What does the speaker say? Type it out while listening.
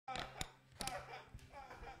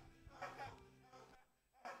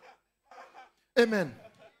Amen.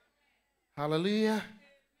 Hallelujah.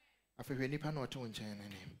 I feel any pan or two in China.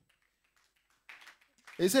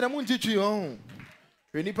 He said, I'm going to teach you on.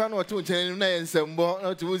 Any pan or two in China and some more,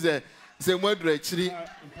 not to say, some word actually.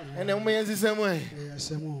 And then we answer some way.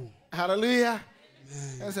 Hallelujah.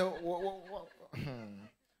 I said,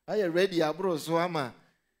 I ready, I brought so am.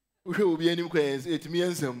 We will be any quays, it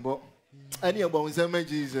means some bo. Any about some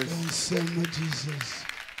Jesus. Jesus.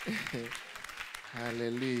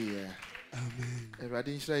 Hallelujah. Amen. The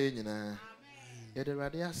radiation, you know. Yet the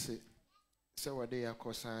radiation. So what they are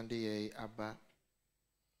called Sunday, Abba.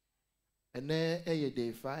 And then a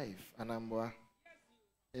day 5, and I'm more.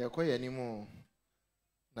 You quite anymore.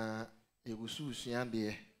 Na you go soon,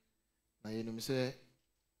 dear. Na you say,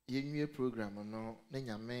 you program or no, then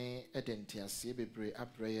you may identity as a baby, a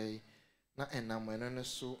prayer. Na enamwe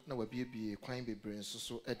so na wabiebie kwan bebre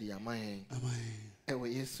so e de aman ewe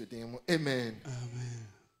Yesu den mu amen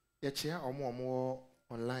ya chia omo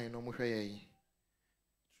online no mo hwe ye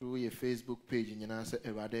through your Facebook page nyina se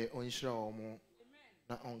ewade onhira omo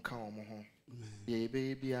na onka omo ho ye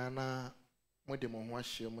be bia na mo de mo ho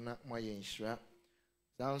ahye mu na mo ye nhira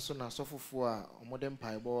sanso na sofofo a omo de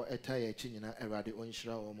mpaebo eta ye chi nyina ewade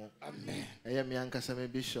onhira omo amen eya mi ankasa me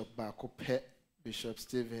bishop ba ko pe Bishop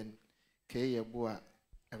Stephen Keye boa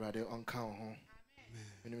erade onka ho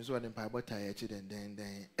menim so wadem pa bota ye chi den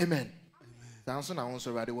amen sanso na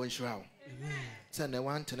wonso erade won hira wo amen se ne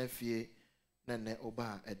wan tena fie na ne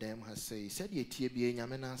oba edem ha sei se de tie bie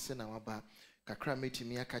nyame na ase na waba kakra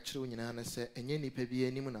metimi aka kire nyina na se enye nipa bie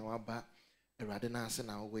anim na waba erade na ase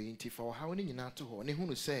na wo yi nti fa wo ha woni nyina to ho ne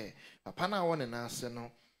hunu se papa na wo ne na ase no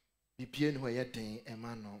bibie ne ho ye den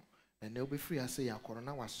ema no na ne obefiri ase yakoro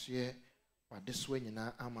na wasoe wade so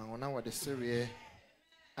nyina ama ona wade serie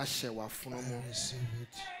ahye wafono mu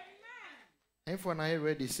enfo na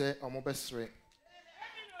ready say omo besere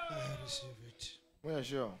I receive it. We are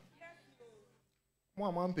sure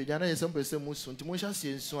mo am page na yesem pese mu so nti mo hya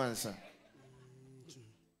sie nsu ansa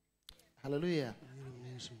hallelujah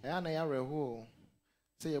ya na ya reho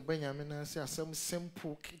say ye banyame na say asem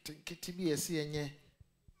simple kiti bi ese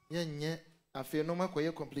yenye afi no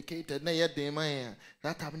makoye complicated na ye den man ya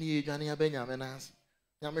that time ni ye dwane ya banyame na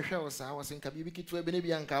nyame hwe wo sa wo senka bi kitu ebe ne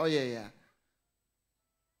bi anka oye ya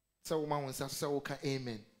so wo ma won sa so wo ka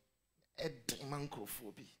amen ed man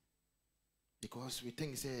crofobia because we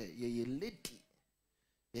think say ye lady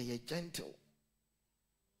ye gentle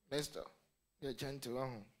Mister ye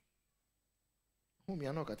gentle whom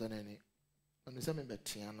you no kata na ni onu se me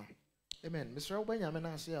betia no amen Mr. wo banyame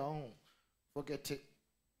na ase ya forget it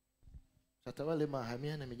Satawale ma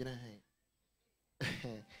hamia na mejina hen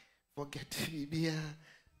forget bibia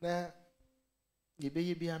na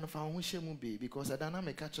yebe bia no fa ho hyemu be because the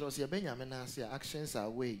dynamic catch us ye benyame na ase actions are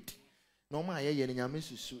weighed no ma ye ne nyame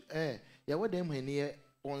susu ye wodem hani ye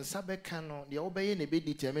onsa beka no de obeye ne be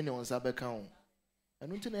determine ne onsa beka ho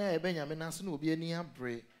anu nti na ye benyame na ase na obi ani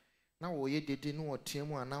abre na wo ye dede no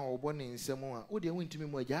otiemu ana obo ne nsem a wo de wontimi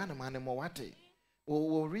mo agya na ma ne mo wate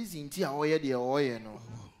wo reason ti a oye de oye no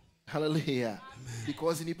hallelujah amen.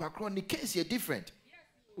 Because in the case you're different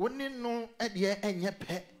when you know at the end you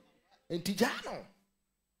pet and tijano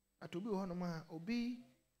atobi hono ma obi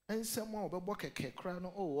ensemo obebo keke kra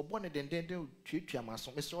no obone dendende twetwa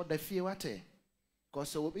maso me so da fie wate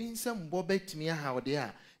because obi ensem bo betimi ha wo de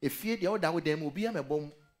a efie de oda wo dem obi amebom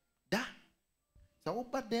da sa wo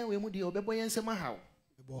ba den we mu de obebo yensem ha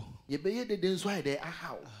wo ye be ye de nso ha de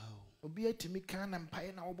aha wo obi atimi kan na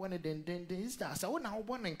mpae na obone dendende is that sa wo na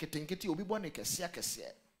obone nketenkete obi bone kese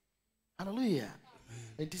hallelujah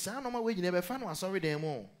enti sa no ma we nyina be fa no asori den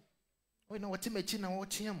mo o na wote machi na wo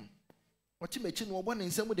chiam wote machi no obone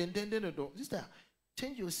nsem dendende do sister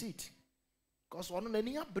change your seat because one na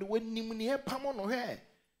ni abre wanim ni e pam no he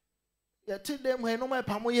ya ti dem he no ma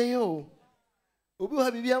pam ye yo obi ha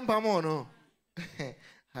bibia pam no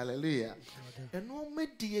hallelujah eno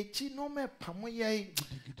medi echi no me pam ye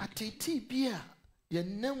ateti bia ye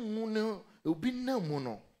namu no obi namu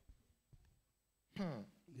no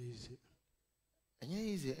easy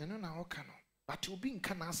enye easy eno na oka no but obi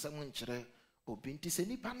nka na asem nkire obi nti se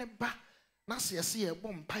nipa ne ba na se ye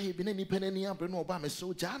bom pa ye bi na nipa nani abre no oba me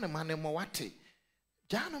so ja na mane mo wate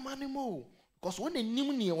ja na mane mo because when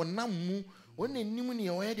enim ne wonam mu when enim ne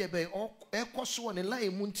o ye de be ekoso ne lai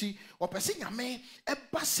mu nti opese nyame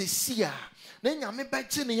eba sesia na nyame ba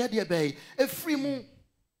chi ne ye de be efri mu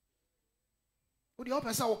odi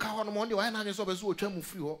opese wo ka ho no mo de wa na nso be so otwa mu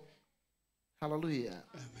fri ho hallelujah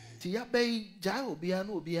amen ti ya be ja obi a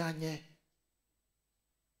na obi anye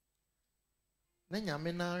na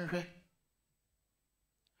nyame na nhwe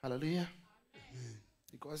hallelujah amen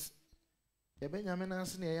because Benjamin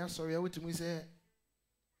asked me, sorry, I would to me say,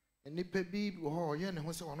 and nipa be or yen and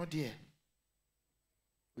was on dear.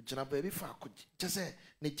 Which a baby for could just say,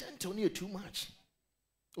 the gentle near too much.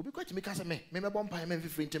 Will be quite to make us a me. Remember one pie, maybe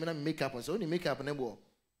free to make up and so only make up and a wall.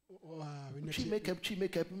 She make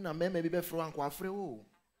up, now maybe before Uncle Alfredo.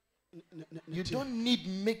 You don't need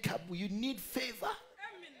makeup, you need favor.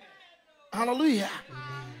 Hallelujah.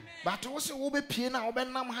 But also, will be peeing out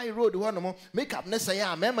when I'm high road one more. Makeup,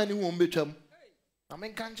 Nessa, memory won't be chum. I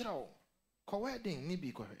mean, can't you know? Co-wedding,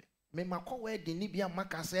 Nibi correct. May my co-wedding, Nibia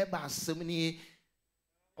Macas, Eba, Semini,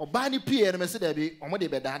 or Barney Pierre, and Mr. Debbie, or Modi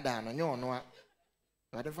Bedadan, and you're no.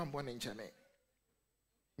 I don't find one in Chame.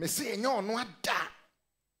 Messay, no, no, da.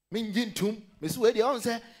 Min Jin Tomb, Miss Weddy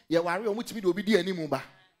answer, you worry on which me will be dear anymore.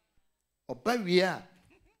 Or barrier.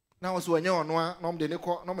 Now, as when you're no, nom de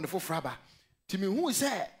Nico, nominal for Frabba. To me, who is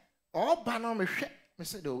there? All banner me shit.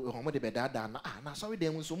 Mr. Do, Modi Bedadan, ah, sorry, they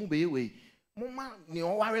will so move away. Mama, you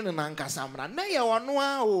are worrying an anchor samra. Nay, or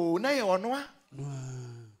no, nay, or no.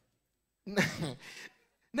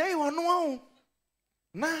 Nay, or no.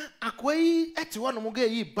 Na akwai eti wonu muge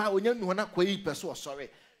yi ba onye nu na akwai peso sorry.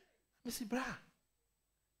 Missy bra.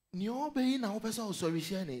 Ni obe yi na opeso sorry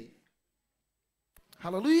share.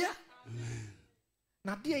 Hallelujah. Amen.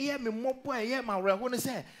 Na de ye me mobo ye ma reho ne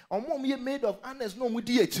say omom ye made of honest no mu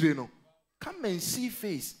di akire no. Come and see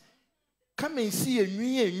face. Come and see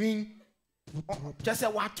enwin. Just say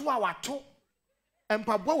wato.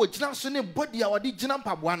 Empabo we gina so ne body a wodi gina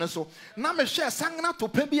mpaboa ne so na me hwe sangna to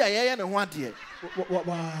pa bi a ye ne ho ade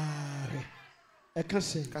e ka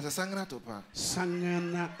say sangna to pa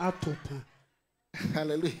sangna atopa.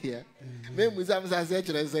 Hallelujah. Me muzam say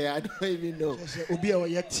kire say I don't even know obi a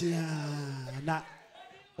oye tia na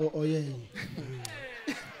oye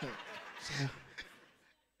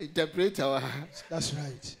interpreter. That's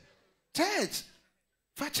right. Church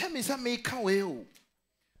facha me say me ka we o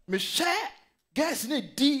me share. Guess ne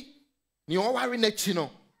di ni o wari na chi no.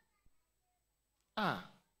 Ah,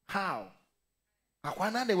 how?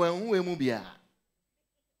 Akwana de wan hu emu bia.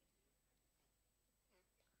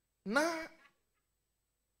 Na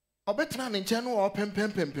obetena ne nche no o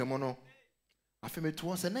pempempempem no. Afeme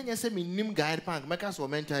to se na nya se me nim guide bank meka so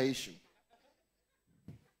mental issue.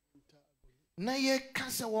 Na ye ka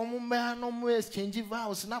se wo mo me no mo exchange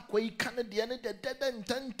vows na kwa yi kan de ne de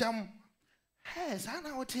ntantam. Hey,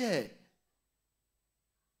 sana what here?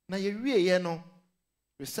 Na ye wie ye no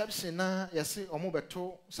reception na ye se omo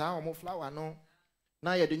beto sa omo flower no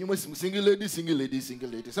na ye de nyuma single lady say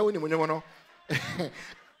woni monyo no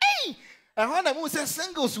eh ho na mu say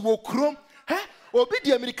singles wo krom obi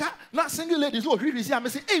di America na single ladies wo hwihwi si am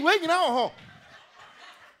say eh we nyina ho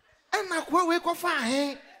na kwa we ko fa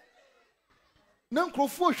he na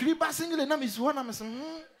nkrofo hwiri ba single na misi ho na me say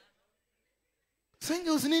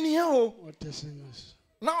singles ni ni o what is singles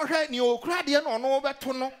na ohwe ni okura de no no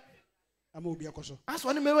beto no ama obi akoso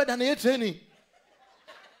aso ni mewe da na ye training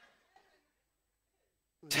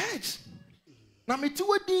church na meti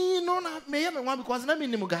wodi no na me ye me wan because na me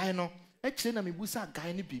nim guy no e kire na me busa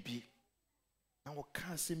guy ni bibi na wo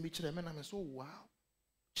kan se me kire me na me so wow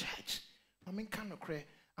church na me kan no kre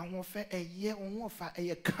awon fe eye won fa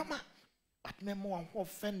eye kama but me mo won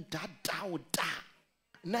fe da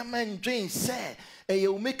na man dream say e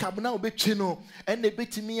you make up na obetwi no ene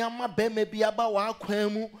betimi ama be ma bi aba wa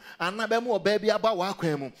akwan mu ana be mo oba bi aba wa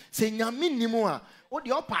akwan mu se nyame nimu a wo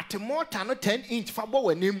de opate mortar no 10 inch fa bo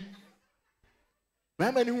wanim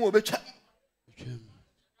mama ni hu obetwa.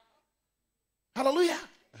 Hallelujah.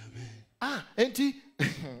 Amen. Enti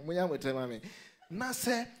munya motema me na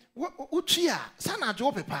se utwi a sana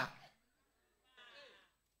jo pepa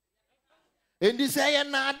endi say ye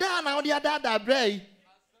na da na wo de ada brai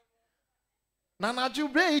na na ju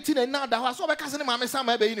bre 18 na da ho so be kase ne ma me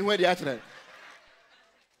sama be yi ni ho ade a kire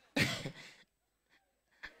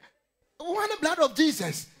one blood of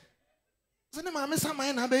Jesus so ne ma me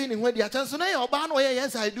sama na be yi ni ho ade a kire so na ye oba na ye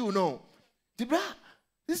yes I do no the bra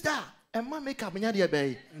this da and ma make up nya de be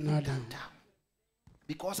yi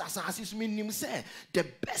because as I me nim say the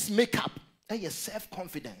best makeup is self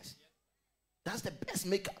confidence. That's the best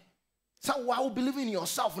makeup. So why believe in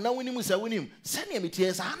yourself now when you say when him send me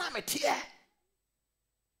tears ana me tear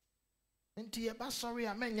enti e ba sorry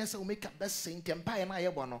a men yes we make up best saint empire na ye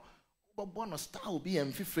bono bono star will be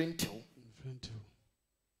em fifrent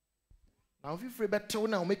now fifre betel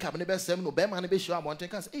na make up ne best sem no be man be show abonten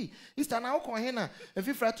can say hey Easter na wo kon he na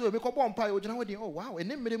fifre to be ko bon empire ogina we dey oh wow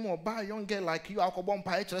ene mere mo ba young girl like you akọ bon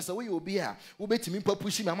empire kire say we obi a wo betimi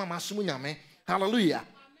papushi me mama som nyame hallelujah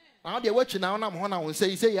now dey watch now na mo na won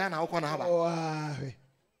say ya na wo kon na ba oh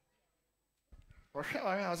for sure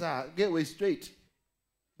I was get way straight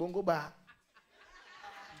bongo ba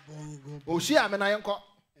Oh, she am and I am caught.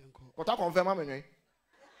 What I confirm, me.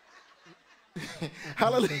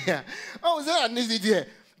 Hallelujah. Oh, there an easy day.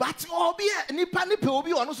 But oh, be a nipa will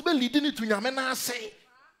be honest, be leading it to Yamena say.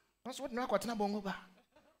 That's what no quite bongo ba.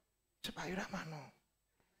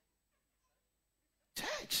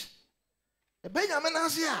 Church. A Benjamin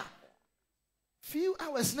Asia. Few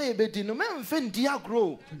hours neighbor did no man fin dia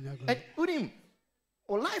grow. And Udim.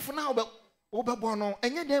 Or life now, but Oberbono,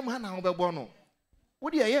 and your damn hand Oberbono.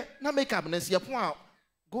 What do you not make up and see a point?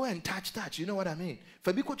 Go and touch, you know what I mean?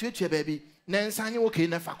 For be to your baby, Nancy, okay,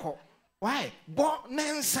 never call. Why? Bo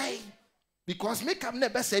Nancy. Because make up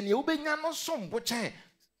never say you be no some, but change.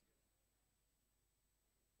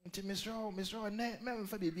 Mr. Rowe, never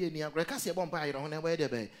for baby near Gracassia Bombay on a way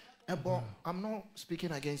there. I'm not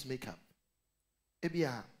speaking against makeup. Maybe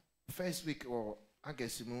first week or I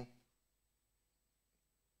guess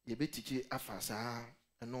you be teaching afasa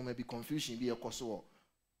and no maybe confusion be a cause or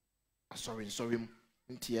sorry.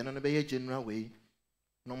 Nti eno no be general way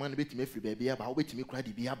no man be me free baby aba we me cry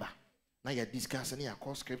the biaba na ya discuss na ya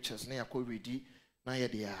call scriptures na ya call read na ya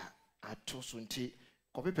dia ato so nti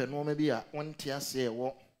ko pepe no ma bi a wonte ase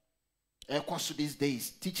wo e course these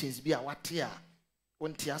days teachings bi a wate a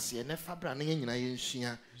wonte ase na fabra na nyina ye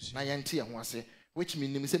nsua na ya nte ho ase which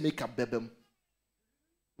mean say make up bebem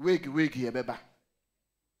wig ye beba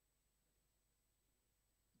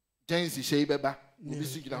Jensi shey beba we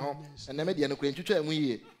see you home and na me de no kwen twetwa mu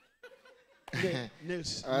yie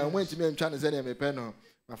went to me and trying to say me pen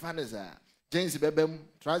my fan is James bebem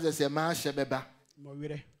trousers e ma hye beba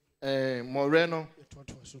moreno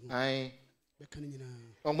ai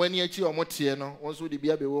omani achi omotie no won so de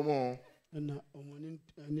bia be wo mu na omani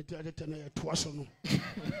ni tete na toaso no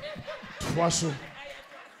toaso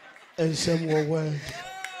ensem wo world.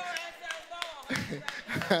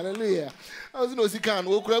 Hallelujah. I was no sikan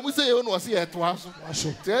wo kura mu say you no say toaso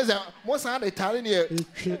say most are the tare ne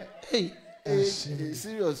hey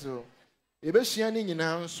serious so e be hia ni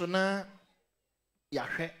nyina so na ya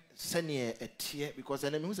hwe sene etie because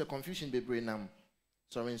enemy who say confusion be brain nam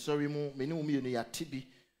sorry mu me ni mu mi no ya tibi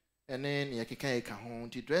ene ne yakeka ka ho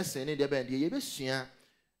ti dress ne de ba de ye be hia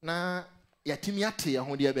na ya timi ate ya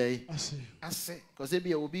ho de ba yi ase because e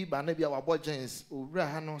be obi ba na bia wa bo gens owura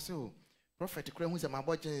ha no say o prophet kura hu say ma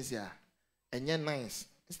bo gens ya enye nice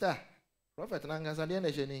sister prophet na ngasa de na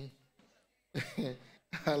hye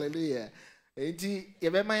hallelujah. Enti ye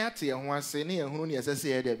be ma yate ye ho ase ne ye hunu ne yesese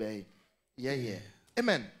ye de be ye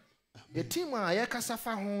amen. The team a ye kasa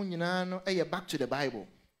fa ho nyina no e back to the Bible.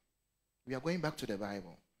 We are going back to the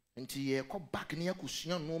Bible. Enti ye ko back ne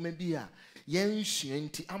yakosua no ma bi a ye nsua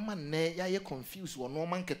enti ama ne ya ye confused wo no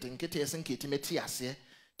man ketenkete ye senketi meti ase.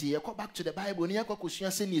 Ti ye ko back to the Bible ne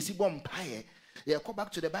yakosua se ne esi bom pae. Ye ko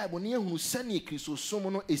back to the Bible ne ehunu se ne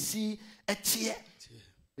Kristosom no esi etie.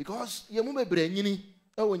 Because ye mu bebre nyini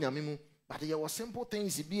e wo nyame mu. But there were simple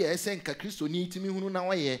things be a senka Christo need to me who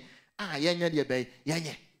now ye yanya bay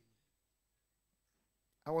yanya.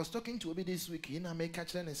 I was talking to Obi this week in America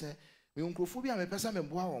and say, me uncophobia me person me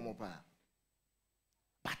boa or mopa.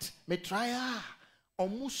 But me try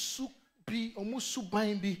almost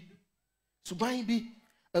subain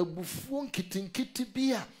a buffon kitty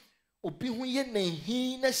beer obi hu ye na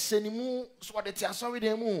hi na senimu so what they are sorry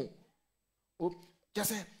them just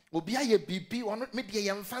say obi aye bibi ono me de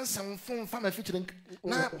ye mfa nsam fa ma featuring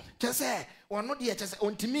na just say ono de just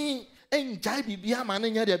ontimi enjai bibi ama na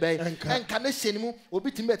nya de be enka na hyenimu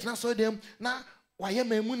obi timi betena so dem na waye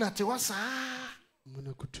mamu na te wasa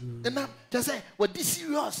muna kutu na just say what this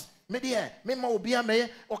serious me de me ma obi amaye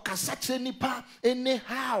o kasa kire nipa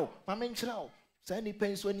anyhow ma me nkyerɛw say nipa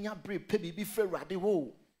nso nya bre pe bibi frɛwrade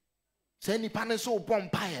ho. Say ni pane so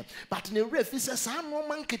bompaye, but ne refi says sa no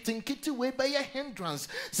man kitinkiti we be a hindrance.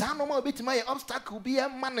 Sa no ma bit my obstacle be a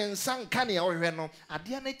man and san kane or no.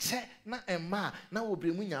 Adia ne che na emma na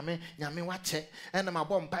obre mu nyame wache. And my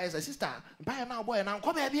bompaye say sister, buy now boy na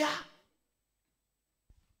ko bia.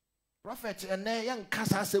 Prophet and young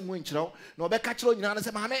kasa asem nkyerɛw na obeka kyerɛw nyina na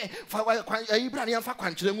say ma me fa Ibra ne fa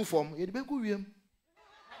kwankyerɛ mu fom. Ye de be gu wiem.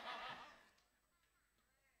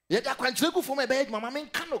 Yet a quantricle for my bed, Mamma men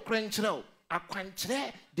cannot cranchero. A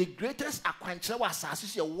quantre, the greatest a quantre was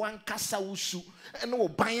as your one cassa ushu, and no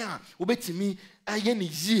buyer, obey to me, a yen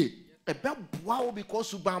ye. A bell wow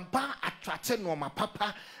because Ubamba attracted no my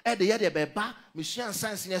papa, and the other beba, Michian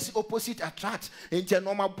Sans in opposite attract, and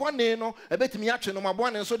no my boneno, a bet me actually no my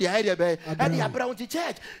bonnet, so the idea be, and the brown to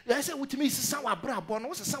church. I said, with me, some brabon,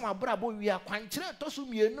 was some brabo, we are quantre,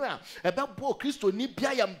 tosum ye no, about poor Christo,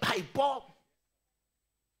 nibia and pipe.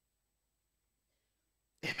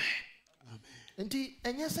 Amen.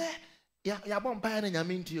 And yes, sir, ya bombay and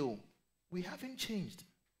yaminti. We haven't changed.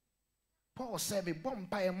 Paul said, "Me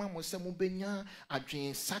bompa e mamo se mo benya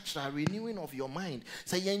adwen such a renewing of your mind.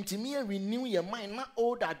 Say yentimi renew your mind na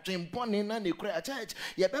old adwen bone na ne kura church.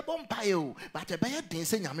 Ye be bompa e but e be den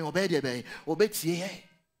se nyame obe de be obetie he.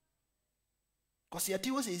 Cause ye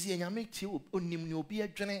ti wo se zi nyame tie onim ne obi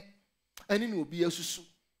adwene ani ne obi asusu.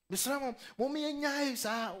 Misra mo me nya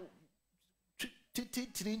sa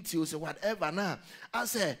titi o se whatever na. I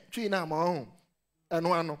say twi na mo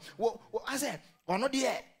ano I say ono de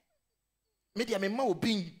media me ma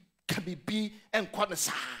obi ka bibi enko ne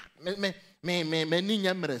sa me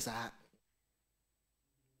ninya mere sa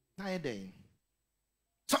na dey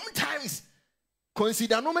sometimes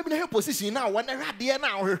consider no maybe na position na won hwade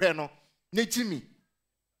na ohwehwe no na jimi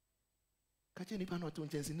ka che nipa no to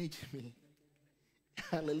ntense na jimi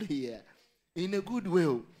hallelujah in a good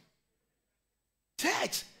way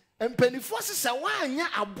church empenifo se wa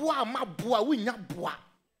anya aboa amaboa wunya boa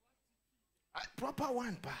proper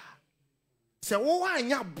one pa se wo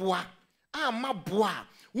anya boa ama boa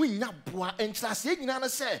wunya boa entrase nyina na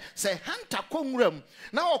se hanta konwuram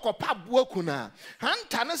na okopa boa kuna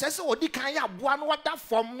hanta na se odi kan ya boa no wada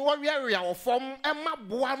fom no wiawe ya fom ema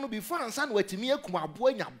boa no before ansa na watimi akum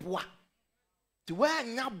aboa nya boa ti wa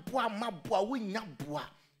anya boa ma boa wunya boa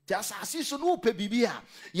just asiso no pe bibia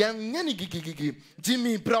yan nyane gigigigi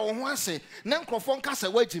jimi bra wo ho ase na nkrofo nka se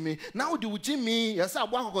wa jimi na wo di wo jimi yasa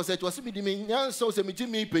abo akoko se to se mi di mi nyan so se mi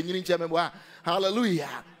jimi penyini nche me boa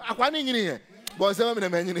hallelujah akwa ne nyini ye bo se me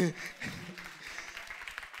na nyini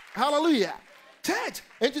hallelujah church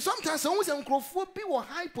and sometimes when we nkrofo bi wo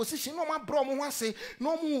high position no ma bra mo ho ase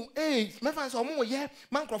no mu me fan so mo ye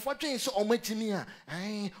man nkrofo twen so o ma jimi a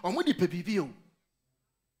o mo di pe bibi o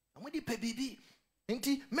mo di pe bibi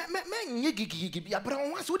Inti me nye gigigi bi abra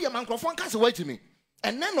won so de mankrofo nka se wachimi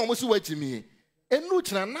enne no mo so wachimi enu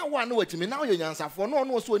kira na wa na wachimi na yo nyansafo no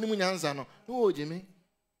no so onimu nyansa no o jimi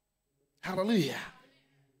hallelujah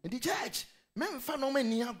in the church men fa no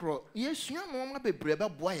mani agro yesua no ma bebre be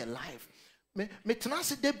boa your life me tena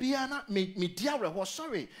se de bia na me dia reho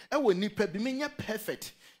sorry e wo nipa bi me nya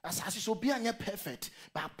perfect asasi so bia nya perfect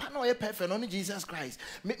but pa no ye perfect no Jesus Christ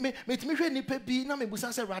me hwe nipa bi na me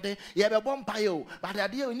busa se rade ye be bom pa yo but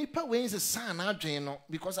ade nipa we is san na adwen no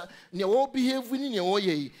because ne wo behave ni ne wo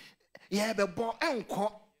ye ye be bo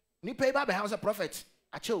enko nipa ba be house prophet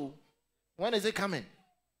acho when is it coming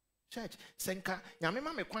church senka nyame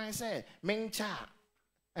ma me kwan se mencha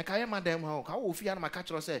enka ye madam ho ka wo fia na maka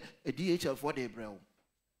kiro se a DHL for the brew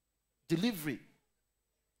delivery.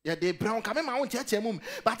 Yeah, they brown come my own church mum.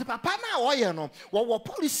 But papa na oye no. Wo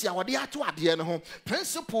policy a wode ato ade no ho.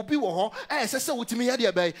 Principle bi wo ho. Se wutimi ya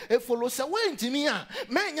de bai. E follow se we ntimi a.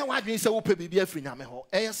 Manya wadwen se wo pe bibi afri nyame ho.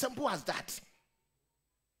 As simple as that.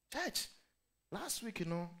 Church. Last week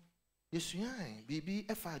yesuan bibi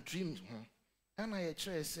efa dream ho. Ana ye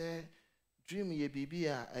kire se dream ye bibi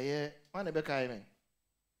a eye wan be kai men.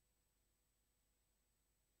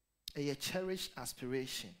 A cherished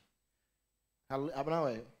aspiration.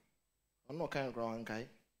 Abrawe ono kan kro ankai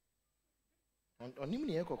onim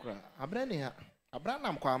ne ekokra abra ne ha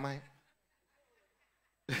abranam kwaman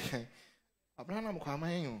abranam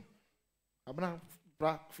kwaman yo abran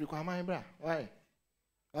bra free kwaman bra why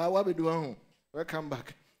wa be do ho welcome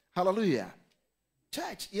back hallelujah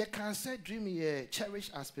church you can say dream ye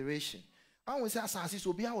cherish aspiration I will say asase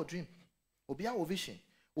so obi a wo dream obi a wo vision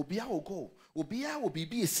obi a wo goal obi a wo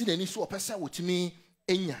bibi esi nani so opese wotimi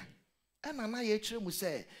enya ana na ye kire mu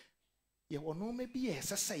se ye wono me bi ye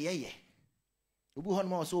sese ye obu hon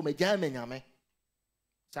ma so me gya menyame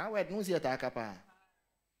sa wed no si ataka pa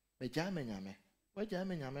me gya menyame we gya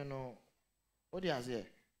menyame no what dey say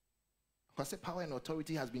because power and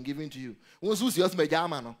authority has been given to you won so si us me gya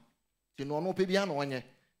ma no ti no no pe bia no onye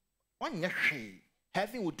hwe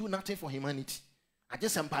heaven will do nothing for humanity I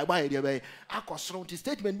just am by by there akosoro ti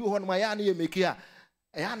statement bi hon ma ya na ye make a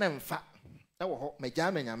ya na mfa wo me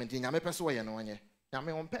gya menyame nti nyame pese wo ye no onye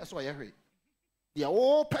nyame won pese wo ye hwe de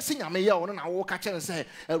wo pese nyame ye wo na wo ka kyen se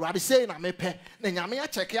awurade sei na me pe na nyame ya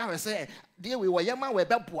check ya se de we wo ye ma we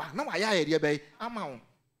beboa na wa ya ye de be ama wo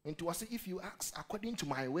nti wo say if you ask according to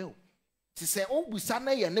my will ti say o busa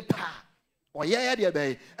na ye ne pa o ye ye de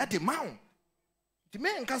be e de ma wo ti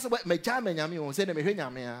me nka se me gya menyame wo se na me hwe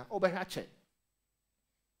nyame a o be hwa che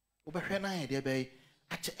o be hwe na ye de be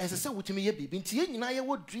as I said, with me, ye be binti, ye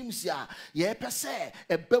what dreams ya, ye per se,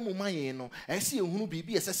 a bemumayeno, I see a hunu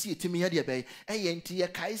bibi as I see it to me, dear bay, a yenti, a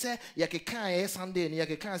kaiser, yake Sunday, and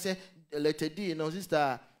yake say, letter D, no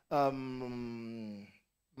sister,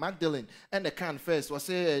 Magdalene, and the can first was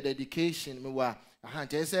a dedication, me wa, a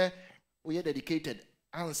hand, say, we are dedicated,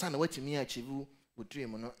 and son, what to me, achieve would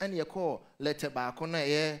dream, no, and ye call letter back on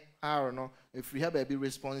a I don't know if we have a big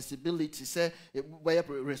responsibility. Say we are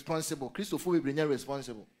responsible. Christopher will bring you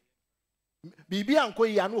responsible. Bibi anko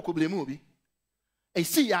yi anu ko blame obi. I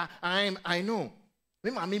see ya. I know.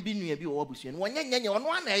 Me ma me bi nua bi o abusu. Wonye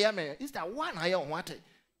ono ana ya me. Is that one aya on what?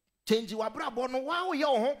 Change wa brabo no wa wo ye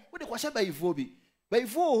ho. Wo de kwahye bayifo bi.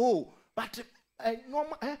 Bayifo ho. But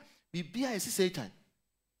normal bibi a isi Satan.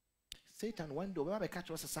 Satan one day we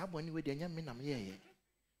catch us sa boni we de nya me na me ye.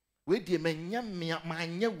 We de manya me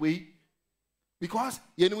manya we. Because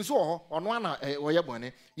ye no so ho ono ana wo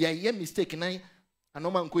boni. Ye mistake na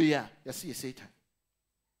anoma nko yi a ye see Satan.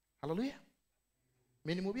 Hallelujah.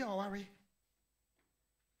 Many mo bi o worry.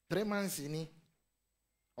 3 months ni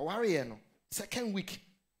o worry no. Second week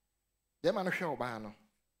dem an hwe oba no.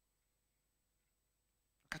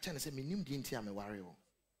 Ka cha na say minim di ntia me worry o.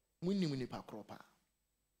 Munim ni pa kropa.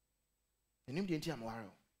 Minim di ntia me worry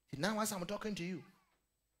o. Now as I'm talking to you.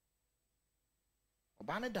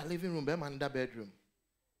 Oba na da living room be man da bedroom.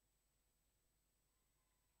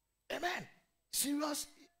 Amen. Serious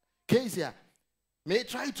case here. May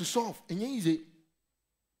try to solve. Enye easy.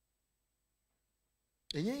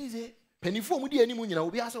 Enye easy. Penifo mu di animu nyina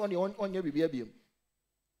obi ase won onye bibia biem.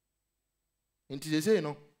 Enti they say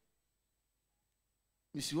no.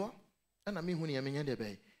 Misiwo ana me hu ne yemenya de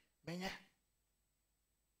be. Menya.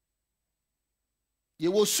 Ye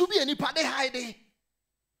wo subi enipa de hide.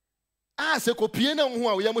 Ah se kopie na hu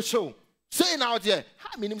a wo yem show. Say now there.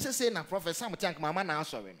 Ha minim say na prophet Sam tank mama na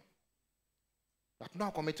asori no. But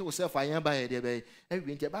now commit yourself I am by there. Every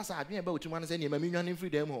winter basa adwen about utuma say na me nwan free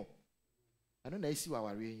dem ho. I don't know see wa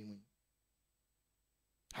worry you.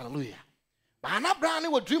 Hallelujah. But na brand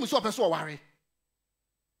we dream so person worry.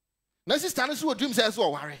 Na sister no so dream say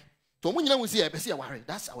so worry. To mu nyina hu see e person worry.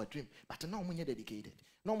 That's our dream. But now mu dedicated.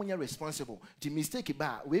 No mu responsible. The mistake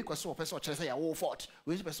ba we kwa so person chere say ya wo fault.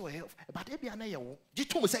 We person help. But e bia na ye wo.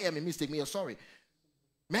 Jitu mu say ya me mistake me sorry.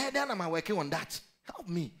 Me then am working on that. Help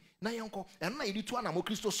me. Na yonko and na yidi to na mo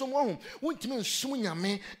Kristo so mo ho wontimi nsum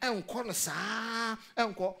nyame enko no saa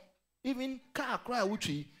enko even car cry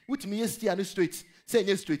wutwi wutimi yesti an straight say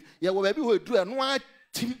nye straight ye wo ba bi ho edu eno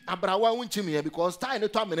atim abrawa wontimi ye because time no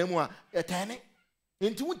to amena mu a etene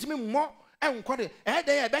enti wontimi mo enko de e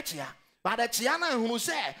de ye be chia ba de chia na hunu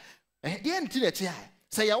say de enti de chia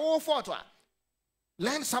say ye wo fault a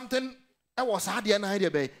learn something. I was hard and I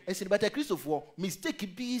be. I said, but a Christopher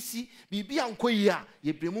mistake BC, BB and Koya,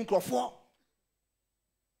 ye bring for.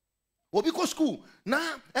 Well, because school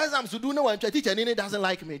now, as I'm to do no one to teach and it doesn't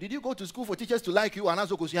like me. Did you go to school for teachers to like you and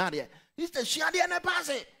also because you had it? It's the shady and a pass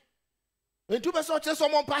it. When 2 persons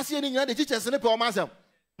someone passing in the teachers and the poor myself.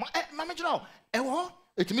 Mamma, you know,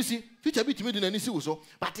 it's missing teacher bit me in any so,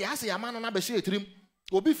 but they ask a man on a shade trim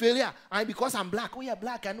will be failure. I because I'm black, we are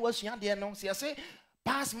black and was young there no see I say.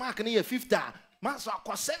 Pass mark near 50. Master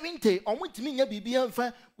was 70. On which me be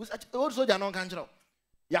was also Janon Canjero.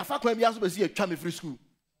 Ya fuck when you also see a chummy free school.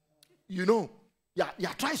 You know, ya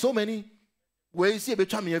try so many ways see a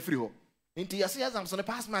chummy free home. Into your CS, I'm the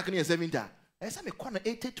pass mark near 70. I said me corner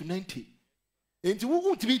 80 to 90. Into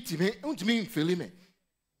won't meet me, won't mean feeling me.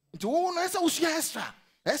 Into all nice extra.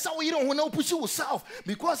 That's how you don't want to push yourself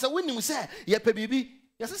because when you say, yeah, baby,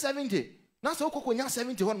 yes, 70. Now so cocoa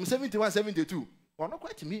 71, 71, 72. Or not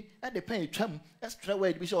quite to me at the pen chum extra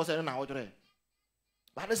way to be sure an hour.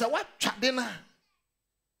 But there's a what chat dinner.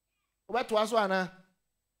 What was one?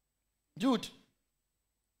 Jude.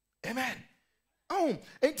 Amen. Oh,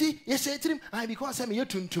 ain't he? Yes, say to him, I because I'm here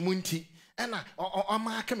to Munti. And I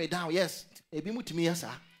mark me down, yes. A be to me, yes,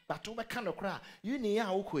 sir. But to my kind of cry, you near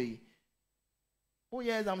okay. Oh,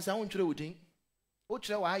 yes, I'm sound true. What's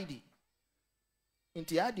your ID?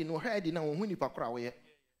 Into I didn't know her, I didn't know when you pack away.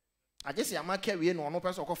 I just say I'm not carrying no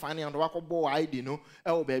person or finding on the walk of boy. I didn't know.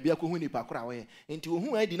 Oh, baby, I could win it back away. Into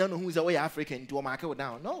whom I didn't know who's away African to a market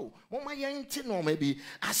down. No, what my young tin maybe.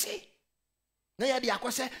 I say, nay, the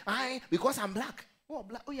aqua say, I because I'm black. Oh,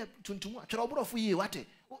 black. Oh, yeah, trouble for you. What?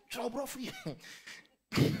 Trouble for you.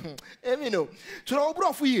 You know,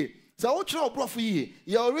 trouble for you. So, trouble for you.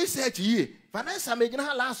 Your research ye. Vanessa made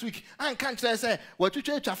her last week. I can't say, what you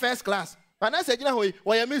change your first class. Vanessa, you know,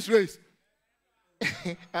 why you miss race.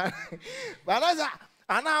 But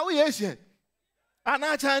and now we Asian, and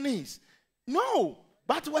now Chinese. No,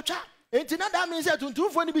 but what? That means that to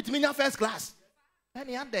for any between your first class.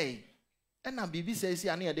 Any other day, and now BB says,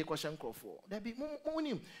 "I need a question call for." There be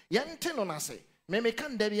monim. Young ten on us say, "Me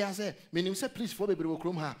can there be say, meaning say please for baby will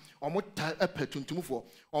come her or more a pet to move for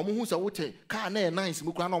or who's a wote car nice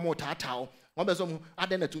mukran or more tatao or be some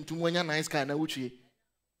other to when you're nice car na uchi."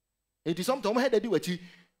 It is something I had to do with you.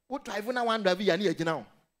 What drive when I want to be an age now?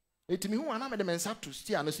 It me who am the mensa to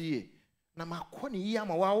steer and see. na makɔ ne yi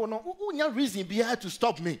ama wawo no unya reason be here to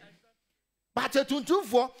stop me. But a tuntum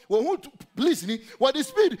for who please me what the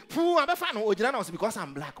speed fu abefa no ogina na because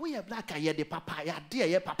I'm black. We are black aye the papa ya dear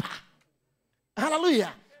ye papa.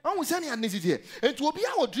 Hallelujah. I will send you an easy and to be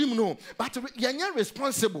our dream no but you're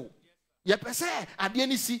responsible. Ye pese ade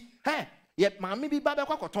ni si hey ye mama bi ba be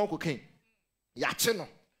kwakoton cocaine. Ya che no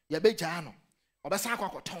ye be gya no obesa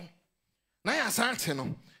kwakoton. Na ya sante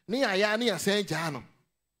no ni ya ni ya san gya no.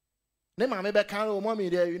 Ne mama be kan o mommy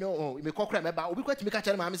there you know me kokra me ba obi kwati me ka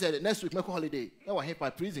chere mama say next week me ko holiday e wa here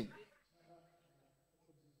prison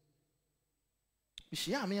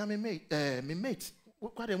she am me mate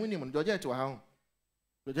kwa dem ni mo doje to ha ho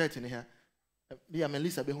doje ni ha bi am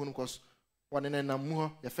Elisa be hunu cause one na nam mu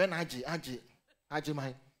ho ye fe na age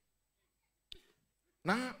man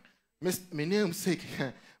na me name sake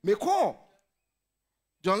me call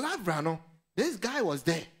John Lavra no this guy was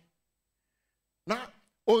there now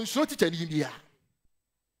on so teacher in India.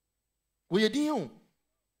 We are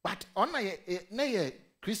but on a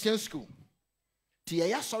Christian school.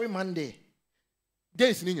 Tia sorry Monday.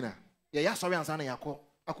 Days nina. Ya sorry and sana yako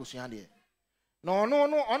akusiande. No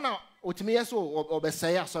on utimi so or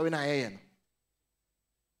besaya sorry na yen.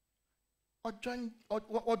 Or join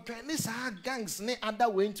this gangs ne other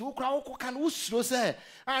way into crowd can usro say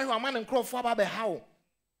I am man and crow for baby how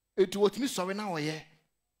it was me sorry now yeah.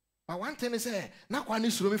 But one thing is, now one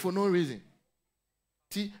is me for no reason.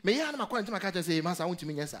 See, me ya na makwa ntima ka say, "Master, I want to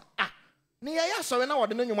me yes." Ah, ne ya sorry now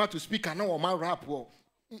the you want to speak and no man rap.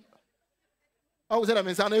 I was say that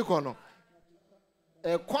me say na iko no.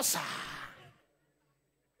 Kosa.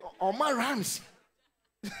 O man rams.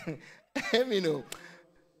 Me no.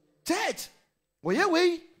 Church. We.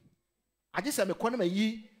 I just say me kwa na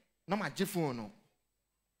yi na ma je phone no.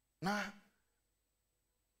 Na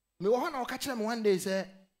me wo na o ka kire me one day say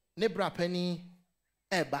Nebra penny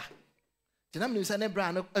eba. Tinam ni say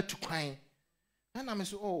nebra no atukwan. Na me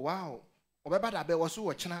so oh wow. Obeba da be wo so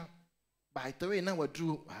wo chena by the way na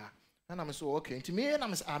wadru ha. Na me so okay. Nti me na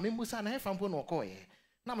me say amembusa na hefa mpo no ko ye.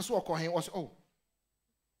 Na me so wo ko hen wo so oh.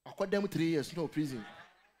 Akodam 3 years no prison.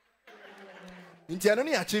 Nti ano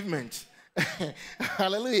ni achievement.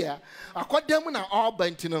 Hallelujah. Akodam na all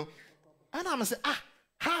bent no. Na me say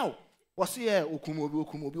how? Was here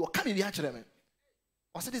okumobi o ka bi a kire me.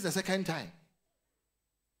 I said this is the second time.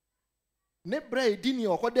 Nebra dini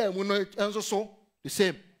okoda mu no enso so the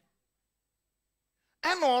same.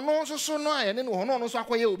 Eno no so no aye ne no so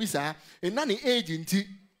akoye obi saa. Na ne age nti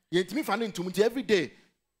yentimi fa no ntum nti every day.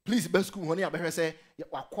 Please be school honey abehwe say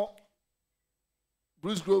wakọ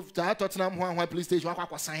Bruce Grove ta Tottenham ho police station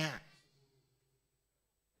wakọ san ha.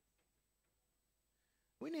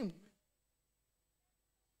 We name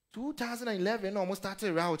 2011 almost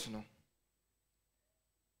started route no.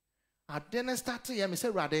 I didn't start to me say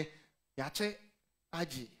rade yache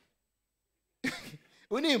aji.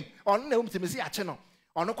 Unim on na umti me say yache no.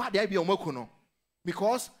 Ono kwa dia bi omaku no.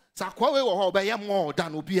 Because sakwa we wo ho be ye more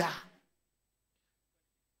than obia.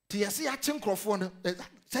 Ti yesi yache nkrofo no.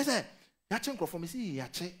 Say yache nkrofo me say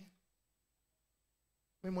yache.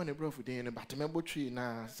 Me mo ne Prof dey no but me botwi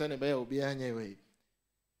na say ne be ye obia anya we.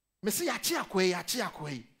 Me say yache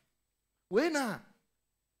akwe. We na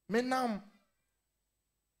me nam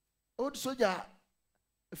old soldier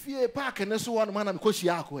fie park and so one man am koshi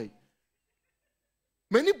akwe.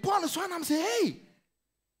 Many born so and I'm say, hey,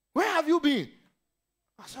 where have you been?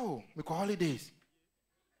 I said, oh, me call holidays.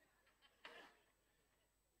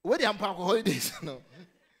 Where the park holidays? No.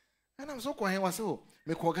 And I'm so quiet, was so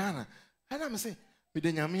me call Ghana. And I'm say, me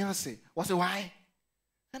the nyamia say, was say why?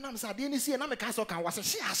 And I'm say, I didn't see and I'm a castle can was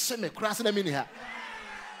she has me crossing a minute here.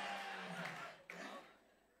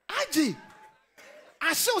 Aji.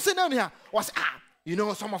 I saw say down here was you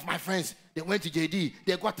know some of my friends they went to JD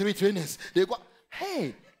they got 3 trainers they got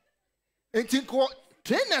hey and think what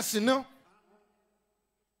trainers you know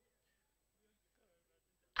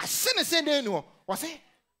I seen the same day no was say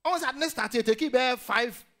I was at next started take it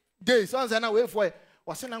 5 days I was na wait for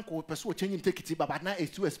was say uncle person changing take it but now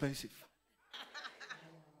it's too expensive.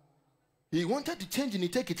 He wanted to change and he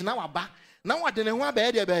take it now back now I didn't want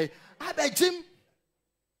be there I beg Jim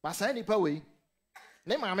but say any way.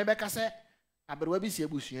 Ne maame beka se aberewa bi si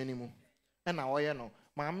abusua ni mu e na woye no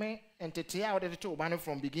maame entete a wode to ba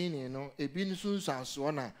from beginning no ebi nsu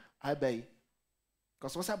nsanso na abai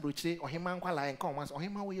because wasa brochire ohima nkwala enka o mas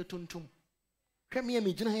ohima wo ye tuntum hwe me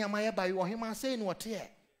me gina ya maye bai ohima sei no wote e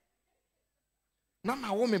na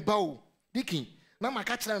ma wo me ba o dikin na ma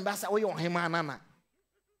ka kire me ba sa wo ye ohima nana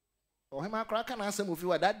ohima akra ka na asem ofi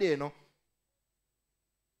wa that day no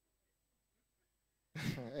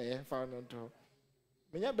eh fa no to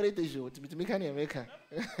Menya British, to me can America.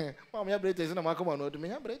 Mamma British and I'm come on,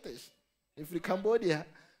 Menya British. If we Cambodia.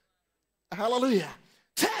 Hallelujah.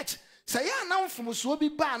 Church, say ya now from so be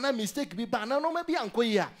ban, na mistake be ban, no maybe uncle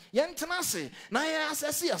ya. Yan tenase, na ya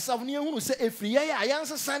assess yourself near who say if free ya,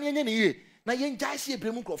 answer sunny in ye. Na yen jaisi a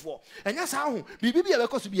premuko for. And yes, how be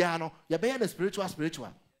because be ano, ya be the spiritual.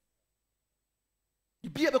 You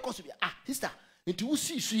be because be sister, into who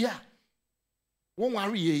see ya. Won't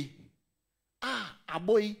worry ye. A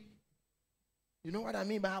boy. You know what I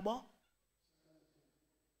mean by abo?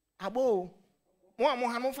 Abo.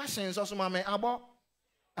 More fashions also, my abo.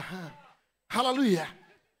 Hallelujah.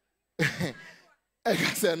 I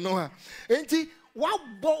said, no. Ain't he? What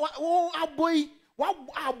boy?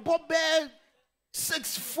 What boy?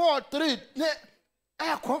 6, 4, 3.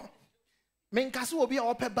 Men casu will be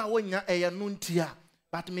all pepper when you're a nuntia.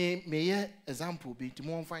 But may example be to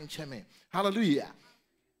more fine chairman. Hallelujah.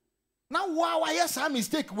 Now, why yes, I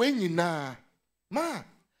mistake when you na. Ma.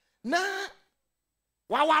 Na.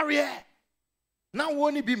 Why warrior? Now,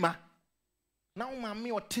 won't it be ma? Now,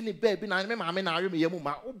 mammy or tinny baby, and I remember I remember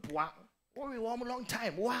my oh boy. Worry one long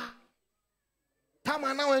time. Why? Time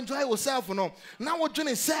I now enjoy yourself, no. Now, what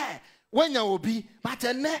Johnny say? When you will be, but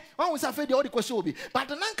then I was afraid the other question will be. But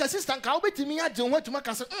the non consistent cow to me, I don't want to make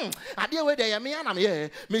us. I dear way they are me and I'm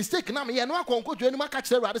here. Mistake, no, me and no one could do any more catch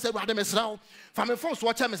the rather said, rather miss now. From a first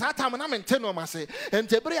watch, I'm at time and I'm in 10 of myself. And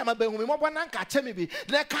Tebri, I'm a baby, more one catch me be.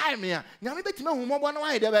 They came here. Now, me bet me who more one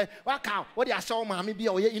way there. Walk out. What I saw, mammy be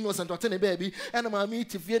away innocent or tiny baby. And my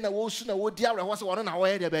meat if Vienna ocean or would dear was one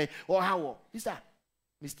away there. Or how is that?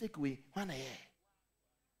 Mistake we one a year.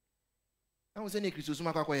 I was any Christus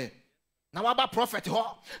Macquay. Now about prophet,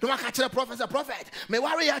 no one catch a prophet. May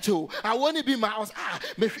worry at you. I want to be my house.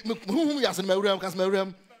 Whom yes, and my room, because my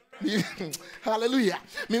room. Hallelujah.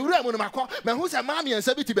 Me room on my call. My who's a mammy and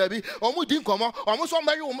 70 baby, or more didn't come, almost one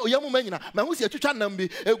very young man. My who's a two number,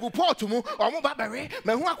 a good port to move, or more barbary,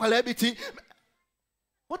 my who are quality.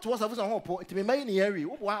 What was of a point to be made in the area?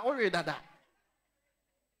 Already that.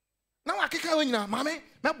 Now I can't go in now, mammy.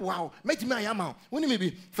 Wow, make me a yammer. When you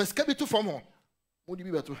be first cabby to form more. What do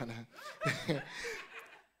you better Hannah?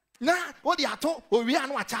 Now, what do you talk? We are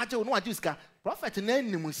not charging no Juska. Prophet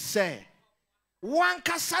name say. One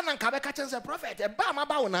Cassan and Cabacatans a prophet, a Bama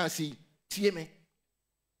Baunasi. See me.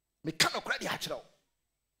 Me cannot credit actual.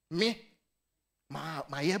 Me,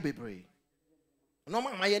 my ear baby. No,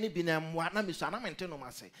 my any be named one, I'm Miss Anna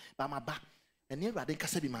Menteno, say, by my back, and never I think I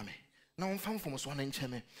said, mammy. Now I'm found from one inch.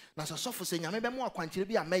 Now, so soft saying, I may be more quantity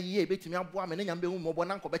be a may ye bit me up woman and young being more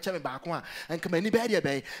one uncle betcha me back one and come any bad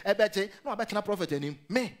bay. I bet you, no, I bet not prophet in him.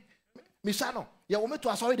 Me, Missano, you want me to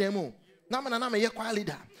assault them all. Now, man, I'm a quality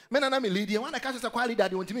leader. Men and I'm a leader. One I catch a quality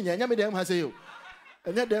that you want to me, and you them has you.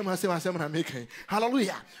 And let them has I'm making.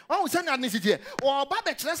 Hallelujah. Oh, send that necessity. Oh,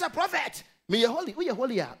 Babette, that's a prophet. Me a holy, we a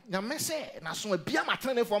holy. Now, me say, now, so be a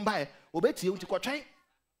matron from by. Obey you to go train.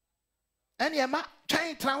 And your ma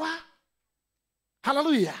train tower.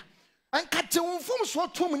 Hallelujah. And catching from so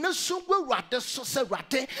to me, no so well, rather so say,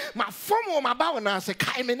 rather, my form or my bow and I say,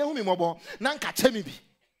 Kaime no me mobile, none catch me be.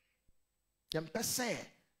 Yam say,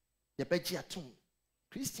 the Begia tomb.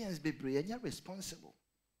 Christians be brave and you're responsible.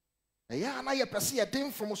 A ya and I perceive a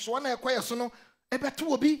thing from Swana acquire sono, a better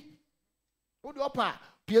will be. What do you pa?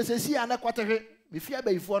 PSC and a quarter, be fear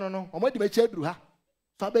by for no, or what do you make her?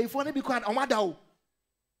 So by for any be quite on my dow.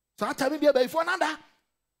 So I tell me be by for another.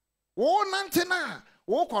 Oh, Nantena,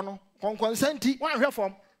 oh, consenti, one here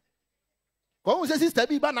from. Go with sister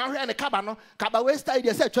be banner and a cabano, Cabaway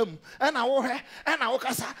idea set him, and our hair, and our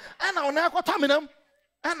casa, and our narcotaminum,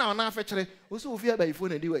 and our nafetry, who's so fear by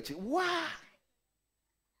phone and do it. Wow!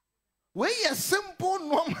 We a simple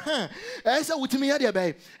normal, as a with me, dear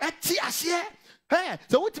bay, at Tiasia. Hey,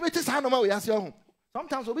 so what makes us animal? We ask you.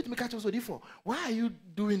 Sometimes we make catch us so different. Why are you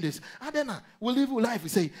doing this? I don't know. We live life. We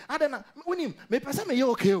say, I don't know. When him, me person me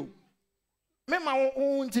okay. Me ma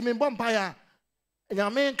own team vampire. Ya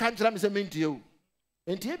me can't tell me something to you.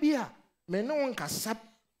 And here me no one can sap.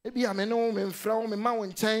 Maybe I me no me from me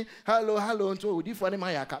mountain chain. Hello, and so different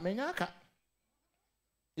my yaka. Me yaka.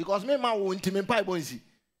 Because me ma own team pie boys.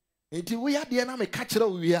 Until we are the enemy catch it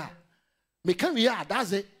we are. Me can we are.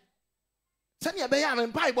 That's it. Send your baby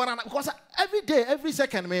and pie born because every day, every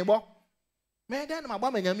second, me bo. Me then my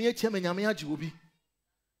mama and me cheme and me ajubi.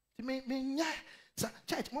 Me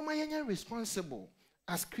church, mama you responsible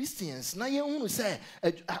as Christians. Now you want to say,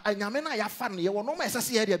 "Nyame na ya fan ye wo no ma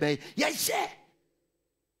esase ye de be." Yes, share.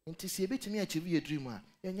 Until see bit me achieve your dream,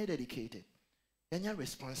 you're dedicated. You're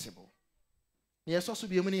responsible. Yes, also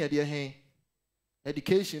be a money idea. Hey,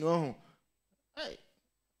 education. Oh, hey,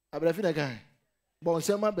 I believe in a guy. Bon,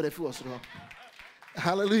 some believe was wrong.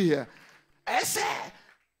 Hallelujah. I say,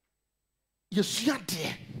 you see,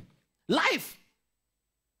 life.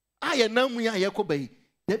 I am we are Yakobe.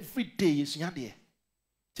 Every day you see, dear.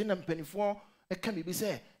 Tinam penny for a can be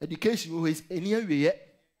say education is any area.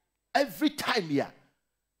 Every time, yeah.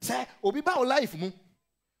 Say, Obi about life,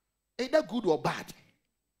 either good or bad.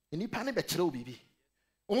 Any panic bachelor, baby.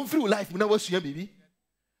 On through life, when I was your baby.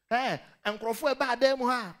 Eh, and Crawford bad them,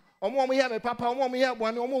 ha. Or mommy have a papa, or mommy have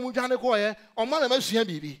one, or mommy Johnny Coy, or mother must your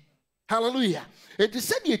baby. Hallelujah. It is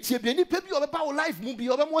said yet, any people about life, movie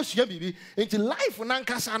over most your baby. Into life when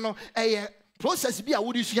Ancasano, a process be a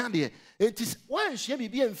woody shandy. It is one she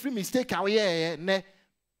be and free mistake our year, ne.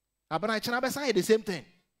 But I cannot say the same thing.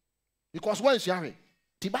 Because once you are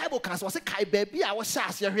the Bible cast was a kai baby, I was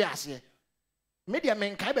sass your reas. Media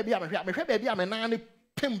men kai baby, I'm a baby, I'm a nanny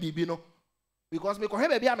pim bibino. Because me cohe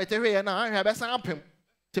baby, I'm a terrier and I have a sample.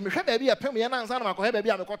 To me, baby, a pim and answer my cohe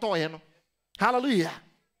baby, I'm a cotoyano. Hallelujah.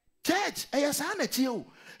 Church, I assign it to you.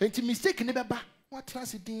 And to mistake never back. What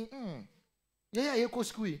class it did? Yeah, you go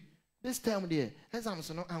school. This time, dear, as I'm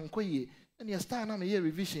so I'm quay. And you start na me year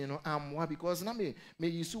revision, you know, why because na me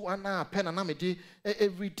use one pen and na me day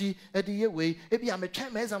every day at the year way. Maybe I'm a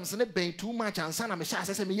child, I'm saying paying too much and son I'm a child,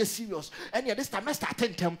 I say me serious. And yeah, this time I start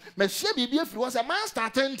 10 term. Me share be if it was a man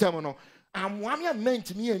start 10 term, no. I'm one year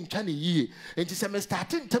meant me and Chani ye. And she said me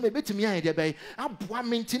starting term a bit to me idea by. I'm one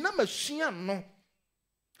meant na machine no.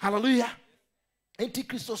 Hallelujah.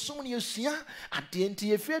 Antichrist so many years at the end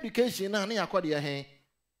of education and I call your hand.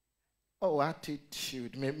 Oh,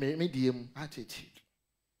 attitude, medium attitude.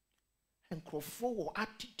 And call for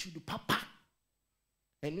attitude, papa.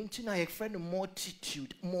 And into my friend,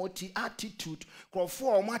 multitude, multi-attitude. Call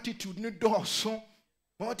for attitude, no dorsal,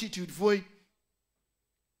 multitude, void.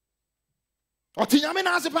 Or Tinyamin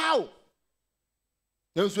has a power.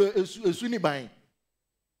 There's a swinny buying.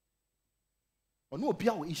 Or no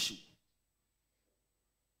piano issue.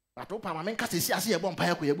 But open my man, cast a see a bomb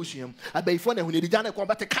pie, bushim. I bay for them when they done a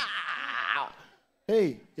combat a car.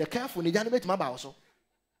 Hey, you're careful, you can't my boss.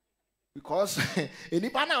 Because any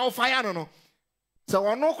partner of fire, no. So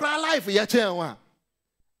on no cry life for your chair.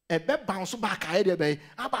 A bed bounce back, I bay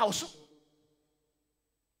about so.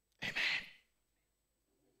 Amen.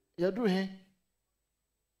 You do, eh?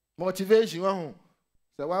 Motivation,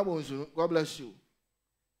 so I won't, God bless you.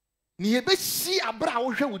 Near be see a brow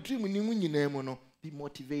with dream in your name, no. Be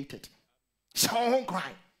motivated. So don't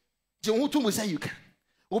cry. Don't will say you can.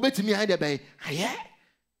 Obey to me either by yeah.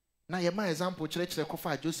 Now my example church the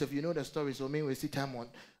coffee Joseph, you know the story, so me we see time on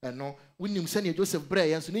and no when you send Joseph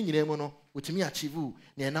Bray and so ni nyina no with me achieve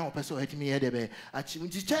near now person hit me either by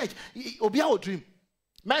achieve church obi our dream.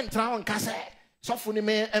 Man try on kase so for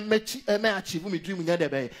me and me achieve me dream either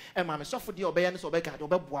by and my so for the obey and so obey God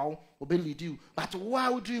obey wow obey lead you. But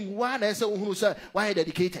wow dream one and so who say why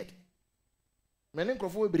dedicated. Many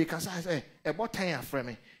crofo be kasa say about time afre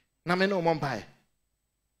me. Na me no monpai.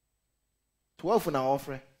 12 na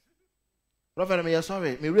offer. Prophet me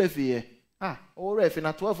sorry, me refi. Ah, oh refi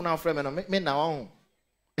na 12 na offer me na on.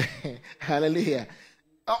 Hallelujah.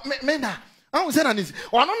 Oh me na. I say na this.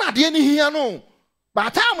 O no na de ni hia no.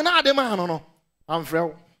 Ba time na de man no. Am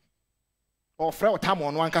frɛ. O frɛ o tam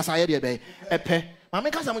on wan kasa ye de be. Epe. Ma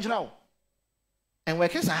me kasa mo jira o. En we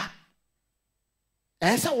kasa.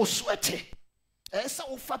 Esa wo sweat. Esa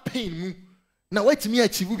wo fa pain mu. Na wait me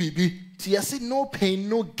achieve bibi. Ti say no pain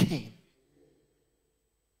no gain.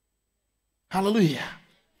 Hallelujah.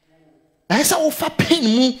 I say, oh, for pain,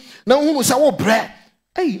 mu. Now, who say, oh, bread.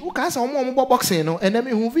 Hey, who can say, oh, boxing, no? And then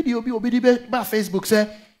me who video be by Facebook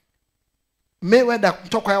say, me where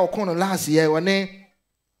that talk I corner last year when they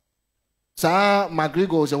Sir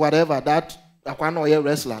McGregor or whatever that I know a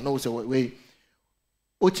wrestler no say way.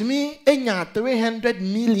 Which me enya $300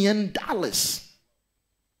 million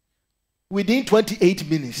within 28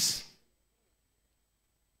 minutes.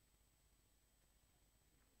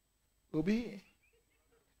 Obi.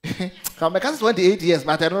 Come back 28 years,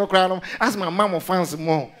 but I don't cry. Ask my mom fans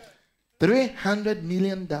more. $300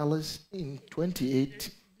 million in 28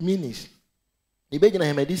 minutes. You begin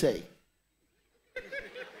to hear say.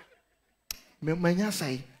 Me manya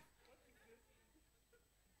say.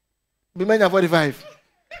 Me manya 45.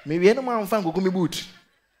 Me we no man fan go me boot.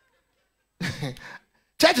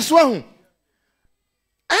 Church swan.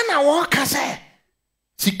 Ana walk say.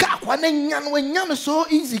 Sika kwa nyan so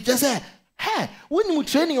easy just say, hey, when you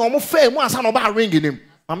training almost fair mo asa no ba ringing him.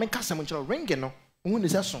 Ma me kasa mo chiro ringing no. Who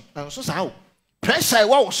is that so? And so sao. Pressure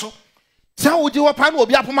wa so. Say wo di wo pa no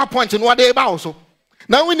obi apoma point no dey ba so.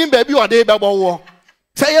 Na win him baby o dey ba wo.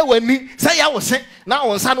 Say ya wani, say ya wo se. Na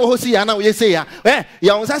won sa no hosi ya na wo ye say ya. Eh,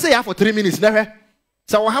 ya won sa say ya for 3 minutes na hwe.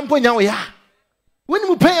 Say wo hampo nya wo ya. When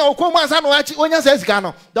you pay or come as I know when you say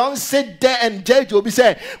scano, don't sit there and judge or be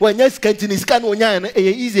say when yes canteen is can one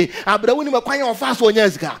easy. But when you acquire your fast one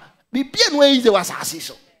yes ga. Be bien way easy was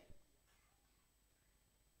so.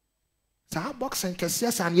 So boxing can see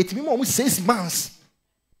us and yet me almost 6 months.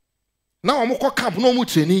 Now I'm call camp no more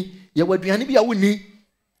training. You would be any be a winning.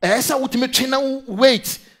 Esa ultimate trainer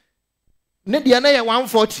weight. Nediana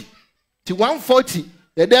 140 to 140.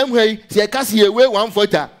 The damn way, see, I can't see a way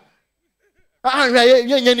 140.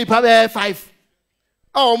 You probably 5.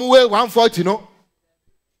 Oh, I'm way 140, no.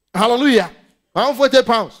 Hallelujah. 140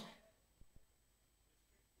 pounds.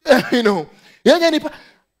 You know,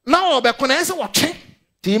 now I'm back when I say watching.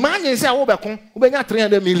 The man is our back on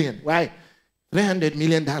 300 million. Why? $300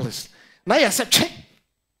 million. Now you say, check.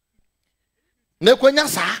 No, when you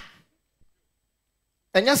say,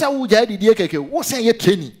 and yes, I would jadi dia keke. What say you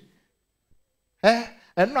training?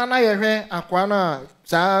 And no, I hear Aquana,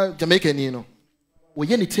 sa Jamaican, you know.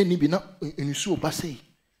 We any training be not in so bassy.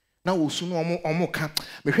 Now we'll soon or more camp.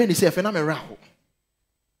 Me friend is a phenomenal raho.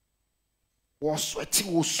 Was sweaty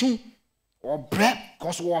will soon or bread,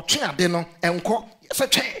 cause watching at dinner and cook. Yes, a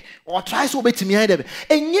chair or try so bit to me either.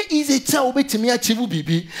 And yet easy tell bit to me a chivu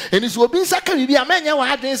bibi. And it's will be sacred be a man you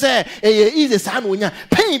had to say, easy son when you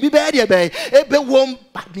pay be bad, a be warm,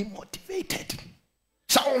 but be motivated.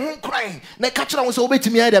 So crying, na catch on so bit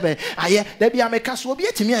to me either. I there be a make us will be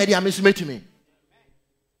to me idea, Miss to me.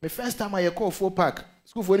 The first time I call 4-pack,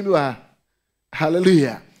 school for me.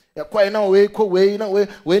 Hallelujah. Quite now, way,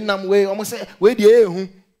 almost say, where the air.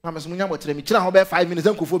 I'm a small what me chill about 5 minutes.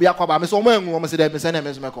 Uncle for be a cop. I'm so man, almost said,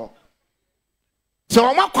 Miss call. So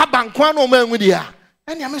I'm not quite banquano man with you.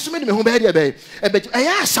 And I'm assuming me home bed, but I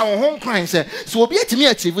asked our home crying, sir. So be to me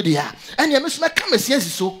a chief with you. And you must come and see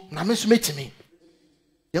so. Now, Miss me to me.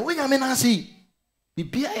 The way I mean, I see,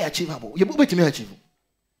 be achievable. You put me achieve.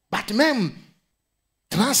 But, ma'am,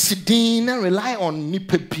 transcending and rely on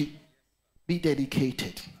nipepi. Be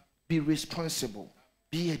dedicated. Be responsible.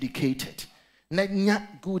 Be educated. Na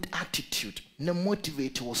good attitude. Na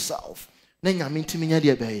motivate yourself. Na nyaminti minya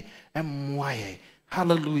dia be. Emwaye.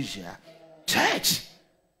 Hallelujah. Church.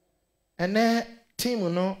 And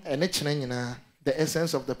team no and the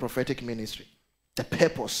essence of the prophetic ministry. The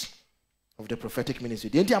purpose of the prophetic ministry.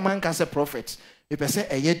 The entire man can say prophets. If I say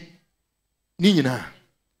ayed ni nyina.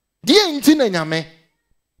 Die nti na nyame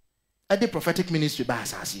at the prophetic ministry ba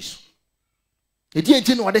asase. The die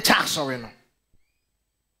nti no de cha sorry no.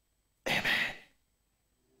 Amen.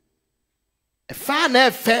 Fa na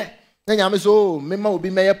fe na nyame so mema obi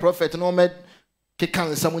meye prophet no me keka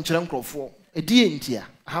nsam nkyere nkrofo. E die nti a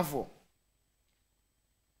hafo.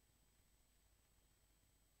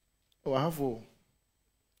 Oh hafo.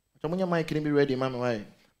 Someone mic can be ready, mama. Why?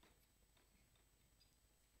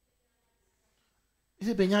 Is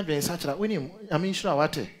it Benya doing such that when him? I mean, sure,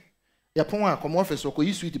 what? Your pon come office or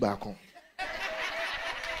you sweet back on.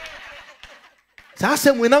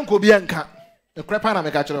 Sasem when Uncle Bianca, the crapana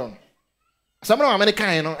make a on. Some of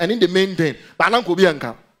American, you know, and in the main thing, but Uncle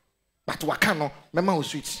Bianca. But Wakano, Mamma was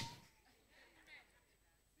sweet.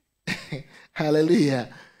 Hallelujah.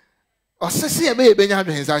 Or Sissy a baby Benya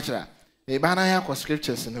doing such that. A banana have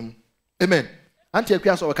scriptures in them. Amen.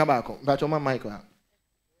 AuntieQuias or come back, but on my Michael.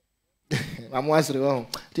 I'm wise to go.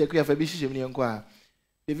 Take care of a bishop in Yanqua.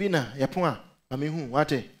 Divina, Yapua, I mean, who,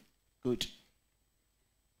 what? Good.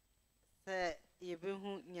 You be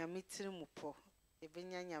who Yamitrimupo.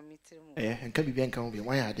 Eh, and can be Bianca.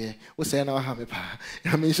 Why are they? What's saying our happy pa?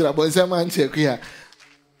 I mean, should I boy some man take here?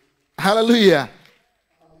 Hallelujah.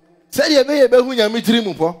 Say you be who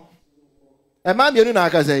Yamitrimupo. A man, you know,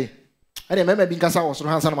 I say. I remember being Casa was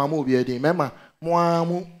hands on my movie. Remember,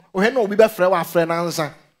 Moamu, or no, we be friend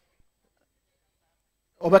answer.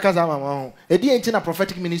 Obakaza mama. E di enti na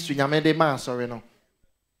prophetic ministry nyame de man sorry no.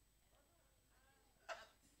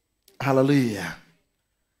 Hallelujah.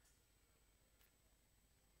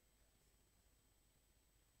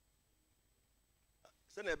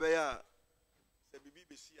 Se na be ya se bibi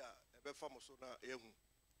besi a e be fam so na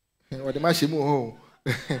ehu. What the mashimu ho.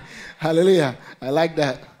 Hallelujah. I like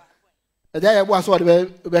that. Eja ya bo aso de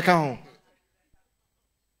be ka ho.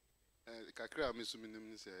 Kakra mi so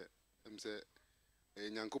minim se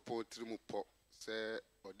Nyankopon trimu po se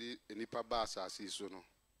odi enipa ba asase so no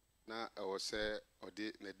na ewo se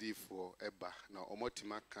odi nadifo eba na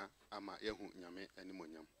omotima ka ama yehu nyame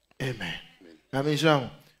animonyam. Amen. Amen. Jean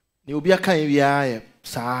ni obi aka ewia ye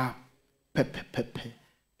sa pe.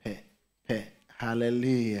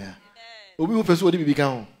 Hallelujah. Obi wo peso odi bibi ka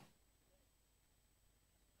ho.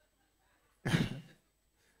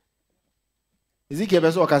 Ezekiel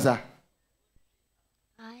beso okasa.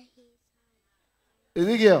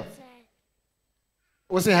 Ezekiel.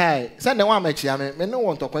 We say hi. Send the one match. Me no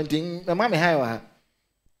want to continue. Me mama hi wa.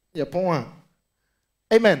 Ye pon.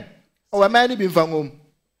 Amen. O man ni bi mfa ngom.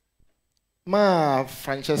 Ma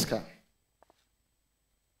Francesca.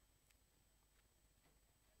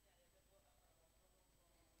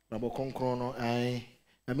 Rabo konkro no ai.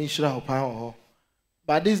 I mean shira ho pa ho.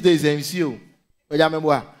 But these days MCO. We ja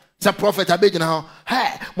memboa. Say prophet abegina ho.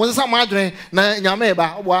 Hey, mo say madwen na nyame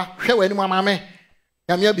ba oboa hwe wani mama me.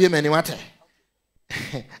 Nyame abie mani wate.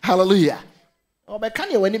 Hallelujah. Obeka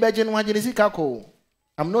ne wani beje no agene sika ko.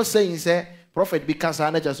 I'm not saying say prophet because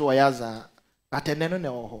I just so yaza. But eneno ne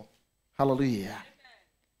ho. Hallelujah.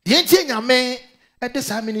 The nyame at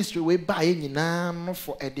this ministry we buy nyina no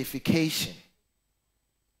for edification.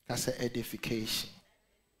 That's an edification.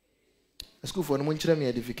 School for no one me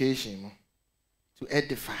edification. To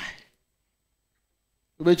edify.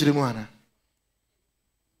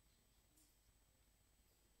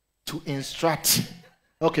 To instruct.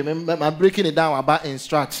 Okay, I'm breaking it down about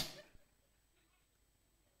instruct.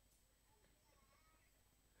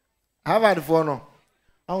 How about the phone?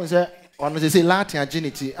 I was say Latin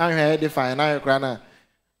agility. I edify and I cry.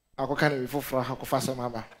 I can before for how fast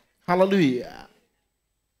I'm. Hallelujah.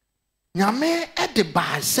 Nyame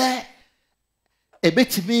edify say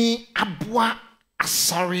ebetimi aboa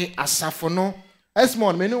asare asafo no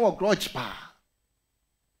esmon me no grudge pa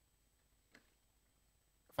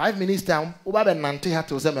 5 minutes down oba be nante ha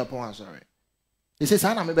to say me pon asare he says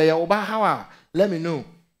ana me be ya oba how let me know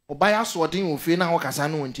oba ya so odin ofi na ho kasa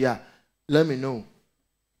no ntia let me know.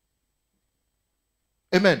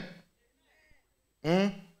 Amen.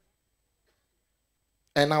 And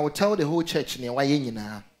I will tell the whole church why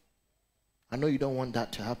I know you don't want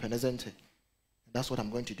that to happen, isn't it? That's what I'm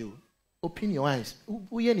going to do. Open your eyes.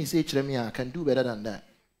 I can do better than that.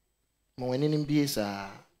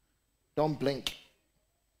 Don't blink.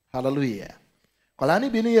 Hallelujah. But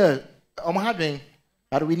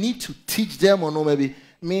we need to teach them or no maybe.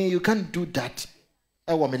 You can't do that.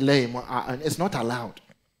 It's not allowed.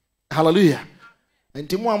 Hallelujah. And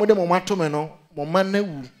Timo amode mo matome no mo man na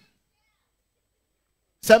wu.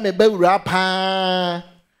 Sa me ba wura pa.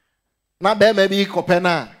 Na be ma bi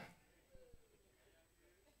kopena.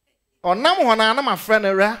 Onam ho na na ma friend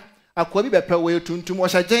ra akwa bi bepa we tuntum o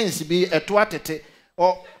sha gens bi eto atete.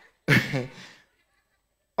 O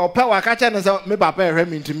pa wa ka cha ne se me papa ehwe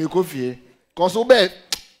mi ntimi kofie. Cause wo be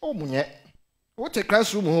o munye. Wo te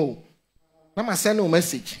classroom ho. Na ma send no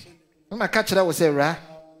message. Na ma ka kira wo se ra.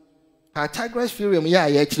 Our Tigris Furium,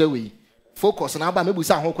 actually focus on about maybe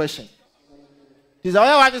some whole question. Is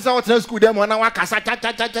all I just out to school them when I walk as a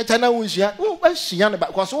chana unshia. Oh, Shiana,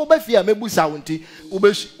 because all by fear maybe soundy,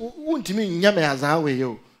 won't mean Yame as our way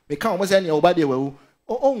you. We can't almost any body will.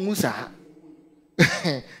 Oh, Musa.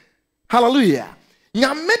 Hallelujah.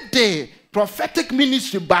 Yamede prophetic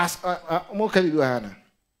ministry bass. What can you do, Hannah?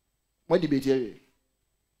 What debate here?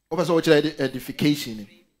 Also, edification,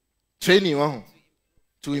 training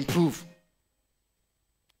to improve.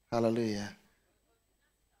 Hallelujah.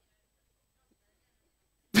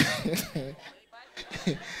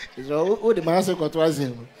 So, who the master was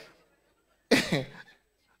him?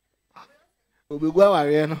 We go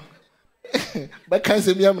away, but can't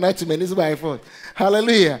say me, I'm not to manage my fault.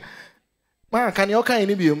 Hallelujah. Man, can you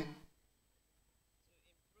kind of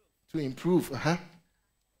to improve?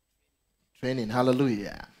 Training.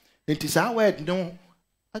 Hallelujah. It is our word, no.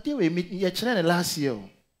 I think we meet your children last year.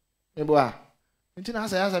 Eboa. Until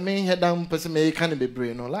I mean head down person may kind of be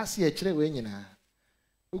brain. No, last year children we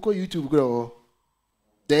we call YouTube grow.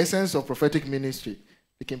 The essence of prophetic ministry.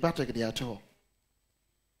 We can partake the at all.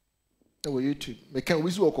 No YouTube. We can we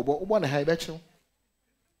walk about one high betcho.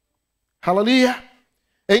 Hallelujah.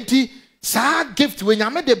 Enti sa gift when you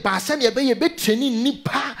made the basen you be a bit training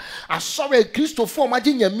nipa. I saw a Christo form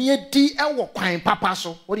imagine your mere D and walk quine papa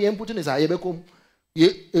so. What the input is I become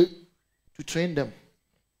to train them.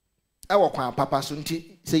 I walk on papa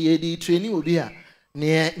sunti say ye di training will be here.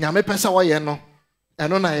 Near Yame Pesa wa no. I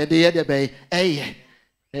don't know the bay. Eh,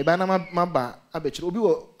 a banana mamba. I bet you will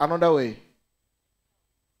be another way.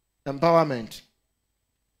 Empowerment.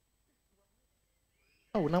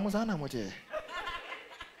 Oh, Namazana mote.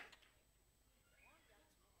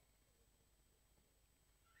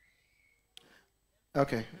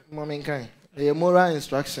 Okay, mommy kind. A moral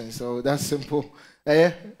instruction, so that's simple.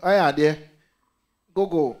 I are there.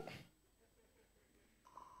 Go.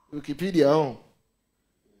 Wikipedia on.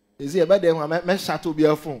 Is it about them? My shut will be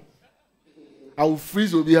a phone. I will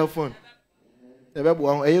freeze will be a phone. The baby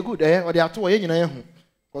one, are you good? Or they are two in your home.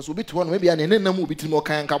 Because we'll be to one, maybe an enemy will be to more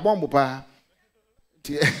kind of bomb.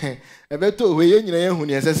 A better way in your home,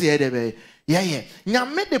 yes, I see a Yeah.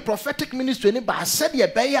 Nyame the prophetic ministry ni ba said ye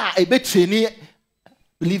be ya e be train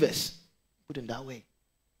believers. Put it that way.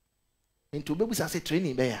 Into be say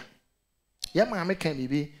training be ya. Ya ma me kan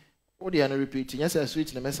bibi. O dey na repeat. Yes, I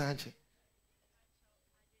switch na message.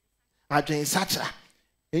 Adwen sacha.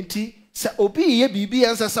 Enti se obi ye bibi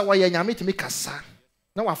ansa sa wa ya nyame timi kasa.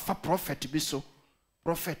 Na wa fa prophet bi so.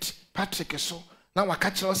 Prophet Patrick so. Na wa ka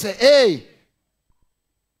kire say, "Hey!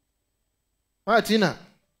 Martina,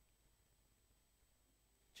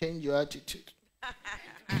 change your attitude."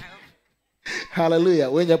 Hallelujah.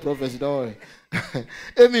 When your prophecy, don't worry.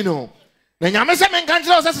 Amen. No. Na nyame se men kan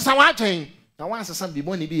kire say sa wa atwen. Na wa asesa bi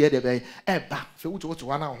mo ni bi ye de be e ba. Fe wuto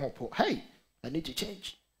wa na ho po. Hey, I need to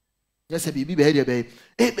change. Yes, a bibi be de be.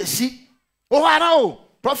 E be si. O ara o.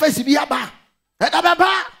 Prophecy bi aba. E da be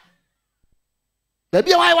ba. Da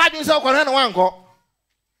bi wa din se okore na wan ko.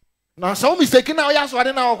 Na so mistake na o ya so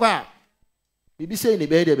de na o kwa. Bibi say ni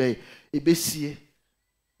be de be. E be sie.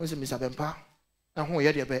 Won se Mr. Bempa. Na ho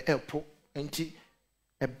ye de be e po. Enti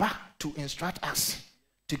e ba to instruct us,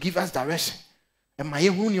 to give us direction. And my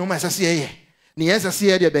hu ni o ma sase ye. Ni ye sase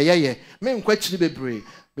ye de be ye. Me nkwa chiri bebre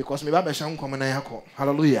because me ba be shan kom na yakọ.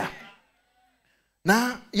 Hallelujah.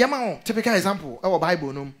 Na yama typical example our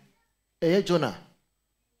Bible no. Jonah.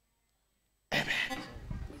 Amen.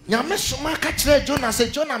 Nyame soma ka kire Jonah say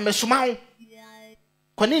Jonah me soma ho.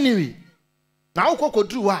 Koniniwi. Na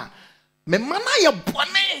ukokodru a me mana ye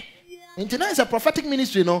bone. It's a prophetic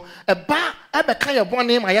ministry, no. A ba, a be kind of one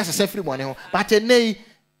name, I ask a free one, but a nay,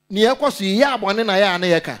 near course, ya one and I am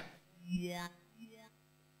a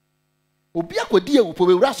Obia could deal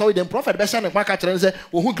with Russell, then prophet Beshan and Market and say,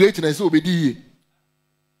 who greatness will be dear.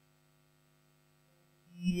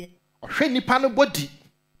 Or Shani Pano body.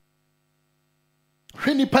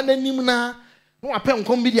 Shani Pananimuna, no apparent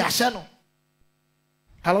comedy channel.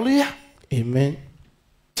 Hallelujah. Amen.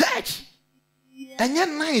 Church. And yet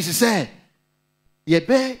nice say ye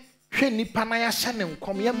be hwe nipa na ya hye ne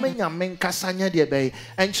nkom ye manya menkasa nya de be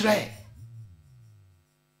enkyere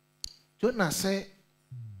Jonah say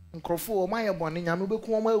nkrofo o maye bone nyame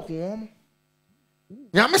beku o ma eku o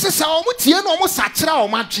nyame se sa o mutie na o mu sakira o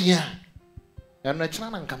madwe a no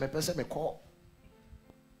kyera na nka me pese me ko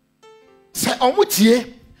se o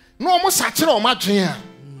mutie na o mu sakira o madwe a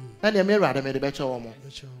na de me rade me de be che o mo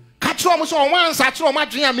Catro so one satro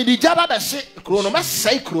madria me di jaba be se krono me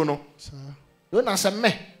sei krono do na se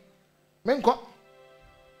me nko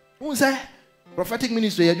un say prophetic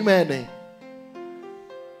ministry aduma den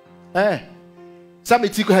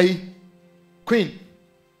sameti ko hayi queen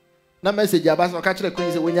na message abas no ka kire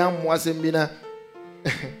queen say wonya ammo asem bi na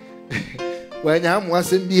wonya ammo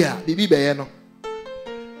asem bi a bibi be ye no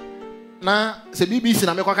na se BBC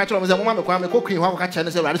na me ko ka kire mo say mo ma me ko queen ho ka kire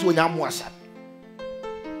ne say wale say wonya ammo asem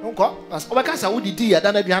Unko, as obeka wo didi ya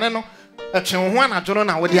da na duane no etwen ho anadwo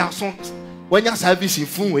na wo de aso wanya service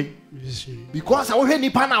fun we because I hwe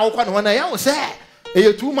nipa na wo kwa no na ya wo say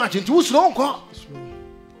e too much into slow unko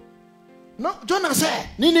no Jonah say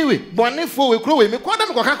Nineveh bone fo we kro we me kwa da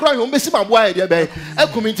me kwa kra hwe mbesi babo a de be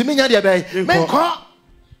akumi ntimi nya de be me nko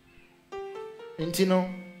ntino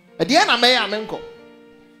e de na me ya me nko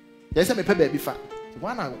ye say me pe ba bi fa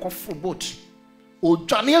one na ko full boat o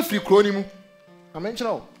dwane afri kro ni mu amen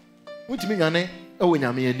chiro Utimi nyane ewo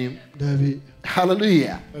nyame anim. David.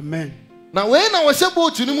 Hallelujah. Amen. Na we na wo sebo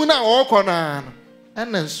tunu mu na wo kɔ na no.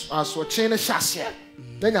 En aso kyen ne hyase.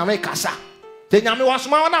 Na nyame kasa. Te nyame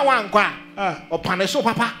wasoma na wankwa. Opane so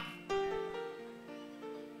papa.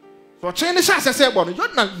 So kyen ne hyase se bo no.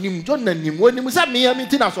 Jonna nim wonim sa mea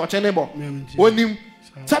minti na so kyen ne bo. Wonim.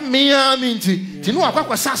 Sa mea minti. Ti no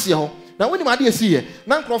akwa sase ho. Na woni ma de asiye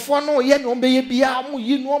na nkrofo no ye ne ombeye bia mo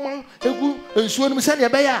yi no ma egu ensuo no se ne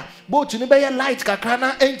be ya boat ni be ya light kakra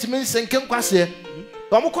na entimi nsenke nkwase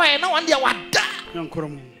o mo koye na won de wada na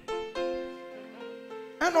nkrom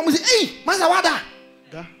ana mo se masa wada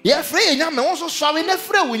da ye free nyame won so swawe na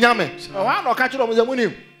free wo nyame wa na ka kiro mo se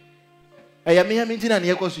munim eya me ya minti na ne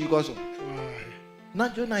ye koso ikoso na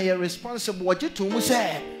Jonah ye responsible what you to mo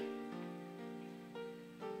say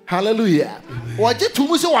hallelujah what you to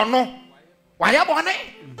mo say wano why abone?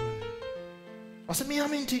 Wase me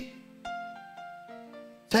aminti.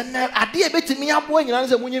 Tenne ade ebetimi aboa nyina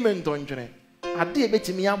se munyi mentonjene. Ade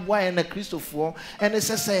ebetimi aboa na Kristofo ene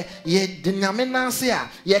sese ye dinyame nanse a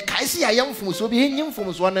ye kaise ya yemfum so bi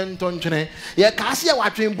enyimfum so na ntonjene. Ye kaise ya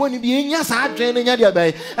watwenbo ni bi enya sa adwen na nya de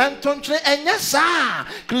bai. Entonjene enya sa.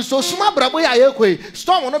 Kristo suma brabo ya yekoi.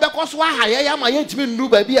 Storm no be koso aha ye ya ma ye ntimi ndu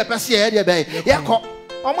ba bi e pese ye de bai. Ye ko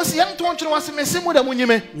almost young to was missing with a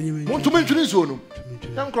munyime. Want to mention his own.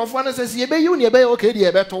 Young Crawford says, ye be you, ye be okay,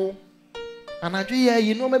 ye better. And I do,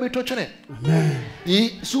 you know, maybe touching it.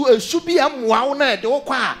 so should be a wow na de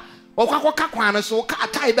okwa okwa kakwa na so ka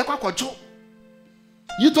tai be kwakwojo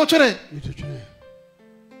you to chene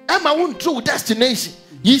Emma won't true destination.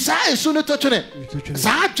 Ye say soon to chene.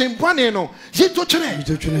 Sergeant Bonnie no. Ye to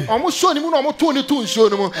chene. Almost show him almost 22 show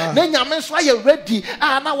no more. Then your men why you ready.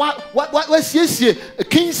 Now what was yes a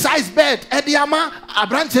king size bed at the ama a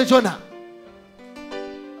branch Jonah.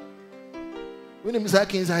 When him is a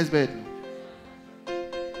king size bed.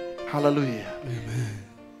 Hallelujah. Amen.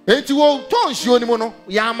 And you will toss show him no.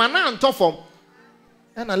 Yamana and top form.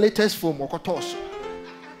 And a latest form or toss.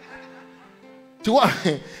 To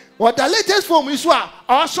what the latest form is what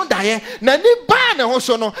also die. Nani ban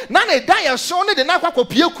also no. None die so ne de na kwa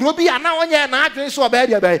kopie kuro bi ana onye na adwen so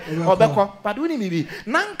obedi obekọ. But we ni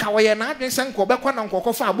nanka we na adwen se nko obekọ na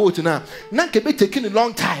nkoko fa boat na. Nanka be taking a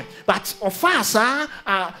long time. But of us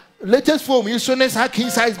latest form is so ne sa king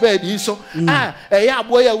size bed is so ya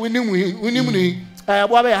boy ya winim ni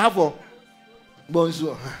boy be have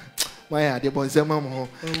bonzo. My de bonzo mama.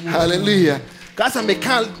 Hallelujah. Cause I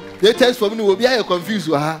can't latest form ni will be confused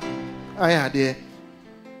with her. I there.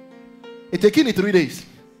 It taking it 3 days.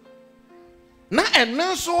 Now and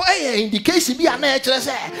now so indication be an nature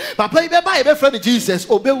say papa be buy be friend Jesus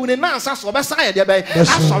obey we na answer so be say there be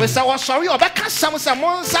sorry say was sorry obeka some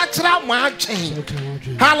satra mo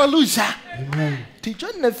atwen. Hallelujah. Amen.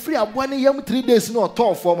 Teacher na free abo na yam 3 days na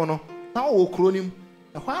otor form no na wo kronim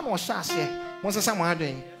e kwa na o sha ase mo sesa mo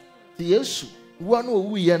adwen ti Yesu wo na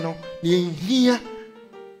owu ye no na ehia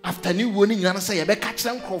after ni wo ni nyana say ye be ka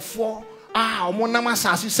kire nkrofo omo na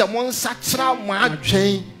masase say mo satra mo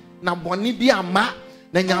adwen na boni bi ama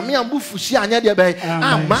na nyame ambufushi anya de be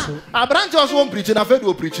ama abrante also won preach na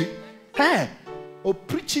fedo preach o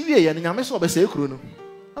preach wie ye nyame so be say kuro no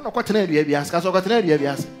na kwatena adua bi asa so kwatena adua bi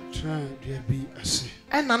asa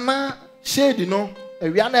na shade no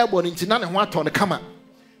awia na ebo ni ntina ne ho ato ne kama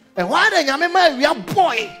e ho ada nyame ma awia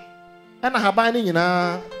boy na haban ni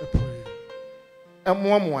nyina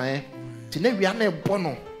emoamoa tina awia na ebo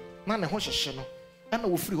no na ne ho hyehye no na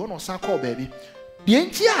wo free ho no sa call baby the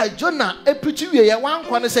entire Jonah preach we ye wan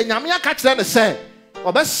kwa ne se nyame aka kire ne se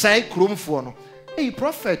obesai kromfo no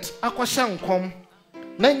prophet akwahya nkom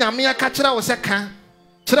na nyame aka kire wo se ka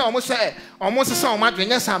kire omo se omo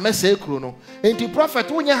adwenya sa mesai kro no enti prophet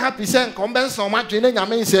wonye happy se nkom ben se omo adwenya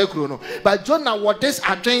nyame se kro no but Jonah what this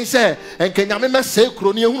adwen se enke nyame mesai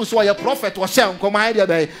kro no ehunu so ye prophet wo hya nkom ai de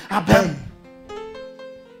be abam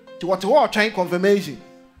to what trying confirmation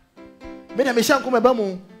me na me hya nkom eba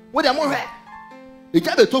mu wo de mo hwe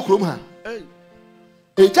eja be to krom ha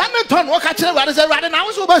eja me ton wo ka kire wade se wade na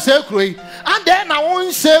wo so be se kro yi and then na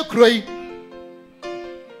won se kro yi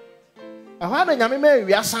aha na nyame ma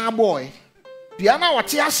wi asan boy bia na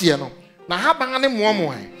wote ase no na ha ban ne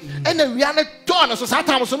momo e na wi ana ton so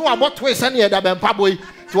satam so no abot twist na e da be mpa boy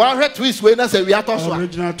to wa hwe twist we na se wi ato so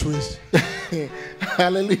original twist.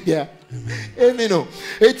 Hallelujah. Amen. No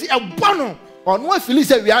eti abono ono afili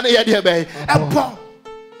se wi ana ye de be ebo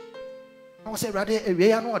I say rather a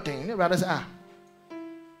way anointing, rather say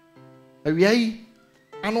a way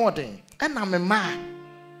anointing, and I'm a man.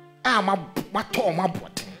 I'm a baton, my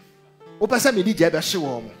bot. Opasa me did ever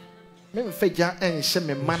show me feja and shame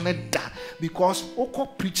me man because Oko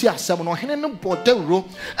preach as someone or hidden border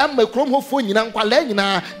and my chrome phone in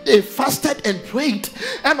Anqualena. They fasted and prayed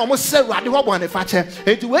and almost said radical one if I tell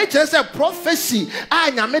it wait as a prophecy. I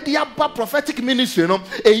am media prophetic ministry, no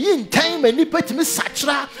a yin time and nipet me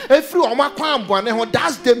satra every omakwan one.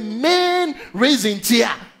 That's the main reason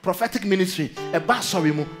here. Prophetic ministry, a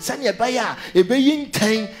basori mu, send ye baya, a being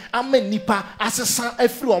time, a nipa, assassin, a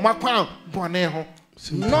free or macquan, boneho.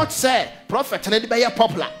 Not say, prophet, and it be a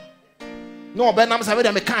popular. No, Ben, I'm saving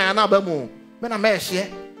a kind of more. When I'm here,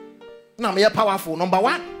 now me a powerful number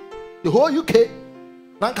one. The whole UK,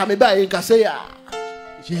 now come by in Cassia.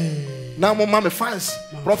 Now, mamma fans,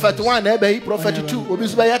 prophet 1, ebe, prophet 2,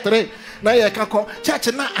 obis by a 3. Now you can call church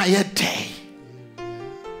and I a day.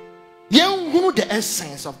 You know the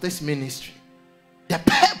essence of this ministry, the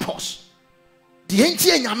purpose, the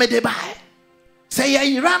entire Yamede by. Say,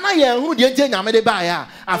 Irana, who the entire Yamede by.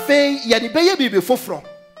 I say, Yadi before from.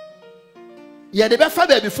 Yadi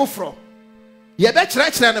Befa before from. Yabet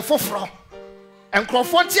church and a fofro. And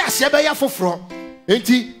Crawfordia Sebaya fofro. Ain't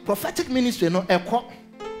he prophetic ministry? No, a quote.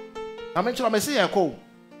 I mentioned I say a call.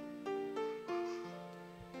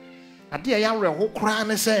 A dear young who cry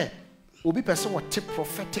and say. Obi person what tip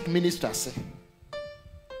prophetic minister say.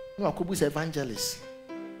 No, I could be evangelist.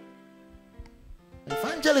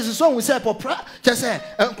 Evangelist is one we say just say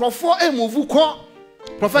for a move call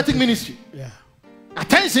prophetic ministry. Yeah.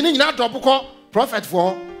 Attention in that drop call prophet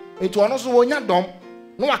for it was also one yam dom.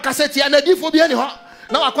 No akaseti and adifo bi ani ho.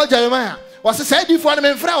 Na wakọ Jeremiah. Was say adifo na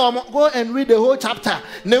memfra go and read the whole chapter.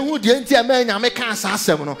 Na hu de nti a me nyame ka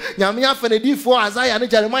asasem no. Nyame afa na adifo Isaiah ne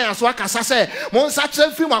Jeremiah so akasa say mo nsa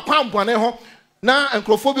kire film akwampone ho. Na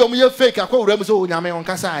enkrofo bi omuye fake akwa wura so nyame on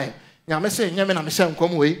kasa e. Nyame say nyame na me hye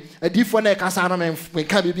nkom we. Adifo na kasa na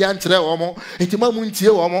menka bibia nkire wo mo. Enti ma mu ntie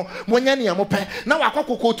wo mo. Mo nya ne mo pe. Na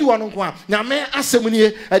wakokokotu wo no nko a. Nyame asem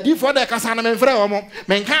nie. Adifo na kasa na memfra wo mo.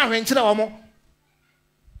 Menka ahwe nkire wo mo.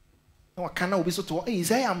 No kana obi so to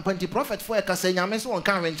Isaiah ampanti prophet for ka say nyame so won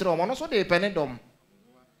kan wenkyere o no so de pene dom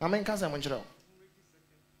amen ka say mo nkyere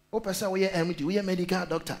o pesa wo ye MD wo ye medical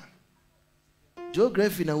doctor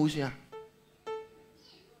geography na wusua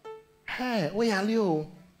wo ya leo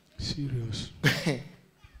serious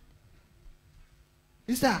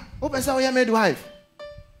sister wo pesa wo ye midwife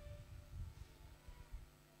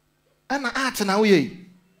ana art na wo ye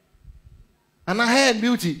ana hair and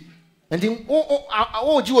beauty. And then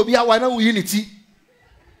ji obi awa na wo unity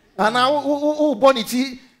ana wo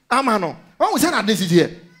bonity amano won say na this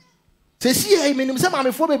here say see e menim say ma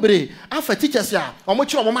me fo bebre afa teachers ya omo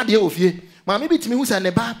chi omo made ofie ma me bitimi hu say ne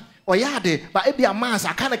ba oyade ba e bia mass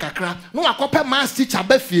aka ne kakra no akope mass teacher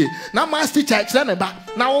ba fie na mass teacher kire ne ba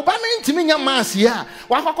na wo ba na ntimi nya mass ya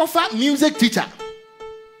wa kokofa music teacher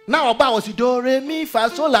na oba was do re mi fa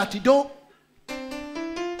so la ti do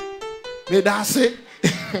me da say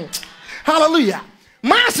hallelujah.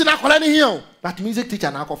 Mass na kola ni here, but music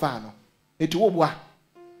teacher na akofa no. Eti wo boa.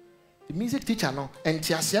 The music teacher no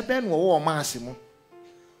enti ase ben wo mass mu.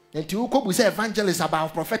 Enti wo kobu say evangelist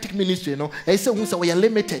about prophetic ministry no. E say hu say we are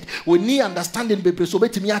limited. We need understanding bebre so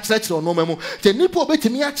betimi a church no memo. Te nipo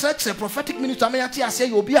betimi a church prophetic ministry am ya te ase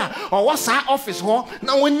ye obi a o wo sa office ho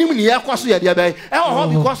na wonim ni ye kwaso ye de be. E ho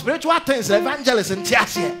because spiritual things evangelist enti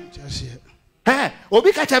ase.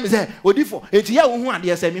 Obi ka chame say odifo enti ya wo hu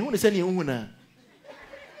ade say me hu ne say ne hu na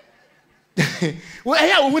wo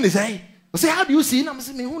ya wo hu ne say how do you see na me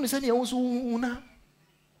say me hu ne say ne wo so hu na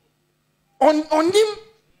on him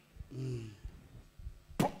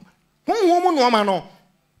hu mo no ma no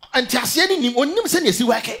enti ase ni nim onim say ne si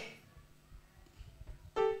wake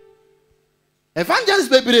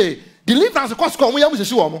evangelist bebre deliverance cost ko mo ya mo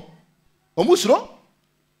sisi wo mo omu suro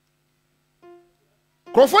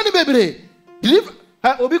krofoni bebre believe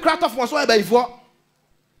obi craft of so by before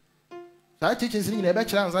so teaching sing na be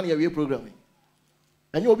kira anza na ye program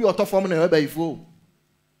enye obi auto form na by before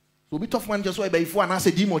so obi tough man just so by before na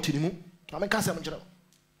say demon tinimu na me ka say mo kira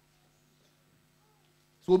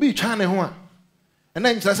so obi twa ne ho a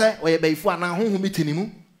na nkira say o ye by before na ho mi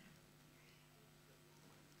tinimu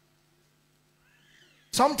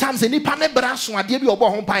sometimes any pane braso ade bi obo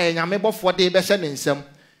ho pa ye nyame bofo de be hye ne nsam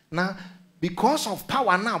na because of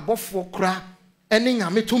power na bofo kra eni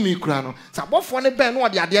nyame to mi kra no sa bofo ne ben no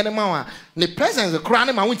de ade ne ma wa ne presence kra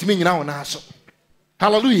ne ma wontimi nyina wo na so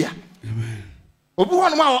hallelujah amen obi ho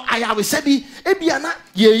no ma ayawe sabi ebia na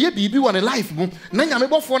ye bibi wo ne life mu na nyame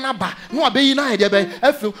bofo na ba no abeyi na de be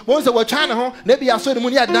afi won se wo twa ne ho na bia so ne mu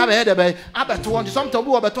ne ade na be de be abeto won sometimes obi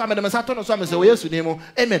wo beto amede mesato no so am se wo yesu ne mu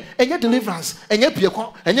amen enye deliverance enye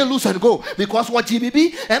pieko enye lose and go because what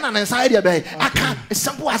bibi and an inside de be aka as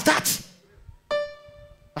simple as that.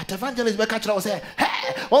 But evangelist be catch us say,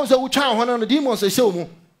 hey, on so we try on the demons say show mu.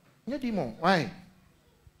 No demon, why?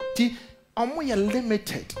 Ti omo ye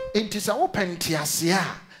limited. It is open tiasia.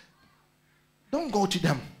 Don't go to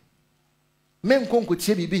them. Men konko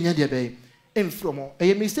tie bibi nya de be. Enfromo.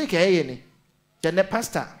 E mistake e ni. The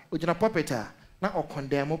pastor, ojina pulpita na o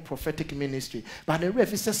condemn prophetic ministry. But the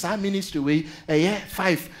ref is say ministry we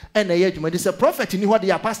 5 and adwuma this a prophet ni ho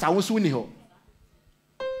de pastor won so ni ho.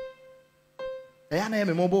 I na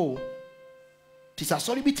me mobo. Tisa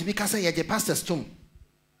sorry bi tibi ka say ye pastors tum.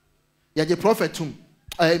 Ye prophet tum,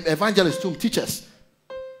 evangelist tum, teachers.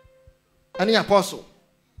 Any apostle.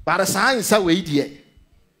 But a sign say we die.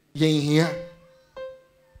 Ye here.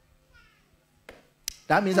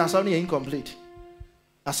 That means that's only incomplete.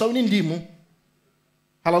 That's only ndimu.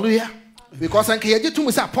 Hallelujah. Because anke ye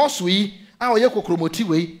tum say apostle yi, a ye kokromoti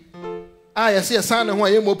we. A ye say sign ho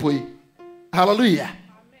ye mopoi. Hallelujah.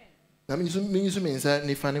 Na minzu mensa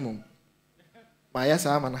ni fane mum. Ma ya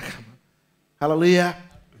sa manaka. Hallelujah.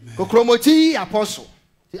 Kokromoti apostle.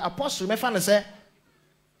 The apostle me fane say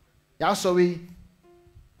ya so we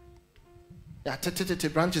ya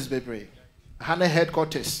tete branches bebre. Hana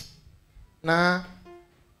headquarters. Na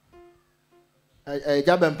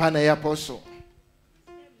Jaben pa na apostle.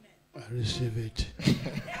 I receive it.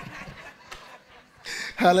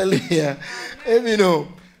 Hallelujah. Amen.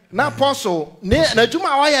 Na apostle na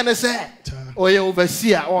juma wa ya ne say oye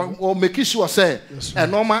overseer or make sure say e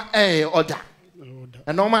normal order.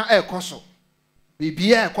 E normal koso.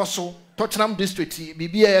 bibia ekoso Tottenham district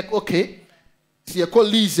bibia okay si e call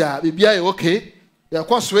Lisa bibia okay ya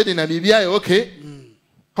kwa Sweden na bibia okay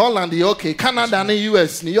Holland okay Canada and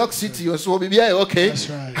US New York City so bibia okay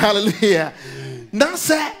right. Hallelujah na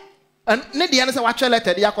say ne de na say wa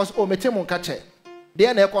letter de akos o mete mo nka che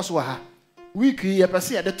de na ekoso ha week ye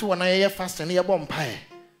pese ye de to na ye fast na ye bom pae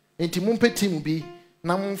enti mo mpeti mu bi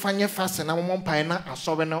na mo mfanye fast na mo mpae na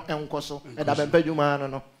asobe no enkoso e da bempa dwuma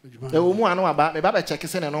no e wo mu anu aba me ba be check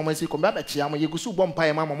se na no ma si ko me ba chia mo ye gusu bom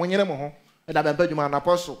pae ma mo nyere mo ho e da bempa dwuma na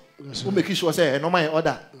apostle who make sure say no my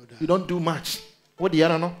order you don't do much what the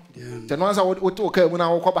other no the no answer what okay mu na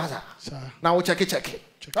wo ko baza na wo check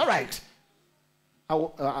all right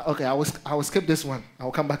okay I will skip this one I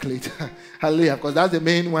will come back later hallelujah because that's the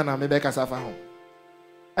main one I'm back as afa home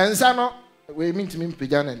and so no we mean to me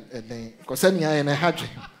pigeon and then because send me in a hadry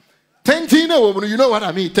 10 you know what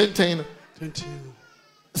I mean 10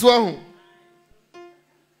 so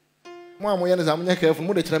mo yan za munya careful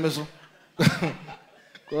mo de kire me so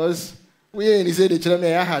because we ain't say de kire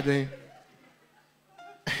me ya hadry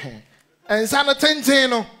and so no 10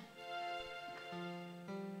 no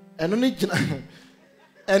and no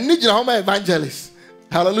and need how my evangelist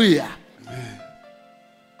hallelujah amen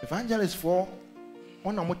evangelist for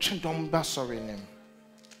one of much don't ba sorry name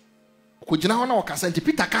ko gina ho na o kasa nti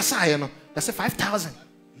Peter kasa ye no that's 5,000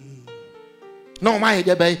 no my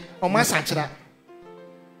dey bay o ma sanchira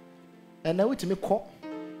and now with me call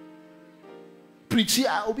preach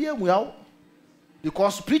obi amuaw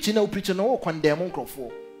because preaching no condemn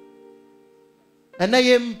nkrofo and now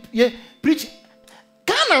ye preach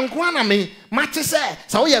Kana nkwana me mate say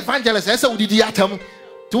so we evangelist say we didi atam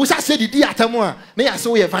to we say didi atam a na ya say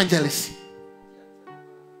we evangelist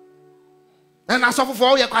and aso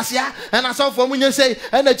for we kwasia and aso for munye say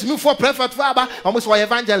and atimi for prophet for aba almost we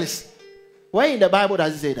evangelist where in the Bible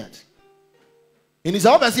does it say that in his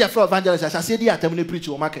obviously for evangelist as say di atam na preach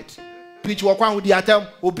o market preach wo kwan di atam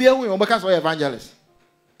obi ehu o beka so evangelist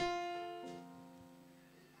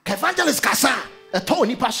ka evangelist kasa eto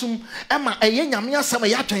ni pasum ema eye nyame asem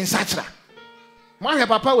ya twen sachra my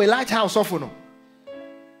papa we lighthouse of no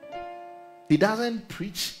he doesn't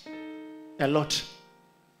preach a lot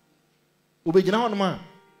obejina hono ma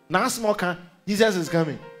na asmoka Jesus is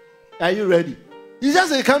coming are you ready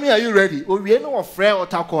Jesus is coming are you ready owie no ofre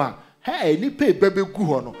otako a hey ni pe bebe gu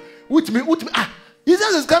hono utimi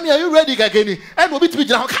Jesus is coming are you ready gageni and obi timi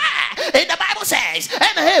gina ho and the Bible says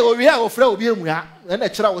and hey owie ofre obi emua and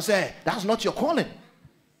ekira wo say that's not your calling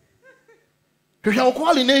your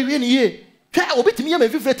calling na wie ni ye hwa obi timi ye me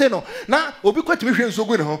fifrete no na obi kwatimi hwe nso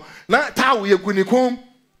gu ne ho na tawo ye gu ni kom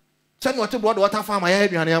se no te blood water farm ya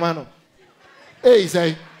aduane ama no eh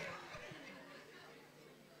say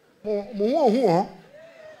mo hu ho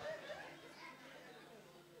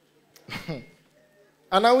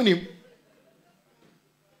ana unim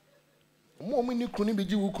mo ni kunu bi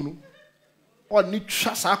ji wu kunu o ni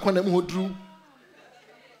twa sa akona mu hodru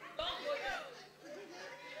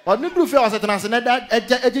o ni dru fe o setena se na da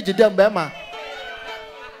ejiji dem be ma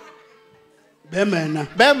be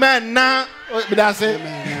men na bi da se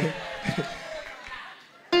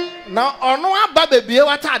na ono aba bebie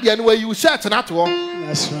wata ade no you shirt na to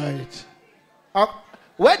that's right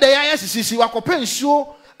where the ISCC wakope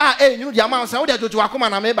nsuo nyinu dia ma nsa wo dia jojo akoma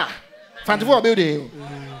na meba fantifo building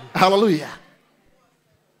hallelujah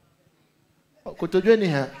kotojo ni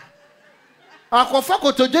ha akofa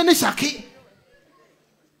kotojo ni shaki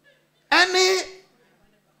ani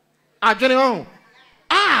adwene ho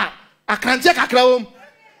akranje kakra wom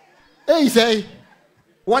say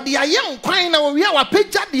what the young kwan na we are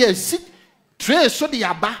picture the sit tray so the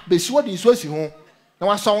aba be so the nsuo si ho na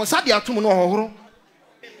waso nsa de atum no hohoro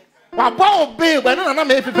wa ba babe na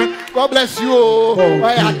me pepe God bless you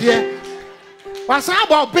why ade wasa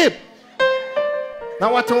ba babe na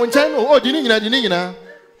wato nchen o di ni nyina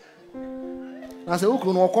na se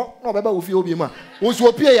ukru no okọ na obeba wo fi obi ma wonso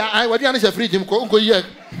opie ya ai wadi an se fridge mko nko yi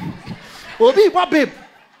obi ba babe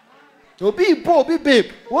obi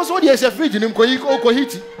babe wonso di se fridge ni mko yi ko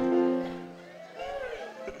hiti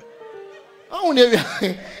awun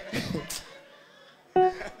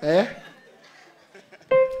e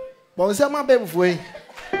bon se ma babe foi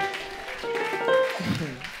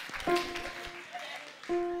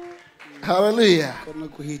hallelujah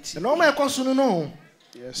no ma ekosunu no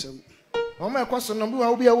yes no ma ekosunu bi wa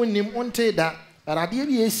obi a wonim onte da arade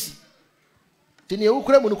bi esi tini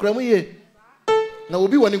ewukura mu nukura ye na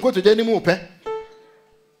obi woni nkotoje ni mu pe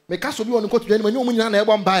me ka so bi woni nkotoje ni mu nyina na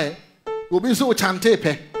ebo mbae obi so chante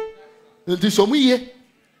pe nti so mu ye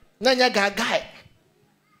na nya gagai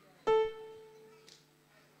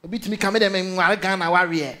obi timi kamede me nware ga na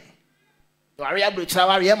ware Warrior Butcher,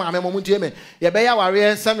 warrior, my mamma, you bear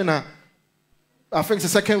warrior seminar. I think the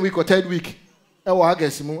second week or third week. I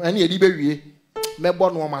guess, and ye debut, me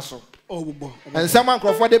born one muscle. And someone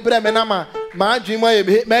for the bremenama, my dream,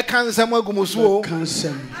 my cancer, Gumusu,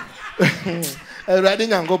 cancer.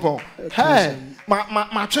 Riding and go. Hey,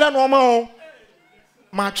 my children, normal.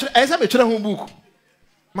 My as I'm a children book.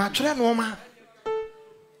 My children, normal.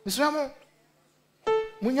 Miss Ramo,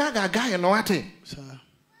 Munyaga guy, and no ate.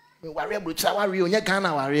 Warrior Butcher, warrior, and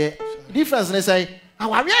Yakana warrior. Difference, they say, our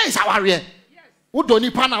warrior is our warrior. Who don't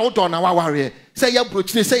need pan out on our warrior? Say your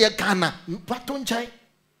brooch, they say your canna. What don't you?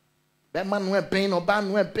 That man went pain or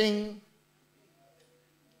ban went pain.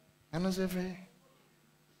 And as if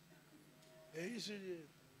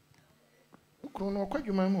who can know quite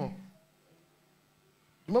you, my mom?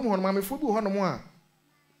 Mamma, mammy, football, on one.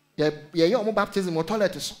 Yeah, your baptism or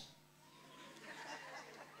toilet.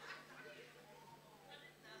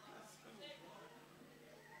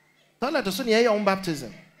 Toilet is only your own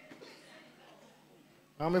baptism.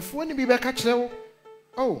 I'm a phone be back at you.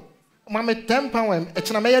 Oh, Mamma, 10 pounds,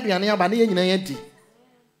 it's not made any abani in a tea.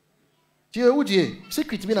 Dear, would you?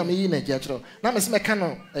 Secret be a me in a jetro. Now, Miss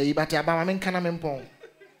Mecano, a batter about Canam Pong.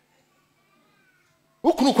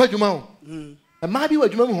 Who could quite you know? And maybe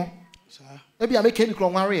what you know. Maybe I make any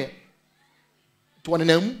clone warrior. To one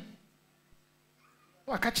name.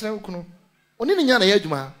 I catch no canoe. Only in your age,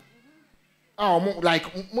 ma. Oh, like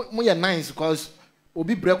we are nice because we'll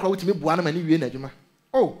be break out to me, one man in Eduma.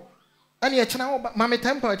 Oh, and yet now, Mammy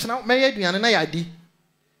Temple, now, may I be an ID?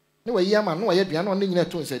 No way, Yaman, no, I had been on the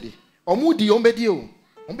two said. Or moody on Bedio.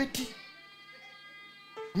 On Betty.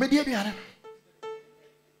 Media.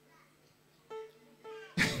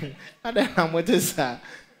 I don't know what is that.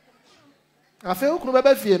 I feel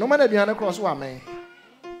could fear no matter behind across one man.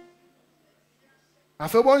 I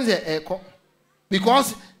feel one echo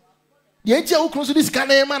because the angel who close to this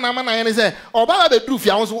kind of man, and say, oh, Baba, the truth,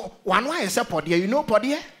 I was one way, except Podia, you know,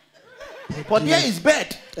 Podia? Podia is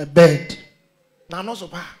bed. A bed. Now, no so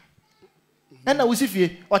bad. And I will see if you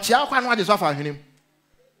or Chia can watch his offer him.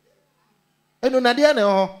 And on Nadia,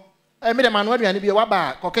 no. I made a man where I be a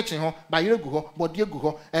waba, or catching her by your go, but dear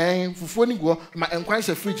go, and for phone go, my enquiries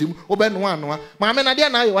a free gym, or Ben one. My man, I dare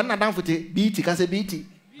now, you want down for the BT, can say BT.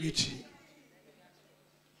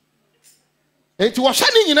 It was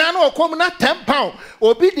shining in an or come not 10 pounds,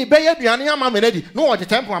 or be the bay of Yanni, mamma, no, what the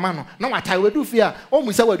temple, man, no, what I will do fear,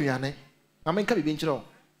 almost a word, Yanni. I mean, can be venture.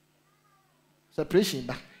 Separation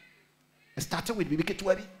back. I started with BB to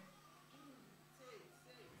worry.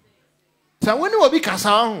 So when you will be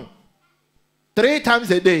Cassan 3 times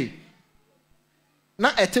a day,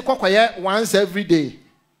 not a take once every day.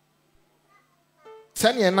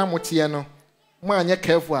 Send your namotiano, man, you're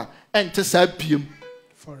careful, and to serve him.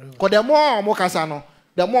 Because the more Casano,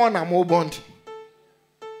 the more na more bond.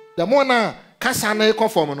 The more na Casana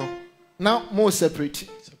conform. Now more separate.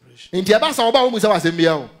 In the Abasa, about who was in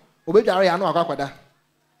Biao, obey Ariano Aquada.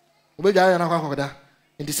 Obey Ariano Aquada.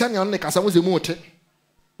 In the Sunny on the Casa was a motor.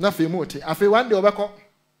 Nothing more. I feel one day over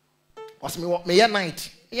was me a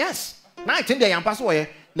night. Yes, night in the young pass away.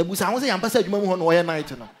 The Busa was a young passage on way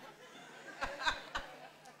night.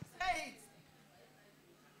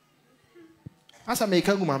 As I make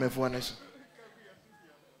a woman for honest.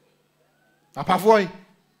 A pavoy.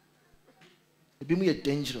 It be me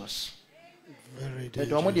dangerous. Very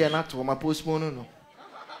dangerous. The not for my postpone. No.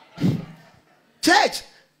 Church,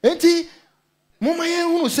 ain't he? Mama,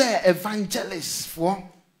 who say evangelist for.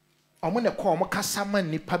 I'm going to call my customer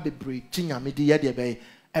nipa bebre chinya me di yede be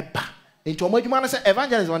eba into omo adwuma na say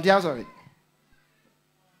evangelist want ya sorry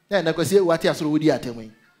then na kwese wati asoro wodi atemwe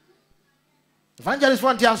evangelist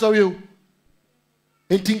want ya sorry o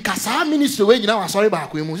enti nkasa ministry we nyina wa sorry ba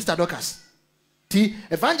ko emu sister Dorcas ti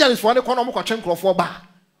evangelist for ne kono mo kwatwe nkrofo ba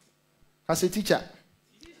as a teacher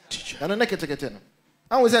ana na ketekete no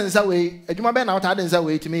an we say nsa we adwuma be na wata de nsa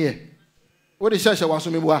we timi ye wo de shasha waso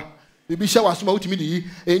me bua bibi sha wasoma utimi di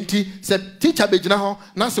enti se teacher begina ho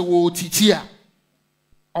na se wo teachia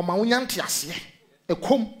o ma wonya ntiase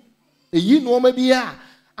ekom eyi no ma bia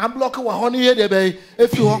a block wa ho ne ye de be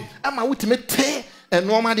efi ho ama wutimi te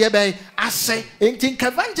eno ma de be ase enti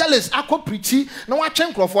evangelist akọ preach na wa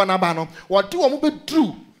twen krofo na ba no wo de wo mo be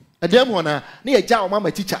dru adem ho na ye ja o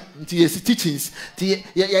ma teacher nti yes teachings ti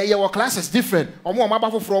ye wo classes different o mo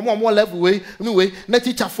ba foforo o mo level we anyway na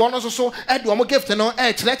teacher fo no so e de o mo gift no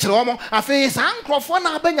e kire kire o mo afi san krofo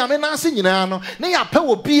na abanyame na ase nyina no na ya pa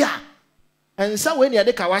wo bia ensa we ne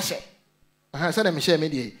de ka wa hye aha se na me hye me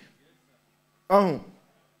de oh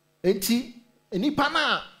enti enipa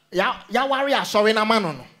na ya ware asori na ma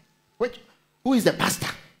no which who is the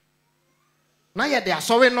pastor na ye de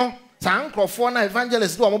asori no San crofona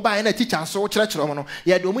evangelist do omo na teacher so kyerɛkyerɛ mo no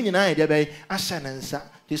ye de omu nyina ye de bɛyi ahyɛ ne nsa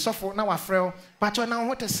de sɔfo na wafrɛ pacho na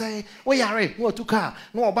ho te sɛ wo yare no otuka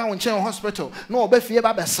no oba wo nkyɛn hospital no oba fie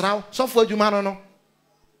ba bɛsraw sɔfo adwuma no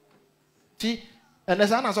ti ɛnɛ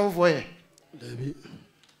sa na sɔfo ye David.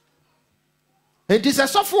 enti sɛ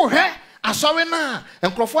sɔfo hwɛ asɔre na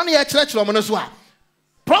nkrɔfo no ye kyerɛkyerɛ mo no so a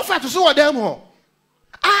prophet so wɔ dem ho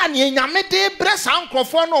ni nyame de bre san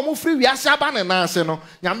nkrɔfo no omu free wiase aba ne nanse no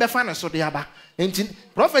nyame bɛfa ne so de aba enti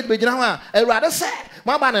prophet begina ho a awurade sɛ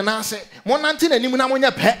mo aba ne nanse mo nante nanim na mo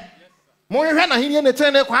nya pɛ mo hwehwɛ na henie ne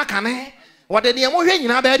tene kwa aka ne wɔde ne mo hwɛ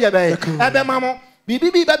nyina bɛ de bɛ ɛbɛ ma mo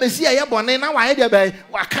bibi ba besi ɛyɛ bɔne na wa yɛ de bɛ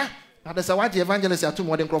waka ade sɛ waje evangelist atum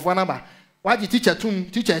wɔde nkrɔfo na ba waje teacher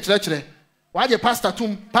kyerɛkyerɛ waje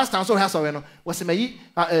pastor so ha sɔre no wɔsɛ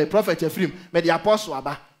mayi prophet afrim me the apostle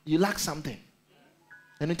aba you lack something.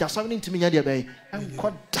 And it has something to me, I'm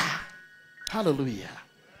called da. Hallelujah.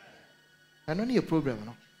 I don't need a problem,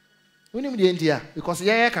 no. We need the India because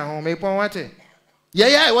yeah, can home, make one what?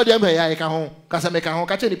 Yeah, what do you mean? I can home, because I make a home,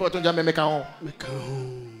 catch any pot and make a home. Make a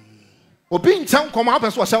home. Or being sound come up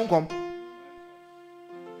as what sound come.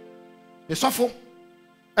 The suffer.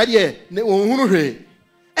 Idea, no, and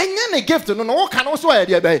then a gift, no, can also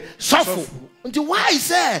idea by suffer. Until why,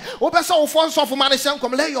 sir? Open so for suffer man,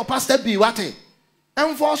 come let your pastor be what?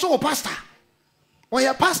 And for so pastor. Well,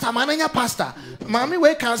 your pastor, man, and your pastor. Mammy,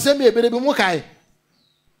 we can send me a baby mukai.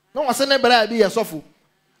 No one send a bride be a sofu.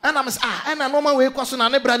 And I'm and I know my way question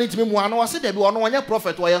and a brand to me one or said there be one your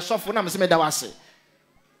prophet or your sofu. I'm saying that was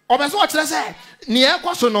or that's what I say. Near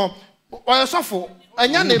question or your sofu.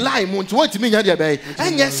 And yan lie moon to what to me, your bay.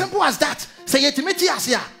 And yes, simple as that. Say it to me,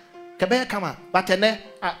 Tiasia. Kabe kama, but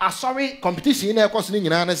a sorry competition in a question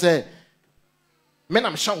in an say. Men,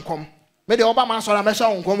 I'm shank come. Me de oba man so la me sha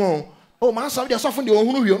onkomo o man so de so fun de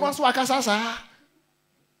ohunu wi no so akasa sa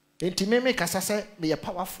enti me kasa se me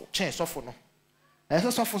powerful chen so fun no e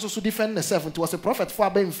so fun so defend yourself until was a prophet for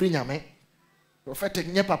abem free nyame prophetic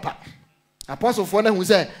nye papa apostle for na hu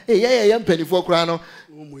se ye mpanifo kura no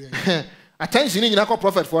attention nyina ko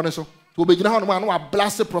prophet for ne so to obegina ho no wa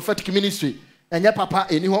blast prophetic ministry enye papa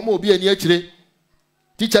eni ho ma obi ani akire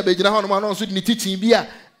teacher begina ho no so ni teaching bi a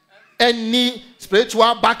any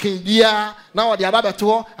spiritual backing dia now the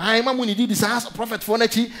ababeto I ma mu ni di sa prophet for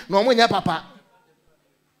nachi no mo nya papa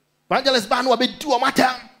evangelist ba no be do o matter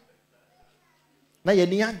na ye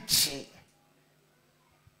ni anche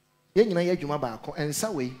ye nyina ye adwuma ba ko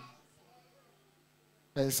ensa we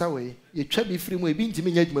ye twa bi firi mu e bi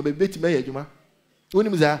ntimi nya adwuma be betime ye adwuma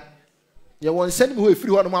onim za ye won send me ho efiri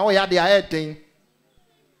ho no ma wo ya de ayeten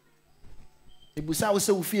ebusa wo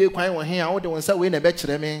se wo fie kwan wo he a wo de won sa we na be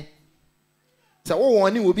kire me. So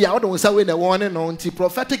warning will be out on Saturday the warning on the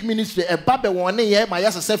prophetic ministry a baby warning ye my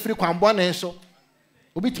yes a free kwambone so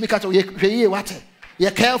obi timi catch ye what ye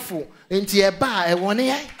careful into a bar a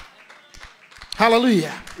warning.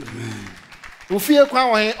 Hallelujah. We fear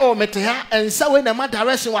kwan oh mete ha and so in the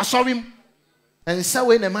direction was sorry and so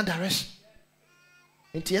in the direction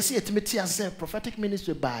into yes it me say prophetic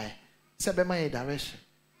ministry by say be my direction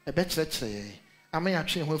a better I may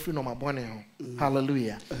actually have free no my bonnet.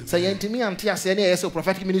 Hallelujah. So you intimi anti as any so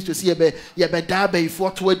prophetic ministry see ye be da be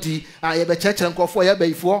for 20 ye be church and call for ye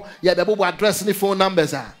be for ye be bobo address ni phone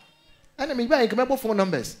numbers are. And me buy incredible phone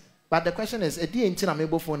numbers. But the question is, a day in China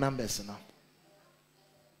mobile phone numbers now.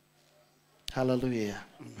 Hallelujah.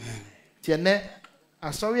 Amen. Tiene,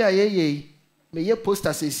 I'm sorry I me ye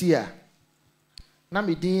poster says here. Na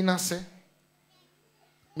me dina se.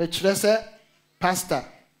 Me trese pastor,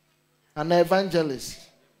 an evangelist,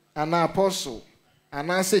 an apostle,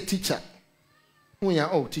 an answer teacher. Who ya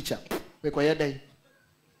oh teacher? We kwa day.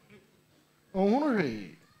 Oh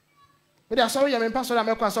hungry. But I'm sorry, I'm pastor. I'm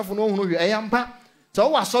a for no hungry. I am pa.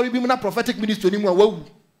 So I sorry, be na prophetic ministry ni mo wow.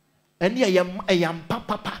 And I am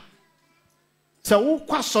papa. So who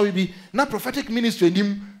kwa sorry be na prophetic ministry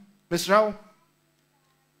ni Mr. Rao.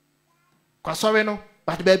 Kwa sorry no,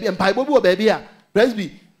 but baby and pai bobu baby a.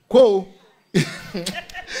 Presby, ko.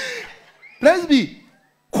 Presby,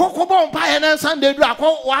 ko bon pai na Sunday do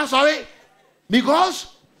akwa wa sorry. Because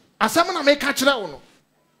asem na make catch na no.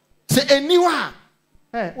 Say eniwa.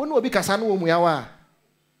 Eh, wonu obi kasa no mu ya wa.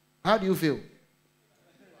 How do you feel?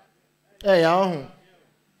 Eh, ya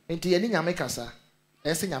enti eni nyame kasa.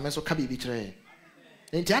 Ese nyame so ka bibi kire.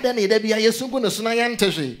 Enti ade na ida bia yesu gu no so na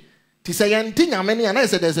yentehwe. Ti say yenti nyame ne na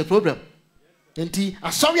say there's a problem. Enti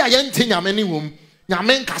asori a yenti nyame ne wom.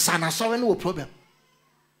 Nyame kasa na asori no problem.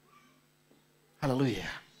 Hallelujah.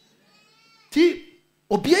 Ti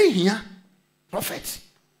obi ehia prophet.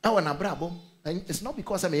 I want na brabo. And it's not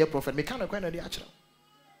because I'm a prophet. Me can't quite know the actual.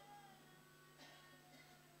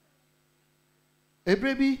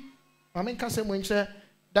 Ebrebi, I mean, Cassam Wincher,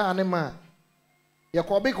 Danema,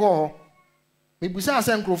 Yakobico,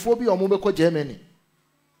 Mibusa and Crophobia or Mobile Germany.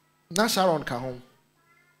 Na Sharon ka home.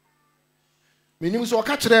 Meaning so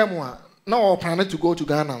catch them one. Now planning to go to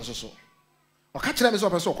Ghana and so. Or catch them is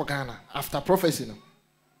also Ghana after prophecy.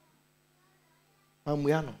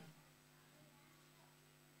 We are no.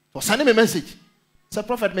 So send me a message. Say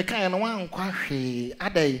prophet me kind one kwashi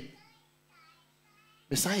ade.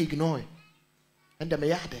 Beside ignore. And the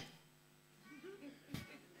meyade.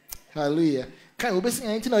 Hallelujah. Can we be saying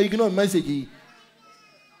anything or ignore message?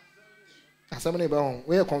 Somebody about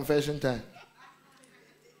we are confession time.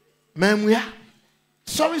 Man, we are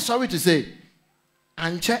sorry to say.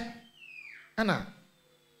 And check. Anna.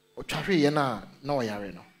 O chari yana no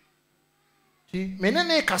yare no. See,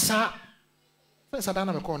 menene kasa. First I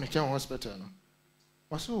done me call the hospital no.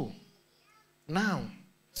 Waso. Now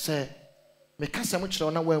say me kasa much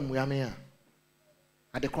na where we are me.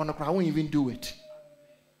 At the corner I won't even do it.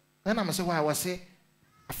 Then I say why I was say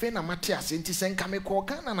I feel na Matthias inti sen kame ko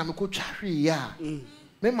Ghana na me ko twahwe ya.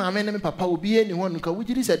 Me maame ne me papa obi eni ho nka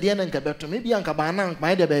wugiri se de na nka beto me bia nka ba na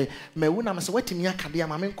nka de be me wu na me se watimi akade ya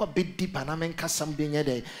maame nko bit deep na me nka sam de nye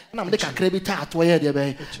de na me de kakra bi ta ato ye de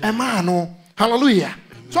be e ma no hallelujah.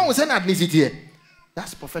 So we say na ethnicity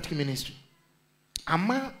that's prophetic ministry.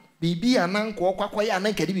 Ama bibi ananko kwakwa ya na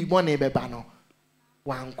nka de bi bo na be ba no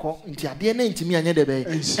wanko nti ade na ntimi anye de be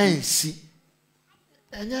ensi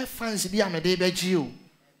enye fancy bi amede be gi o.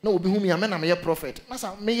 No, be whom you are, I'm a prophet.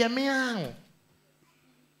 Massa, me a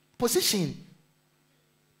position.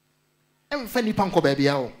 I'm funny panko baby.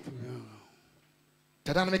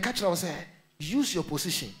 Tadana me catch us say, use your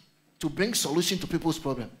position to bring solution to people's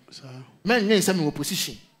problem. Man, you send me a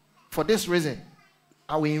position. For this reason,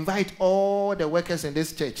 I will invite all the workers in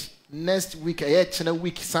this church next week, a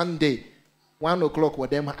week, Sunday, 1 o'clock with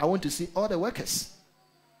them. I want to see all the workers.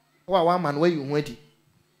 Oh, one man, where you ready?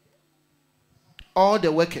 All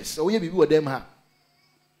the workers. So we be with them.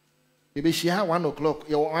 Maybe she had 1 o'clock.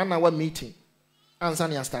 Your 1 hour meeting. Answer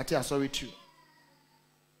and start. Sorry too.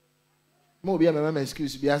 Mo be a member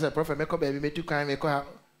excuse. Be as a prophet. Make up baby. Make you kind. Make up.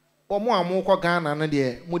 Or more ko Ghana na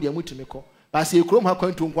de. Mo de muti me ko. But say krom ha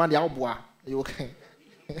kwantu nkwa de aboa. You can.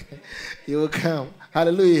 You come.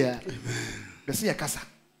 Hallelujah. Amen. Be say kasa.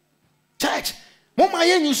 Church. Mo ma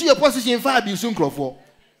yen use your position for abuse nkrofo.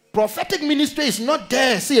 Prophetic ministry is not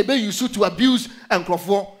there. Say be you to abuse and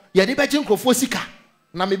crofo. Ye dey beje crofo sika.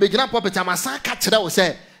 Na me begina prophet amasa ka kire wo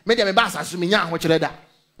say me dey me ba asaso me nya ho kire da.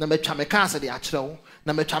 Na me twa me ka ase dey a kire wo.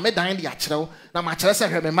 Na me twa me dan dey a kire wo. Na ma kire say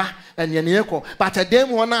hwe me ma ene ne ekọ. But dem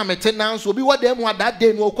ho na me te nan so obi wo dem ho that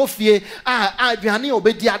day no okofie aduane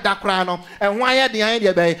obedi adakra no. Enho aye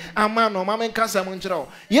dey be ama no ma me nka sam nkire wo.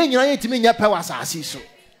 Ye nyina ye timi nya pa wasase so.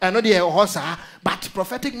 And no dear hosa, but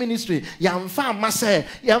prophetic ministry, yamfa mase,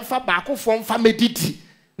 yamfa bako from famediti.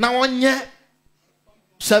 Now on ye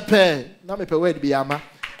sepe, na me pe word be ama.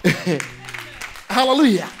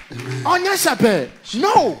 Hallelujah. On ye sepe.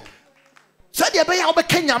 No. Said ye be ya obe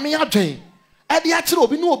Kenya me adwen. E de akire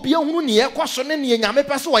obi no obi ehunu ne ye kwaso ne ne nyame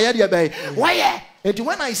pese wo ye de be. Why? And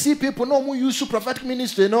when I see people no mu use prophetic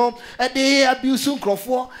ministry no, e de abuse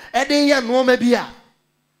nkrofo, e de ye no ma bia.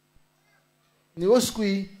 Ni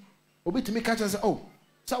oskui obi timi catch and say oh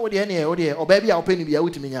so what the any or baby I'll pay you be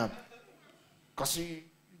out to me now because you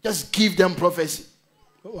just give them prophecy.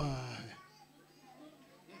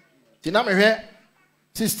 Tina me here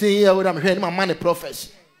 16-year-old I'm hearing my money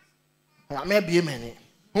prophecy. I may be a man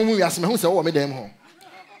whom we ask me who say oh me them home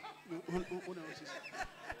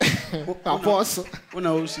apostle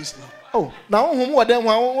oh now whom what them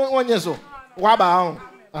 1 year so what about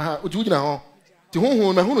uju na ho ti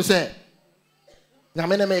whom me who say na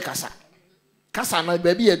me na me kasa na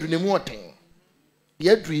baby edune mu oten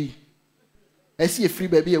ye dui esi e free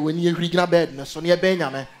baby e woni ye hwiri gina bed na so ne be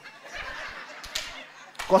nyame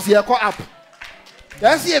cause ye ko up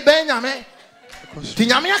esi e be nyame ti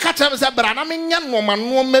nyame aka tell me say bra na me nya no ma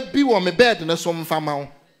bi wo me bed na so mfa ma wo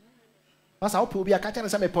asa opo bi aka tell me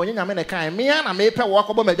say me ponye nyame na kan me na me pe wo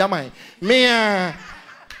akobo magyaman me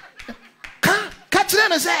ka kire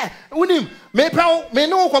no say unim me pe me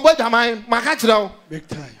no ko magyaman maka kire wo big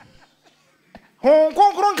time. Hon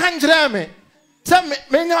konkron kan kire me say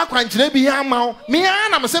me nya kwankire bi ya ma wo me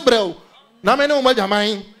na me se brɛ na me no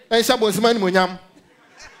magyaman en sha bonsima ni monyam.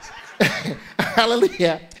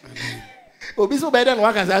 Hallelujah. Obi so better no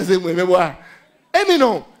waka say me bo a emi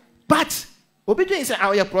no but obi doing say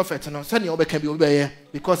our prophet no say you can be obi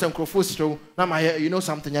because enkrofo stro na ma you know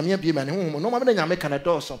something nyame bi ma ne hu no ma me nyame kan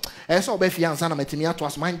do so e so obi fi ansa na matimi ato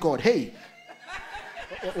as my God hey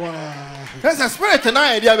wow there's a spirit na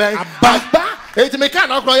idea ben baba it me kan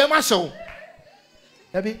akro ye ma show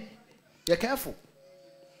Maybe you're careful.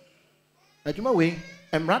 Adwuma we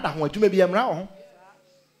emra da ho adwuma bi emra ho.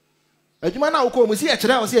 Adwuma na wo ko mu si e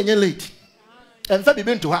kire wo se enye late. Emfa bi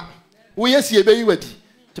nto ha. Wo yesi ebe yi wadi.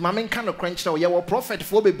 Ti ma men kan no crunch na wo ye wo prophet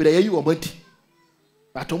fo bebre yi wo mati.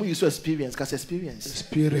 But omu use experience, cause experience.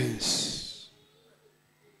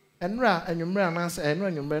 Enra enwumra na say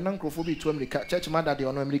enra enwumra na nkrofo bi to America. Church mother de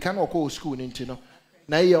ono America na okọ school ni nti no.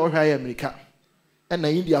 Na ye o hwa America. And na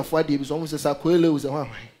India for dey bi so almost say kwele uze hwan.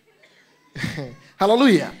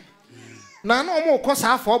 Hallelujah. Na no mo kọ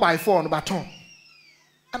sa 4x4 no baton.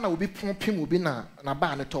 Ana obi pom obi na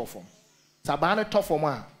ba ne top form. Sa ba ne top form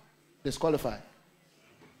a disqualified.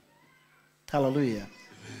 Hallelujah.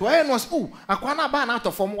 Why was akwana ba na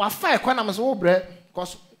top form wa fa akwana me so bre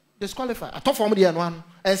because disqualified. A top form dey no an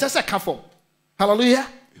and say ka form. Hallelujah.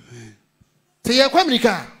 Amen. Say ye kwa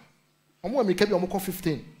America. Omo America bi omo kọ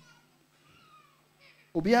 15.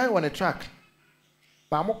 Obi I on a track.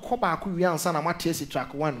 Ba mo kọ ba akọ wi ansa na matesi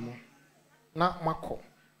track 1 mo. Na makọ.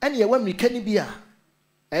 Ene ye wa America ni bi a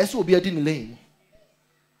ese obi adi ni lane.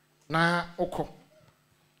 Na okọ.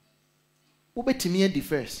 Wo betimi adi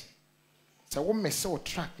first. So wo mess o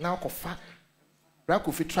track na okofa. Bra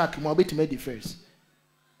ko fi track mo betimi adi first.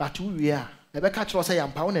 But we are e be ka kiro say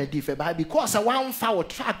yampa wo na adi first because one fa o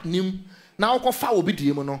track nim na okofa obi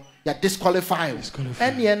die mo no ya disqualified.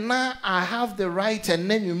 And now I have the right and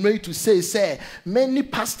then you made to say many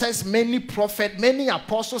pastors, many prophets, many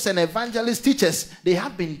apostles and evangelists, teachers, they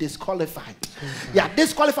have been disqualified. Yeah,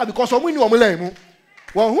 disqualified because we knew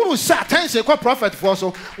well, who sat attention called prophet for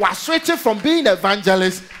so was switching from being an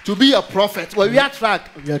evangelist to be a prophet. Well, we are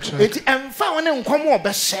track. It and found in come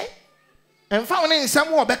best and found in some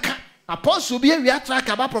more back. Apostle be we are track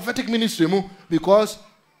about prophetic ministry because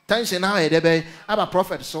tension now about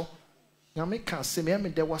prophet so. Now me can say me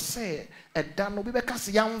there was say a dan no be because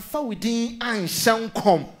young fa within and sound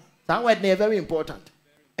come. That word very important.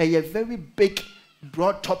 A very big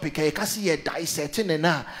broad topic. I can see a dissecting and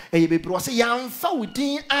now a baby was a young fa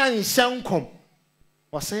within and sound come.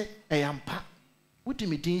 Was say a young pa with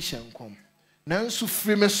me din sound come. Now so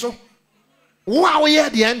free me so. Wow, yeah,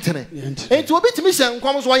 the internet. It will be to me sound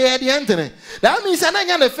comes why yeah the internet. That means I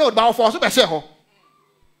ain't the field by force of a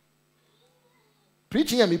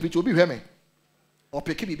preaching and me preach will be me or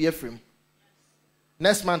pick be a frame.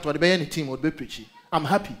 Next month, or the any team would be preaching. I'm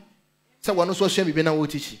happy. So one also shame me now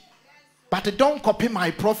teaching. But don't copy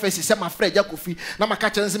my prophecy. Say my friend Jacofi. Now my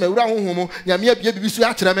catcher and say me ura homo. Yamia be be su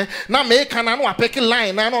achre me. Now me can I know a pick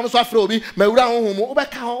line. Now no so afrobi. Me ura homo.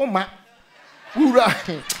 Obeka oma. Ura.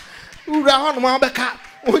 Ura homo obeka.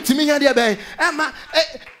 Otimi ya dia be. Emma.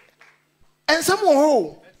 And someone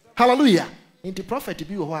ho. Hallelujah. In the prophet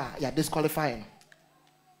be who are you disqualifying.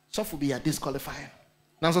 So for be a disqualifier.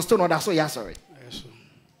 Now so still not that so yeah sorry. Yes.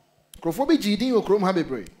 Crofobia GD or Chrome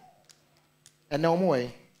Habibre. And no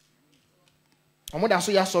more. I'm not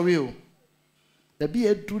so yeah sorry. The be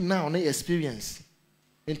a do now no experience.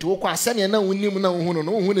 Into what send you now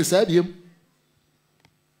who is him.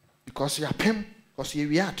 Because you are pim, because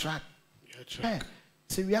you are track.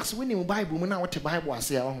 See we ask winning Bible when I want the Bible I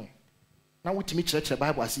say now with me church the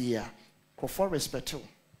Bible I see here. For respect.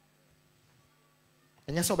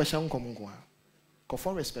 And yes, I shall come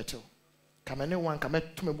for respect. Come anyone come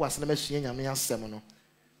to me was the machine and me as seminal.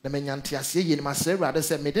 The menyantia say in my rather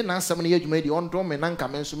said, me didn't answer you made the on drum and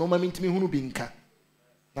uncome, so no mean to me who binka.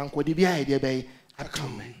 Nanko de be idea bay at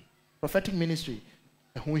come. Prophetic ministry,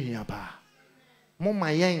 who here bar. Mo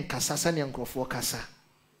my young Cassassan and Crawford Cassa.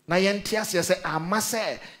 Nayan Tiasia say, I must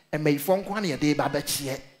say, and may phone one a day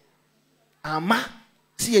babetch. Ama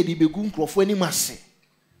see a debegoon Crawford any massy.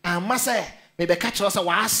 I must say, maybe catch us a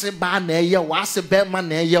was bar near you, was a bear man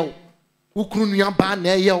near you. Who couldn't your bar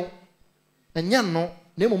near you? And you know,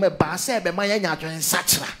 name me bar said by my young and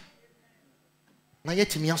such. Now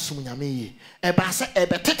yet me assume me a bass a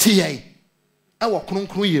betty. I walk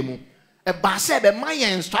cruyemu. A bass by my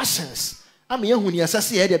instructions. I'm here when you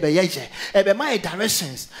associate by Yaja, by my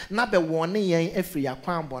directions, not by warning every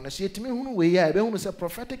crown bonus. Yet to me, who way I be a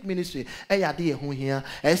prophetic ministry. A idea who here,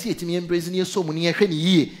 I see it me embracing you so many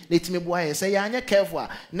years. Let me boy say, I'm careful.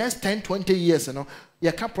 Next 10-20 years, you know,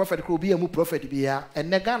 you can't prophet could be a new prophet be here,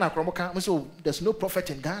 and Ghana, so there's no prophet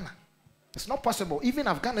in Ghana. It's not possible, even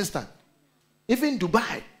Afghanistan, even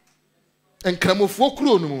Dubai, and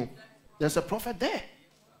Kramofokro, there's a prophet there.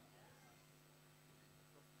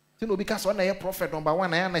 Because when I prophet number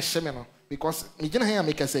one, I am a shemino. Because me didn't hear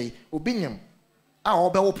me say, Obinium,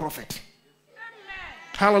 our bell prophet.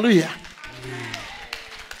 Hallelujah.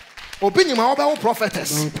 Obinium, our bell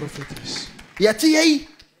prophetess. Yet ye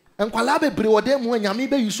and Qualabe brew them when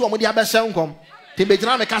Yamibe you saw me the Abbasangom.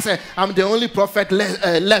 Timbejina me can say I'm the only prophet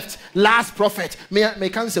left, last prophet. Me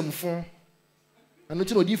can say mfon. Anu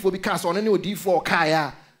ti no di for because on any odi for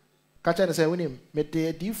kaya. Catch and say we name me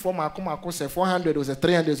the di for mako say 400 or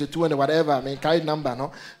 300 or 200 whatever. Me carry number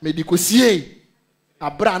no. Me di ko sie.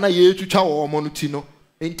 Abra na ye twitwa wo mo no ti no.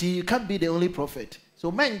 Enti you can't be the only prophet.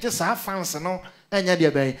 So men just have fans no enya de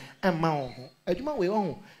be emma wo ho. Adwuma we wo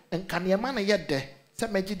ho. Enka ne ma na ye de. Se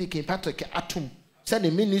meji di King Patrick atum. Se the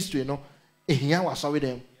ministry no ehia wa so we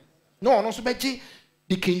dem. No no so beji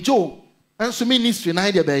di King Joe enso ministry na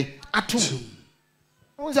de be atum.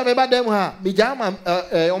 Won say me ba dem ha me jama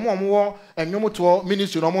omo wo enwom to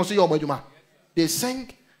ministry no mo so ye omo adwuma. They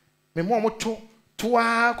sing me mo to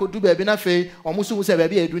toa ko du ba bi na fe omo so se ba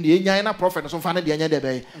bi edu ne enyan na prophet so fa na de enya de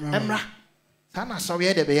be emra sana so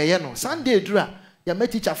we de be ye no Sunday dura ya ma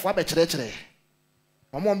teacher fo ba kire kire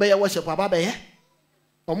omo mbe ye worship aba be ye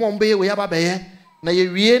omo mbe ye we aba be ye na ye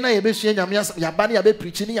wie na ye be sua nyame ya ba na ya be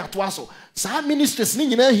preach ni ya to aso sa ministers ni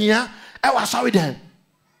nyina hia e wa so we dem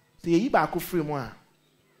se yi ba ko free mu a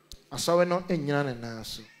aso no enyina ne na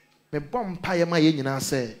so me bom pa ye ma ye nyina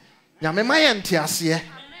se nyame ma ye nte ase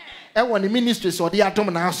e won ministry so de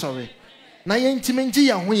atom na asore na ye ntime ngi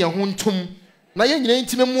ye ho ntom na ye nyina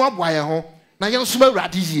ntime mu aboa ye ho na ye nsoma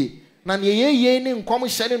awrade yie na ne ye ne nkom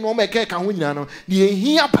hye ne no meke ka ho nyina no ne ye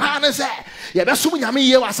hia pa ne se ye be som nyame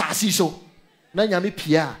ye wasase so na nyame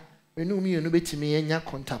pia enu mi enu betimi enya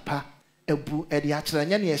kontapa ebu edi akere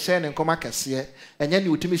nya ne ye hye ne nkom akese enya ne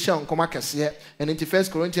otimi hye nkom akese and in 1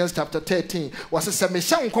 Corinthians chapter 13 was se me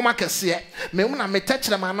hye nkom akese me mu na me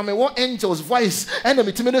techere ma no me wo angels voice and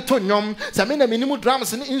me timi ne to nyom se me na me nimu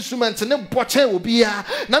drums ne instruments ne boche obi a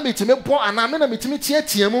na me timi bo ana me na me timi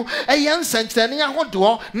tie mu eye nsankire ne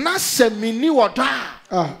ahodo na se me ni wodo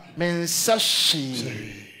a me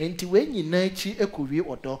nsashi enti we nyina chi ekowie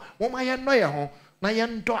wodo wo ma ye no ye ho na ye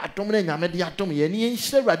ndo adom na nyame de adom ye ne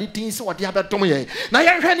nhire awrade tin se wode abedom ye na ye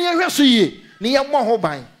hwe ne ye hwe so ye ne ye mo ho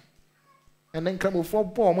ban enen kramofo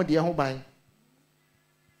bo mo de ho ban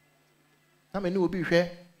na me ne obi hwe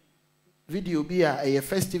video bi a ye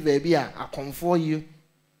festival bi a akonfo yi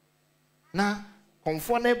na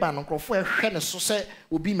konfo ne ba no krofo hwe ne so se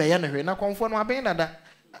obi me ye ne hwe na konfo no aben dada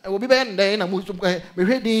obi be ne de na mo me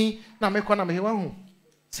hwe din na me kɔ na me hwe hu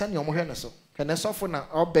se ne omo hwe ne so kene sofo na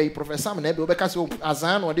obey professor me na be obeka se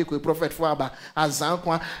azan no de ko prophet fo aba azan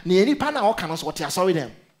kwa ne nipa na o ka no so te asori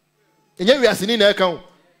dem enye wiase ni na eka o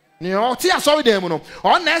ne o te asori dem no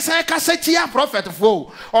on na esan ka sachi ya prophet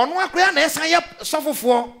fo ono akora na esan ye sofo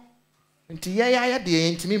fo nti ye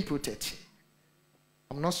de ntimi protect.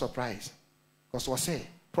 I'm not surprised because we say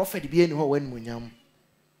prophet bi eni ho wan munyam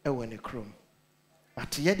e woni krom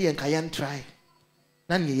but ye de nka ye try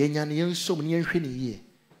na ne ye nya ne ye nsom ne ye hwe ne ye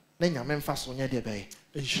na nyame mfa so nya de be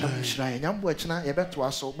nshira nyambo akina ye beto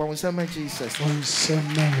aso ba wonsema Jesus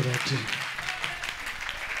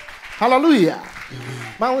hallelujah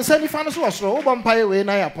ma wonsani fa no so osoro wo bompa we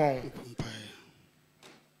na yapon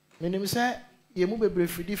menim say ye mu bebre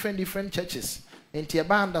free different churches enti e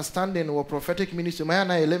ba understanding wo prophetic ministry ma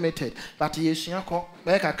na limited but ye sua ko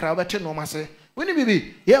be kakra bete no ma se woni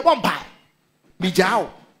bibi ye bompa bi jao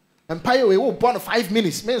empire we wo born 5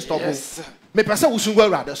 minutes me stop me pese wusungu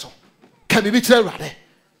awrade so ka bibi kire awrade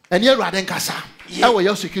eni awrade nkasa e wo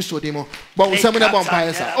yesu kristo de mo bo wonsam na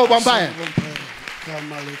bompa sa o bompa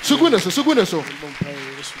sugu so sugu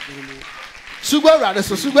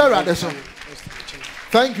awrade so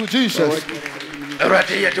thank you Jesus.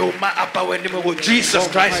 Eradi yedo ma apa weni mo Jesus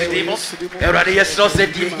Christ dimo. Eradi yeso se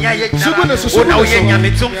di nya ye nya. Ona o ye nya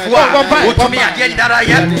metumfu a. Otumi ade ndara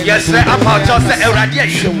ye. Yesre apa cho se eradi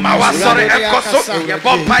ye ma wa sore ekoso. Ye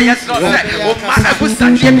bompa yeso se o ma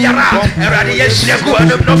abusa die biara. Eradi ye shegu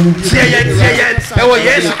anum no. Tie ye. E wo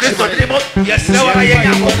Yesu Kristo dimo. Yesre wa ye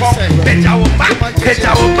nya kokko. Peja o ma.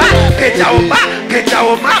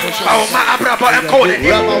 O ma abrabo enko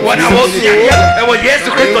ne. Wona wo si ye. E wo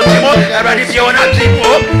Yesu Kristo dimo. Eradi biona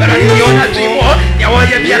Yona Timo, Yawa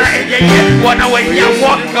Biara Eye, one away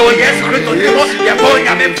Yamo, no Yes Christo,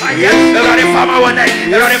 Yapoya Empire, the Fama one day,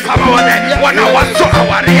 1 hour to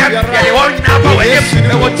our area, the one number with him,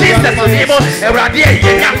 there was Jesus Nemo, Radia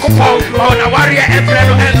Yakopo, on a warrior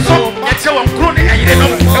Emperor and so, and so on Crony, and you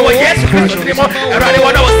know, there was Yes Christo Nemo, Radi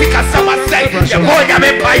one was sick as someone say, Yapoya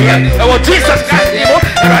Empire, there was Jesus Christ Nemo,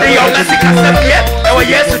 Radi Yolasic as them yet, there was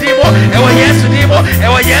Yes Nemo, there was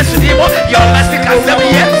Yes Nemo, your Lastic as them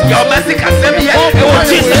yet, your Mastic as them yet, there was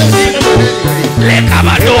Jesus Nemo.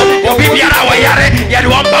 Lekabado, Obibiara Wayare,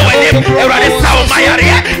 Yadwamba with him, Erade Sao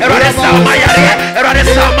Mayaria,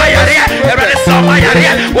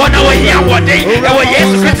 one away, one day, there were Yes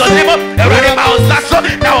Christo Nemo, Erade Mausaso,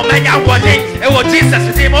 now Maya one day, what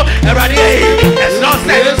Jesus name, as no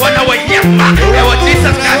sense, one away, what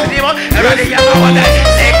Jesus Christ name,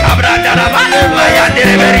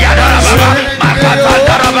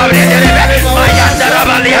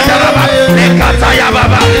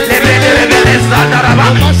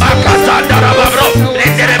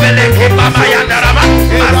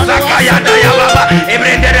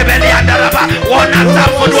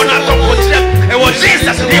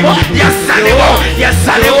 Jesus name, yes, Saliwo, yes,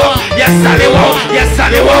 Saliwo, yes, Saliwo, yes,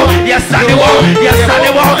 Saliwo, yes, Saliwo, yes,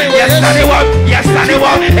 Saliwo, yes, Saliwo, yes, Saliwo,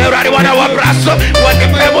 everybody want our brasso, what the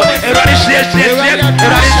people, everybody share,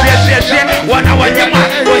 what our Yama,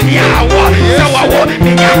 what Yawa, so I want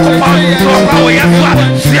me Yakupa, so our Yaswa,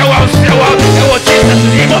 what Jesus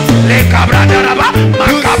name, Le Cabra Daraba,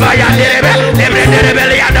 Macabaya Derebe,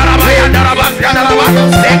 Lebre Yadaraba, Yadaraba,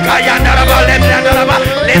 Leka Yadaraba, Lebre,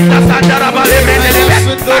 Lesta Sandaraba, Lebre.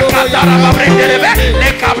 Bakataraba brenderebe le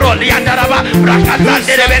cabro liandaraba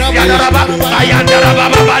brakatanderebe liandaraba ayandaraba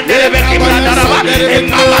babanderebe kimrandaraba e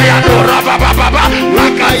mama yadoraba baba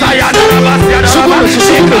bakatayandaraba liandaraba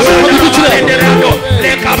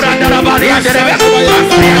le cabrandaraba lianderebe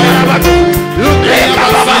liandaraba le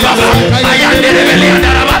cababa ayanderebe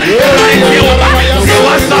liandaraba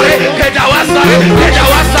sewa sare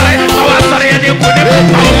kedawasare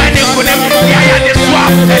ni kunem ya ni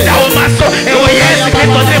swap kedawaso yes,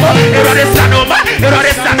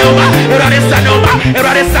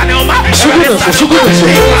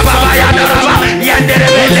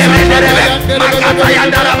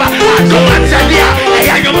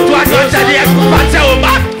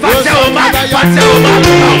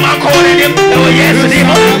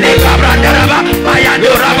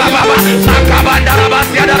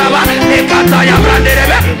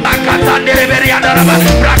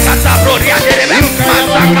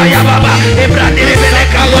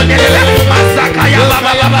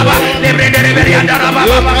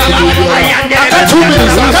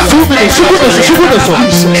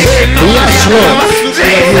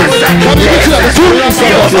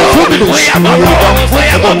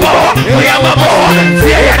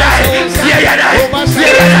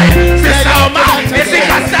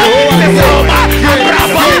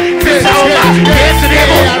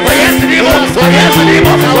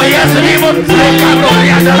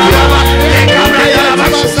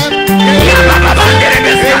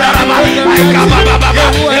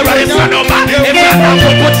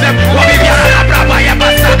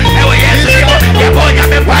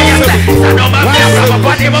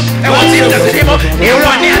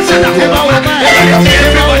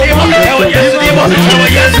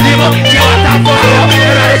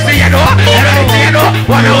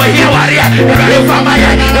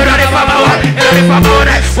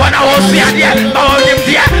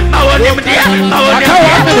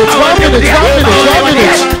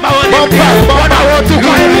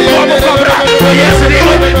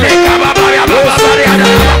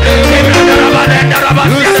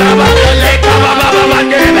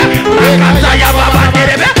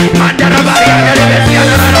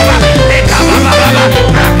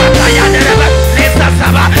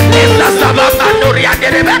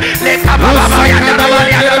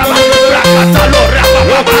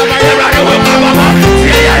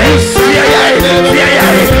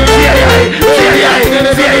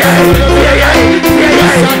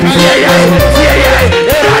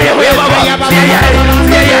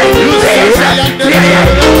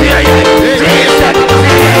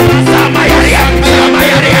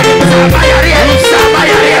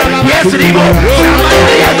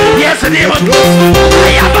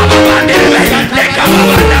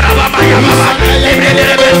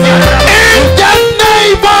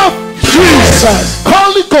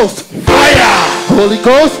 Holy Ghost, fire! Holy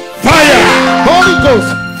Ghost, fire! Holy Ghost,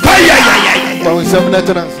 fire!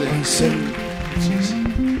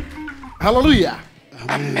 Hallelujah.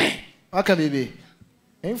 Amen. Okay, baby.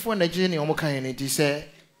 Info na jini omuka yene ti say,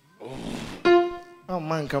 oh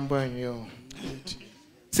man can burn you.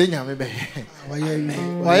 Say nyame be.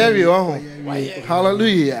 Why are you on?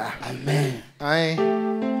 Hallelujah. Amen. Aye.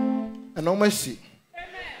 And no mercy.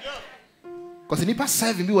 Because nipa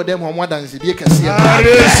 7 bi wo dem ho dance bi kase ya.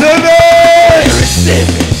 Receive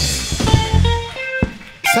it.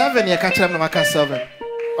 7 ya ka kire na maka 7.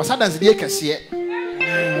 Osa dance bi kase.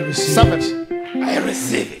 7. I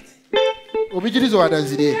receive it. Obijiri zo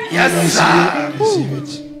dance bi. Yes sir. Receive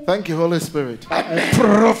it. Thank you, Holy Spirit.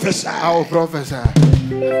 Professor. Our professor.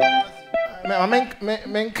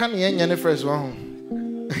 Men can ye nyane first one.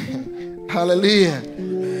 Hallelujah.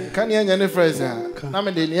 Can ye nyane first? Na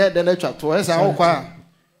me de ne de na twa to esa wo kwa.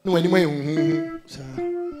 No wani mai hu.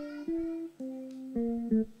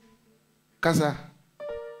 Kasa.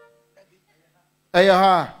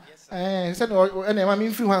 ha. Said any mammy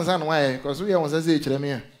influence on why, because we was as a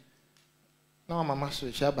chillemia. No, Mamma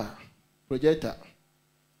Shaba, projector.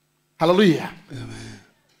 Hallelujah.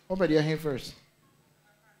 Over here first.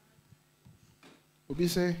 Obi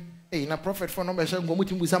say, hey, na prophet for no measure go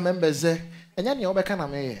mutim with some members there. And yan your becana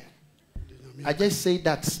me. I just say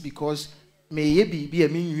that because may ye be a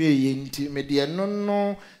mean way me dear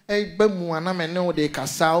no a bemu and I know de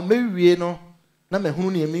casal me no. Na me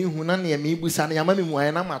hunu ne me hu na ne me busa na yama me mu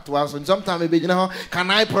na matwa so sometimes be gina ho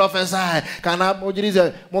can I prophesy can I ojiri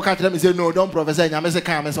say mo ka tell me say no don't prophesy nyame say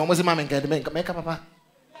can me say mo say ma me ka papa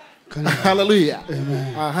hallelujah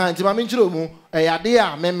amen nti ma me nchiro mu e ade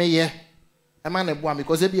a me ye e ma na boa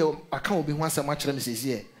because e bi aka obi hu asem a kire me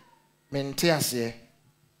sesi me nte ase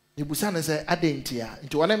ni busa na say ade ntia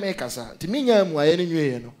nti wona me kasa nti me nya mu aye ne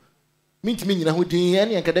nwie no me nti me nyina ho din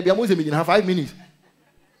ene enka da bia mo say me nyina 5 minutes.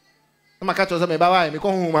 I'm catch us me ba me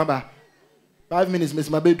ko hu ma ba 5 minutes miss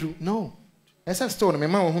my bedroom no esa store me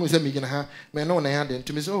ma hu say me gina ha me no na ya de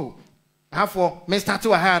to me so afọ me start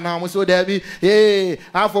wa ha na mo so there be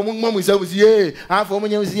afọ mu mu say afọ mu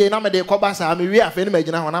nyam say na me de ko ba sa me wi afa ni ma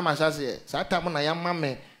gina ho na ma sha say sa ta mo na ya ma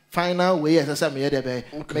me final way esa say me de be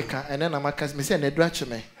me ka ene na ma ka me say na dra che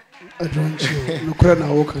me no kura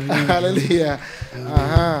na wo kan hallelujah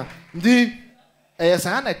ndi yes,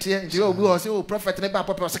 I had you will say, oh, prophet, never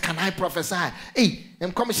prophet, can I prophesy? Hey,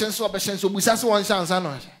 I'm commission so obsession, so we just one chance. I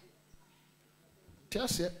know.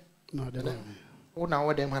 Just it. No, oh,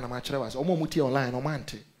 now them had a match. I was almost online or man.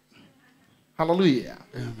 Hallelujah.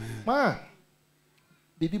 Amen. Ma,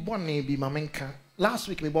 baby, born be my menka. Last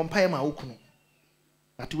week, me born pay my okuno.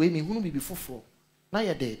 But way me who be before. Now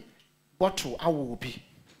you're dead. Bottle, I will be.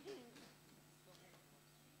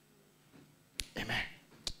 Amen.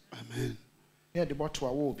 Amen. Yeah, the bottle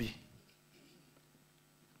I will be.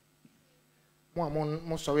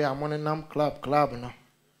 More sorry, I'm on a num club now.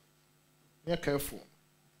 Be careful.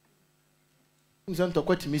 Who's on to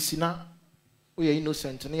quit me, Sina? We are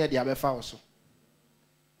innocent, near the Abbey Fauso.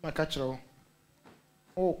 My catcher.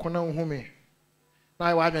 Oh, Conan Home. Now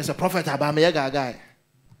I was a prophet about me, a guy.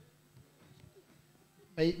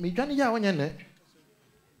 Me, Johnny, ya when you're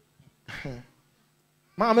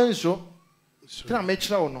Mamma, so. Can I make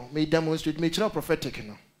sure no? May demonstrate make sure prophetic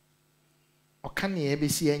no. Or can ye be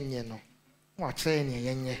see any no? What say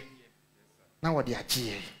any? Now what they are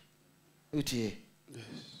cheer.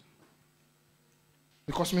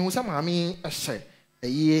 Because me was a mammy, I say, a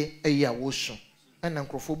year was and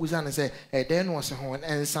Uncle Fobuzan say, a den was a horn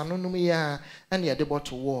and Sanonomia and the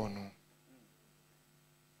bottle war no.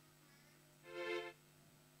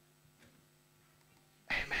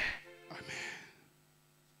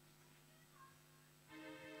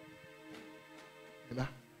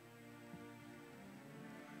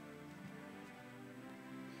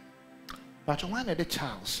 But one of the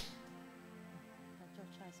Charles.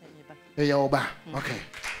 Hey, Oba. Okay.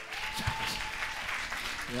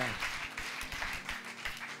 Yeah.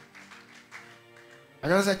 I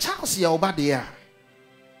was a Charles, Yoba, dear.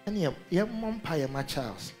 And your mom pie my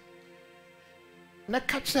Charles. Na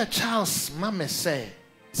catch that Charles, Mamma say,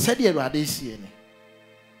 said you are this year.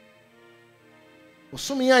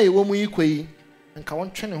 Osumi ya woman equally, and can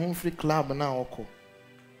one train a home free club now.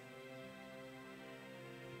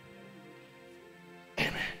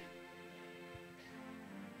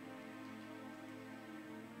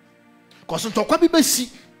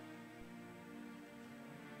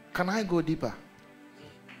 Can I go deeper?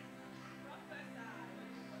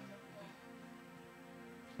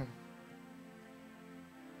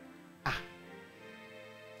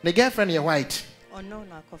 The girlfriend is white. Oh no,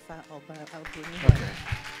 no, okay.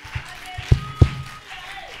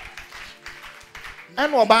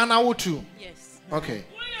 And Obana would too. Yes. Okay.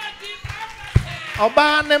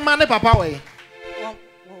 Obana money papa way.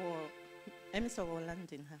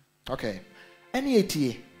 Okay. Any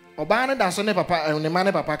ATA. Obana that's on the papa and the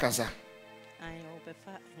money papa casa.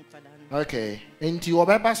 Okay. Into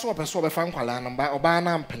Obeba so a fan quala number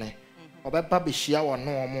Obana Ampene. Obeba Bishia or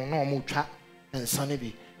no mucha and Sunny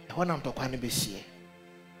be. When I'm talking about see.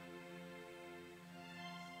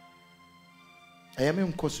 I am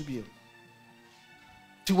in Kosubio.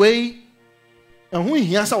 To wait, and who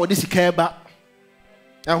he answer what this care about,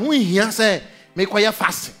 and who he answer make quiet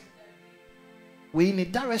fasting. We in a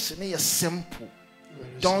direction is simple.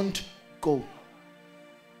 Don't go.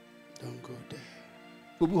 Don't go there.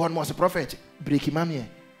 We be one more prophet. Break him, mammy.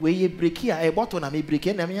 Where you break here, a bottle and me break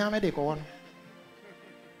in, and me have a one.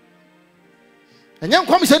 And young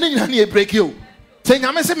come saying you break you. Saying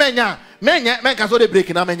I'm a menya, man can so they break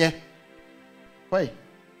in a menya. Why?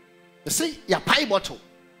 You see, your pie bottle.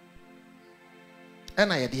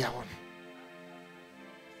 And I idea one.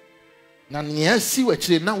 na nea si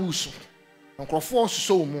wachire na wusu nkrofo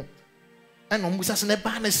so mu ɛna ɔmusa se ne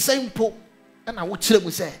ba ne sempo ɛna wo kyerɛ mu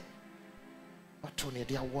sɛ ɔto ne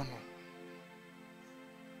dia wo no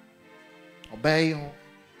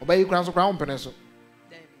ɔbɛyi kura so kura ɔmpene so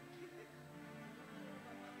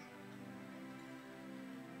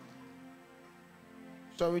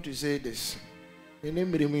sorry to say this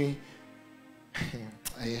remember me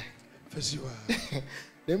aye fesiwa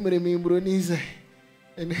remember me broni say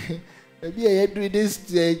maybe I do this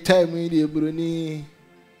time in the broni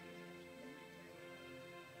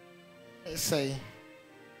say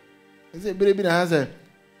is it baby na say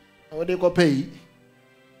what they go pay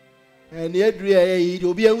and the adri ayi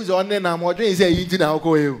obi ehun say onne na mo dwen say yi ntina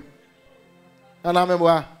ko e o ana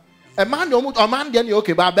memwa e man de o man de na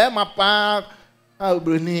okay ba be ma pa a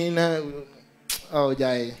broni na oh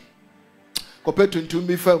jai ko pe tuntum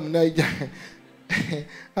bi fam na jai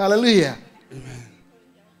hallelujah amen.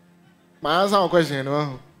 My answer a question,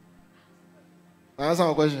 no. My answer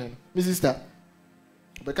a question, my sister.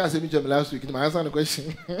 Because I said me last week, my answer a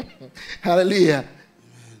question. Hallelujah.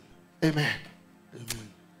 Amen. Amen.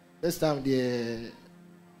 This time the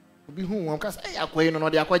be who one cause I akwaye no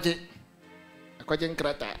de akwaje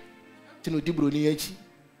nkrata. Tinu di broni echi.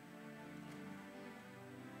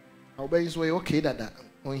 Obey so okay dada.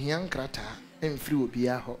 On hia nkrata emfiri obi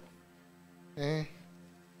a ho.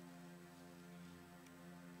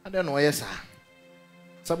 I don't know yes sir.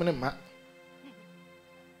 Somebody ma.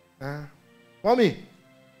 Mommy,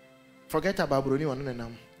 forget about broni one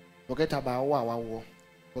nenam. Forget about wa.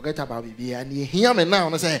 Forget about bibi and you hear me now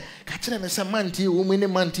and say, catch them as a manti,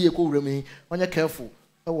 woman manti ko remi. When you're careful.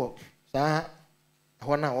 Oh, sir. I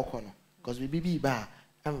want to walk on. Because we be ba.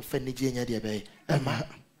 I'm fending Jania dear bay. Emma.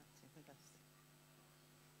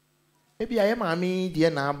 Maybe I am a me dear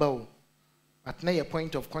nabo. At nay a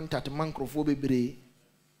point of contact microphobe.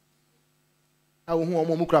 I will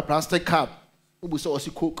mukra plastic cup. Who saw us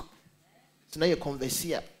cook. It's now a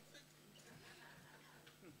conversia.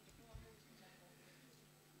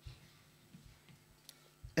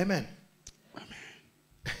 Amen.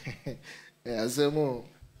 Amen. Yes, more.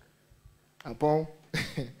 Upon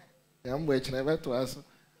I'm waiting ever to us.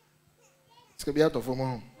 It's going to be out of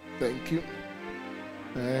home. Thank you.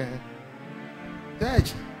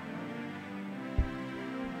 Dad.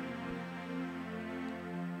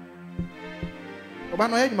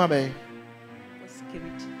 Obano head my bay.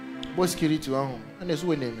 Boss security home. And there's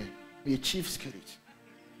one name. Be a chief security.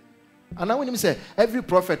 And I want him say every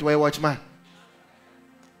prophet will watch man.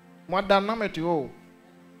 What dynamic you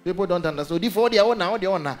people don't understand. So before they own now, they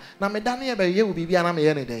own now. Now me done here by you will be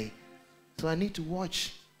any day. So I need to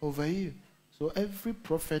watch over you. So every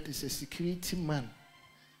prophet is a security man.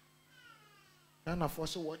 And of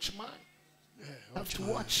course a watchman. Have to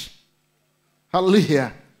watch.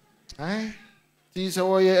 Hallelujah. Eh? See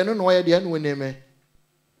so I don't know why the end when name.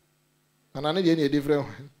 And I need any different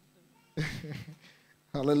one.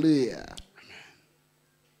 Hallelujah.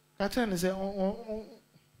 Catherine say oh,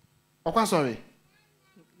 sorry.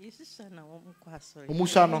 Yes, sir. Na sorry.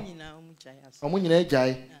 Omusa no. Omu nyina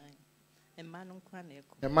ejai. E man nkwa na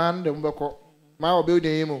eko. E man de mbeko. Ma obe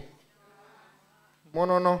odin mu. Mo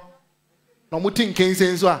no. No muti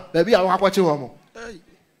nkense nso a. Ba bi a wakwache wo mo.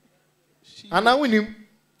 Ana wonim.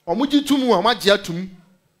 Omu gi tumu a magye atum.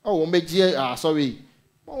 Oh, omegye sorry.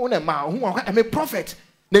 Mo na ma hu am a prophet.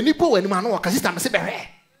 Na nipo wani ma no ka sister me se behwe.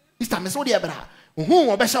 Sister me so de ebra. Hu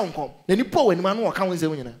obehya nkom. Na nipo wani ma no ka won se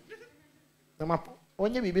wo nyina.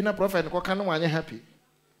 Onye bibi na prophet ko kan wanye happy.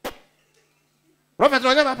 Prophet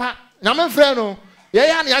onye papa, nyame frɛ no. Ye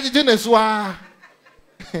ya na agege na so a.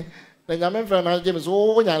 Na nyame frɛ na agege so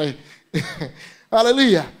o nyare.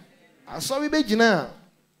 Hallelujah. Aso bi be gina.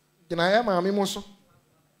 Gina ya maame mo so.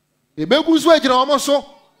 E begu so agina o mo so.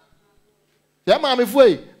 Ya maame fu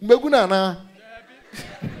e, mbegu na na.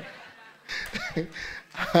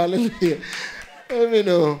 Hallelujah.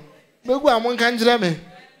 Amen. Begu amon kan jira me.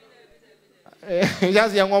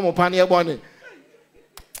 Just young woman, pioneer bonnet.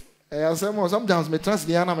 I say, sometimes me trust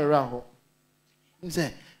the animal around. He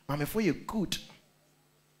say, "Mama, for you good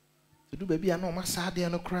to do, baby. I know my sad day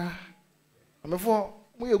no cry. I'm for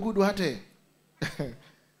we good hearted.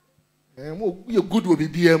 We good will be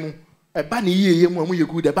BM. A bunny ye, we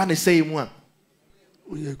good. A bunny say one.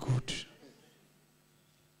 We are good.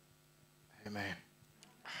 Amen.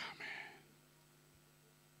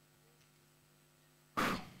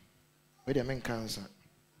 Where the men cancer?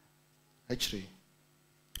 Actually,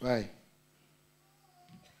 why?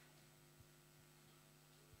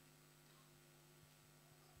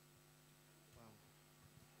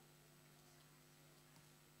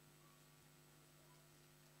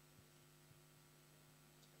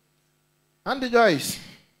 Andy Joyce.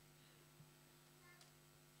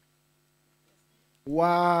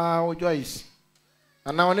 Wow, Joyce.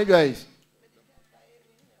 And now only Joyce.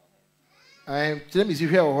 I tell me if you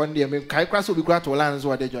hear one day, I mean, Kai Crass will be glad to land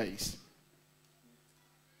what the Joyce.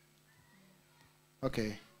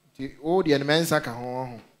 Okay. The old and men's aka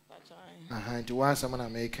home. To want someone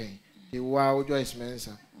I'm making. The wow, Joyce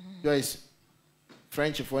Mensa. Joyce,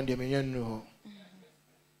 French of one day, no.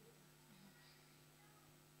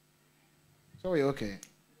 So we okay.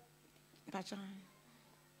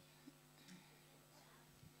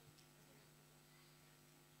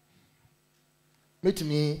 Meet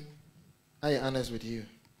me. I am honest with you.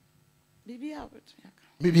 Bibia.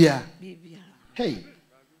 Hey,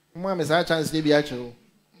 Mom is our chance to be actual.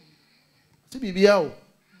 See Bibia.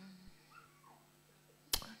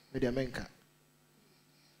 Maybe a menka.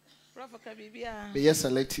 Prof, Bibia. Be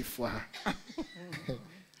selective for her.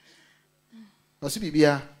 See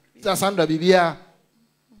Bibia. Sandra Bibia.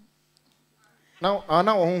 Now, I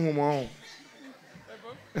know home.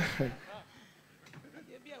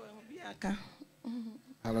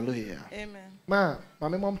 Hallelujah. Amen.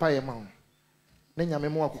 Mammy Mompire Mount. Then I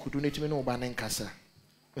more could do it to me no banning cassa.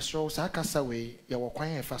 The straw Sakasa way, you were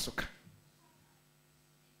quiet fasoka.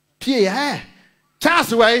 Pierre,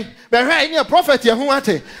 Charles way, but right in your prophet, you want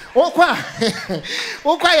it. Oh,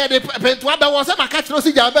 quiet, the Pentwada was a catch no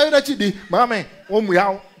see your very chidi, Mammy, we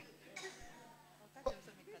out.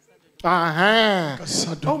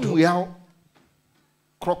 We out.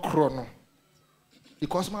 Crocrono.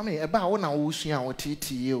 Because mammy, about 1 hour, we are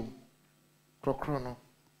TTU. Crocrono.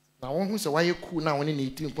 Now, one who's a why you cool now when you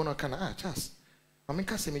need to go on can just. I mean,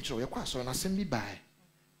 Casimiro, your quasso, and I send me by.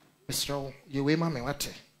 Mr. You way, mammy, what?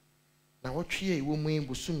 Now, what ye woman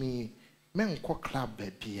will sue me, men cock club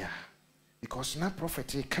beer. Because now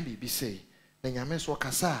prophet can be say, then your mess walk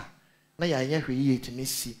as now I hear ye to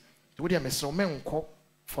missy. Would you miss so men cock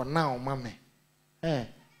for now, mammy?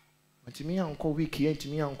 But to me, Uncle Wiki, and to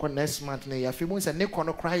me, Uncle next month, nay, few months and Nick on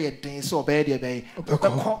a quiet day so bad, bay.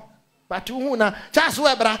 But to who now, just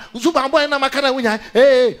whoever, Zuba boy, and Macana winner.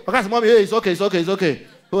 Hey, because mommy is okay, it's okay.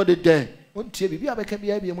 Hold it there. Won't you be able to be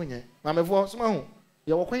a winner? Mamma was small.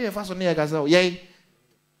 You were quite fast on near Gazel, yea.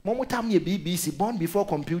 Momo time ye BBC born before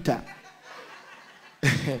computer.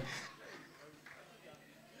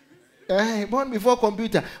 Born before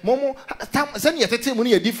computer. Momo, send you a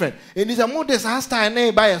testimony different. And it's a modest hostile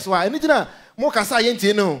name by us. Why? And it's not more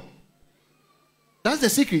Casayenti, no. That's the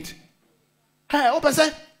secret. Hey, open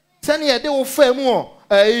say, send you a day of fame more.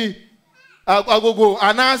 I'll go,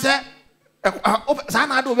 and I say,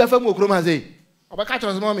 Sana do be fame more chromaze. But catch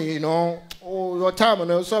us, mommy, you know. Oh, your time,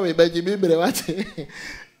 no, sorry, but you remember what?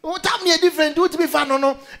 Oh, tell me a different, do to be fun,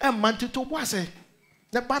 no, and man to was it.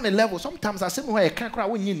 The banner level, sometimes I say, where I can't cry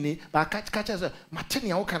when you need, but catch us, Martini,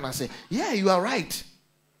 how can I say, yeah, you are right.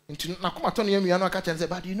 Into Nakumatoni, you are not catching,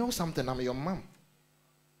 but you know something, I'm your mom.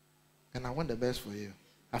 And I want the best for you.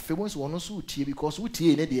 I feel once one also tea because we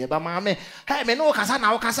tea in the but mammy, hey, me no casa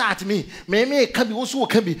now casa at me, me can be also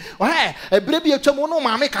can be. Hey, a baby of Chamono,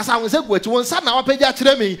 mammy casa was a good one, son, I'll pay that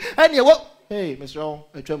to me. And you what? Hey, Miss Rowe,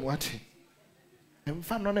 I tell what. I'm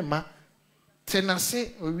found on a ma.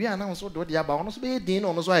 Say, we are now so do the about be dean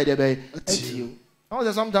on us why they be you.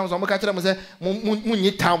 Sometimes I'm catching them and say,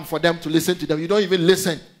 Moon time for them to listen to them. You don't even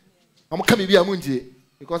listen. I'm coming be a moonty.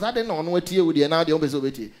 Because I didn't know what you would now the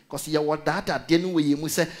obesity. Because you what that at dinner with you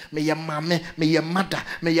say, may your mamma, may your mother,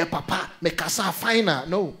 may your papa, may Casa finer.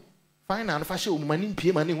 No. Finer and fashion money,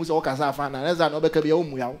 pay money who's all Casa finer. As I know, because be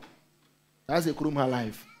home. That's a crew my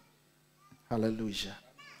life. Hallelujah.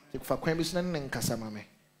 Take for Quambus and Casa Mammy.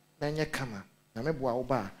 Then you come.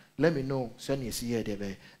 Let me know, send you see here,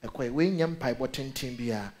 there. A quite way young pipe bottom team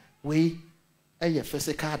beer. We a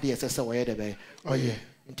physical dear sister, where the bay. Oh, yeah.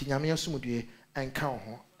 Into Yamia Sumudi and count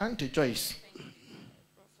her. Auntie Joyce.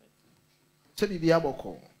 Say be able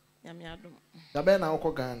call. The Ben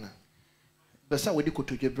Alco Ghana. The son would go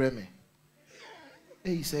to your breme.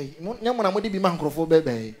 They say, young one would be manco for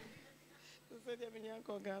baby.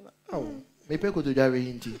 Oh, may pick to Jerry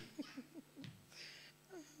Inti.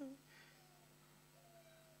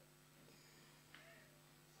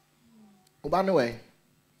 Oh, by the way,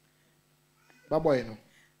 Baboy, no.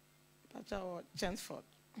 Chelmsford.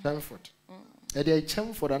 Chelmsford. And they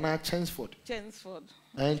Chelmsford and not Chelmsford. Chelmsford.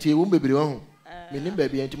 And he won't be wrong. Meaning,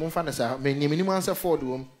 baby, and Timon Fanasa, may name anyone answer for the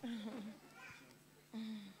room.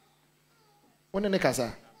 When in the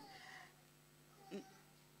casa?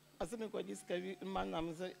 As a this man,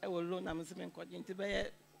 I will loan them as a into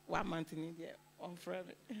 1 month in India on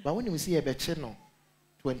Friday. But when you see a Becheno,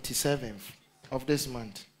 27th of this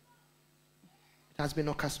month, it has been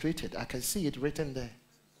orchestrated. I can see it written there.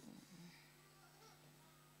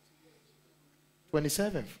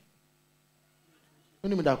 27th.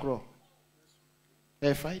 When you that grow?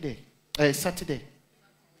 Friday. Saturday.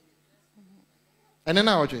 And then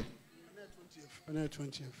now, Audrey?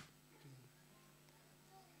 20th.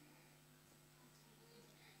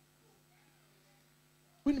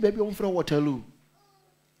 When baby on for Waterloo?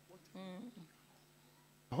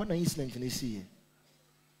 I want to incident in this year.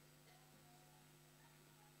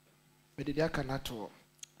 But the Diaka Nato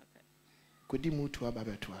could you move to a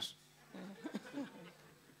baby to us?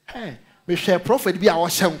 Hey, we share prophet be our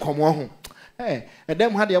son come home. Hey, and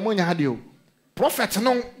then had the ammonia had you. Prophet,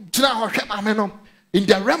 no, in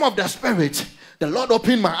the realm of the spirit, the Lord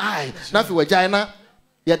opened my eye. Nothing with China,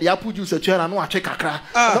 yet the apple juice a chair and no check a crack.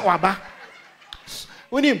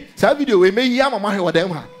 When him, that video we may yam my with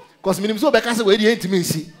them. Because minimum so back as the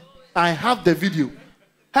intimacy. I have the video.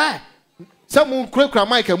 Hey, someone crack my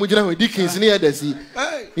mic and we with Dickens near the sea.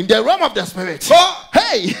 In the realm of the spirit.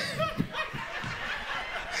 Hey!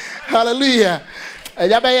 Hallelujah.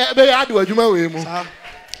 I do a Juma.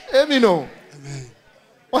 Amen.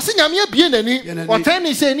 What's in your being any? What time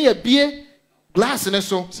is any beer glass and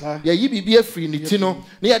so? Yeah, you be free, Nitino,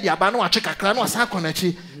 near the Abano, check a clan or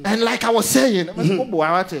Saconachi. And like I was saying, home,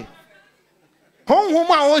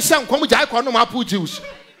 I always sang, come with Jacono Mapu juice.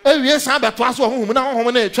 Oh, yes, I'm at twice home, now home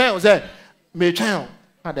in a child, there. May child,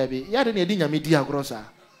 had I be, Yadin Edina Media Grossa.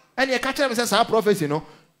 And you catch them as our prophecy, no?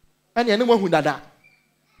 And you know who that.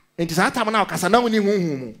 It is that time now, because I know when you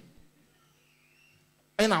home.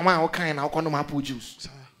 And I want all kind of Mapu juice.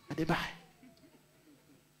 They buy.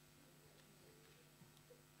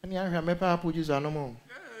 And I remember apple juice no more.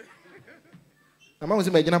 I'm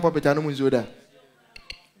always making a puppet animals with that.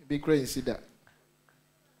 Be crazy that.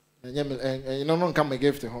 And you know, come my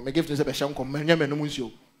gift home. My gift is a sham come, and no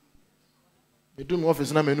museo. You do me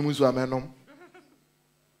office now, no museo, man.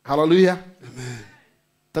 Hallelujah. Amen.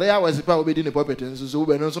 3 hours if I will be in the puppet, and so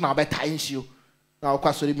we know so now by times you. Now, of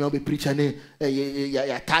course, we will be preaching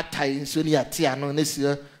a tat so near Tiano this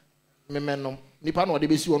year. Memeno, Nipano, the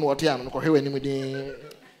best one, what Tiano, or anybody.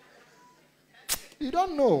 You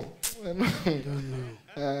don't know.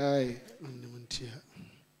 Aye.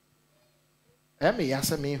 Emi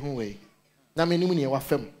answer me who way. Na me nimu ni wa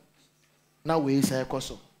fam. Na we say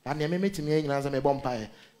koso. Na me metimi anyina za me bompae.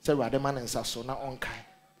 Say rade man nsa so na onkai.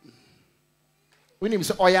 We nim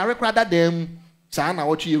say oyare krada dem sa na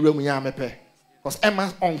wo twi ewura mu ya mepe. Cause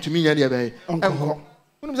Emma on to me ya dey be. Enko.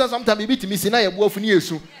 We nim say sometimes be bitimi si na ye bo afu ni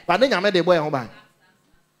esu. Ba na nyame dey boy ho ban.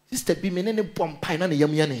 Sister bi me ne bompae na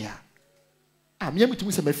yam ya ne ya. Ah, me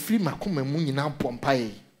metimi say me free makoma mu nyina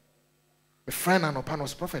bompae. Me friend and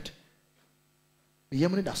Panos prophet. Me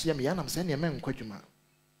yamne da so ya me ya nam say ne me nkwadwuma.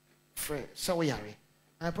 Frɛ sɛ wo yare.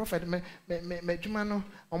 I prophet me dwuma no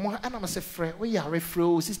omo anam say frɛ wo yare frɛ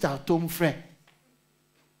o sister Tom frɛ.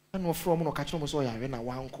 Ana wo frɛ omo no ka kyerɛ mo so yare na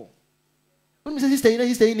wanko. When me say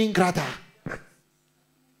sister in grata.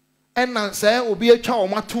 And say obi atwa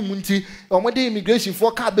omo atom nti omo de immigration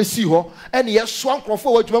for ka be si ho and ye so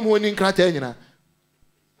ankrofo wa dwuma mo ni grata nyina.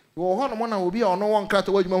 Wo ho no mo na obi ono won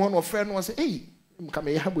grata wa dwuma ho no frɛ no say eh mka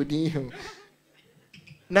me ya bodin.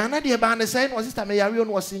 Na de ba ne say no sister me yare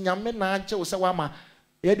no was nyame na agye wo se wa ma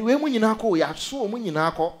ye de we mu nyina akọ ya so mu nyina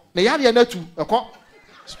akọ na yare na tu ekọ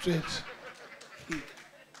straight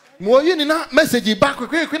mo yi ni na message back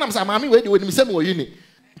quick na say mama we de we nim say mo yi ni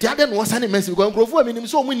the other no send message go nkrofo me nim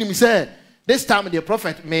so mo nim say this time the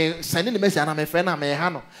prophet me send the message na me friend na me ha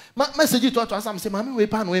no message to asam say mama we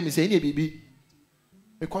pa no we me say ni bibi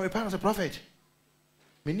me call me pa no say prophet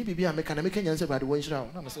me ni bibi a me kana me kanya say brother won shira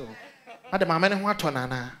na me say Ada mama ne ho ato na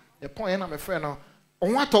na. The point na me frɛ no.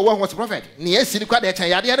 On ato wo was prophet. Ne asi ni kwa de kyan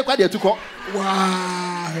yade de kwa de atukɔ.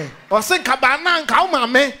 Wow. O se kabana nka wo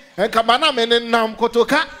mame. Kabana me ne nam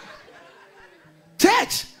kotoka.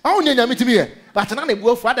 Church. Awu ne nyame timi ye. But na ne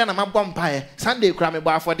buafu ada na mabɔ mpae. Sunday kura me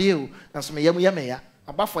bɔ afɔde o. Na so me yam yam ya.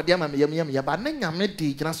 Abafɔde ama me yam ya. Ba ne nyame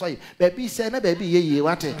de gyina so ye. Baby say na baby ye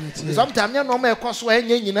wate. Sometimes ne no me ekoso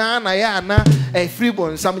enye nyina na ya na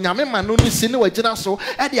freeborn sam nyame ma no si ne wagina so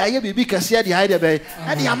e de aye bibi kase e de aye de be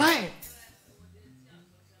e de amai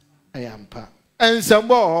ayampa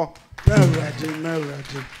ensembo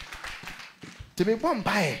mawrade te me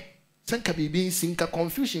bompae sanka bibi sinka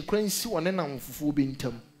confusion kransi wone na mfufu bi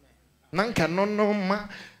ntam nanka no ma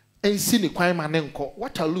ensi ni kwan ma ne nko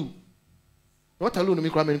Waterloo no mi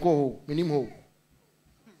kra me nko ho menim ho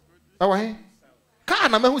awahe ka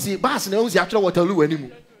na mahu si bus na hu si atro Waterloo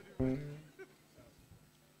animu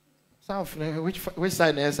South, which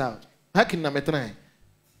side is out? Hacking number 3.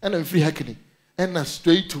 And I'm free hacking. And I'm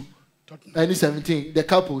straight to 2017, the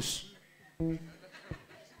couples.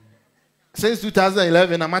 Since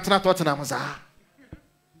 2011, I'm at Tottenham.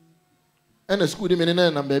 And a school de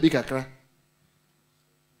menina na baby kakra.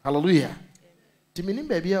 Hallelujah. Ti menim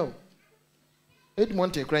baby o.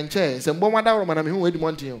 Edmonton kranche se mbom ada ro na me hu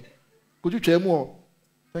Edmonton o. Kuju twa mu o.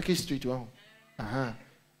 Turkey Street wa ho. Aha.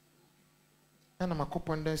 And I'm a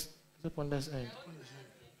Ponders end.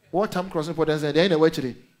 What time crossing Ponders end? They ain't a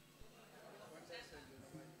wetchery.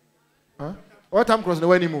 Huh? What time crossing the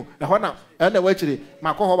way anymore? The one now, and the wetchery.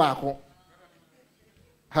 My co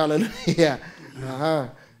Hallelujah. Aha.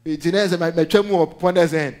 It's in as my chemo of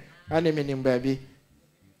Ponders end. And I'm in baby.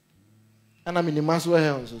 And I'm in the mass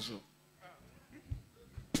warehouse also.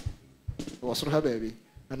 Was her baby.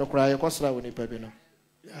 And no cry, of course, when you baby no.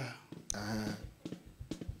 Yeah.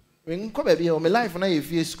 When come baby, my life na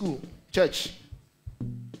if you school, church.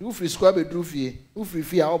 You free school be do fee. You free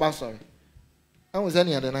fee all ba sorry. I was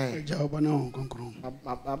any other night. Job na konkron.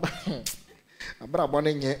 Abra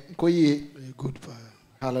bone nye koyi. Good fire.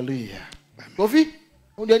 Hallelujah. Profi,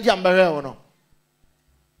 who dey jambere o no.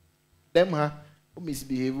 Them ha, who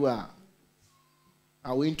misbehave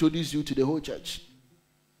I will introduce you to the whole church.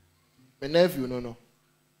 My nephew no.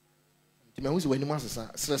 The man who's when you must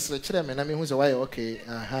say, man, I mean, who's why okay,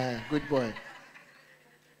 good boy.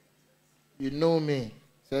 You know me.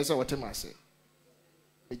 So that's what I say.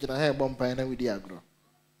 We just have bomb pine with the agro.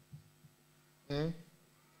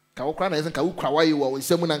 Kawukra isn't Kawukra why you always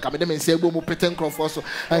someone and come them and say, boom, pretend crop also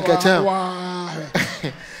and catch him.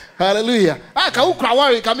 Hallelujah. Kawukra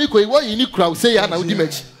worry, Kamiko, what you need crowd say, and I would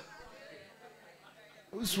image.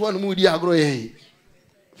 Who's one moody agro?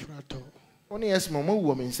 Only yes, Mamma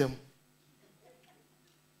woman, some.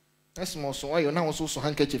 That's more so. Why you now also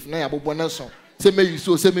handkerchief? Now, Abu Bonasso. Say, may you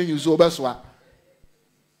so, say, may you so, Baswa.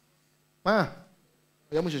 Ma,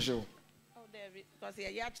 I'm sure. Oh, David, because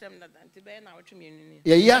you're yachting that to be now to me.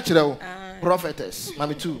 Yeah, yachro, prophetess,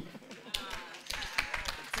 Mammy too.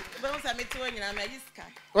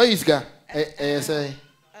 Where is Ga? Say,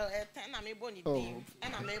 oh, 10, I'm a bonny,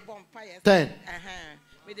 and I'm a bomb fire. 10.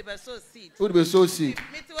 With the so seat. Would be so sick.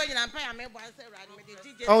 Me too, and I'm paying my boss around with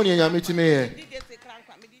the Only a meeting me.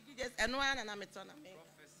 And one and I'm a ton of me.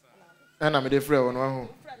 And I'm a different one.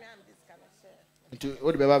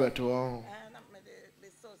 What about to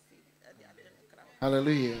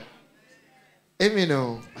Hallelujah.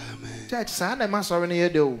 Amen. Church, son, I must already hear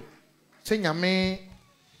though. Say, Yame,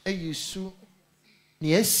 a you su,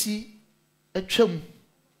 near see a chum.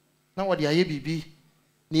 Now what the IABB,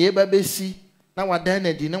 near Babesi, now what then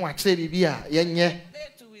a dinner, what say, Bibia, yeah.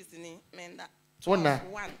 2 weeks in Menda. One.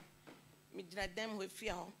 Me them with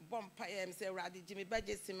fear, bomb pie, say, Raddy, Jimmy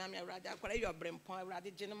Badges, Mammy, Raddy, I your brain point,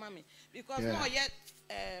 Raddy, Jenny Mammy. Because no yet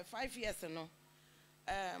 5 years no.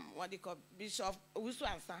 What they call Bishop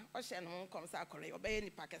Wiseman, or Shan home comes out, obey any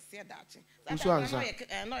packet, say that.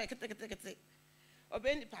 No, I can take it.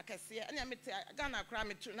 Obey any packet, and I met a gun, I cry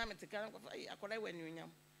me to Namit, I call when you know.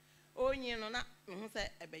 Oh, you know, not say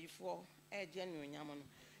a before a genuine yaman.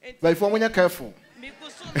 Before when you're careful.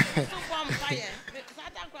 Because so bomb fire, I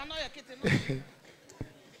don't know your kitten.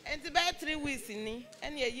 And the bad 3 weeks in me,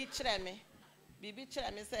 and ye me. Bibi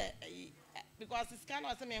me say, because it's kind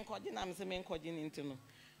of some encoding, I'm some encoding into no.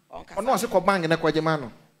 On was a cobang in a quadimano.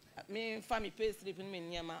 Me, family pay sleeping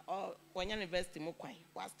in Yama or when you invest in Mokwai,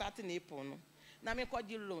 was starting April. Now me call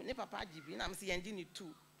you loan, ne papa GB, and I'm seeing you 2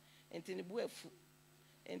 and in the boy.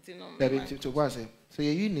 To was it? So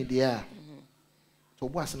you need the air. So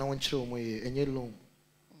what's no one show me and you loan?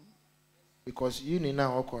 Because you need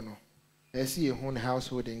now, Okono. I see your own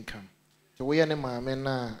household income. So we are the man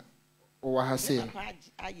now. Or I say,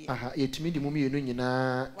 it me the mummy union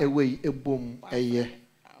away a boom a year.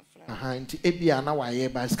 And Ebia now I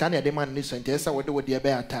by scanning the man listen to us what would the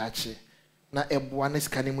bear attach. Now a one is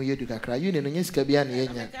scanning with you to cry. You know, you can be an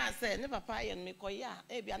area. I said, never pie and me call ya,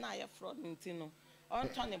 Ebia and I are fraud in Tino. On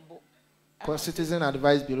Tonybo. Because citizen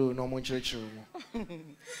advice below no more church room.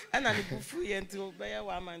 And I live free until by a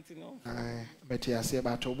woman to know. But I say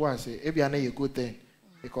about to was Ebia a good thing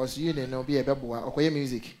because you know be a babu or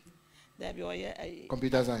music.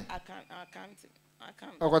 Computer science. I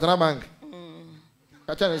can't. Oh, what bank?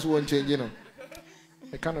 I tell you, won't change, you know.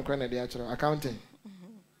 I can't credit the actual accounting.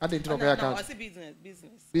 I didn't know accounting.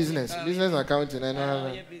 Business accounting. I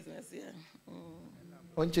know. Business, yeah.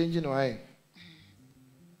 Won't change, you know, I.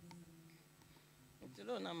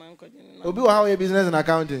 Obi how your business and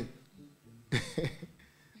accounting.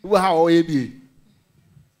 Who how you be?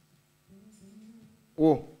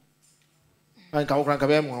 Oh. And can crank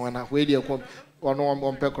them when I wait your or no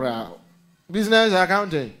one pecora. Business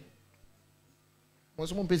accounting.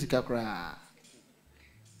 Most one basic cry.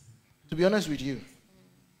 To be honest with you,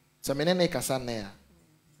 some men make a son there.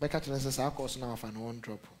 My catching is a course now for one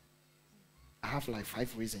drop. I have like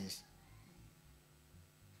 5 reasons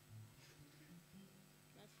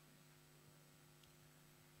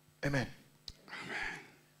Amen.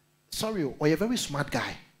 Sorry, or you're a very smart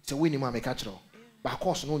guy. So we need to make a catch. But of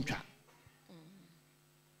course, no chat.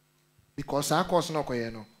 Because our course no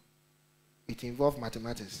no. It involves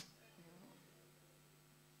mathematics.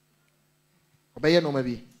 Obey no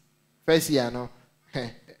maybe. First year no,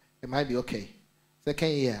 it might be okay.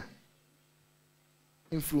 Second year,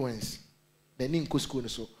 influence. Then in school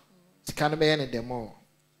so. It can't be any demo.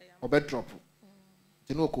 Or bed drop.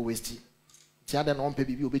 You know ko waste. Ti ada no pay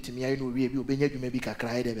bibi obetimi ayi no wie bi obenya dwuma bi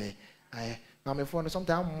kakra de be. Na me phone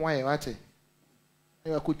sometimes moye wate.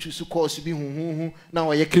 I could choose course be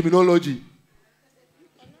now I criminology.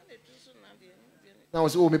 Now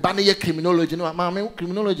was me ban ye criminology no ma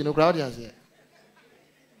criminology no crowd here.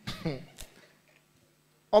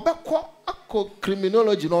 Obekọ akọ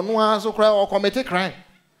criminology no no aso cry or commit crime.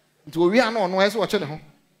 Nti we are no eso watch ne ho.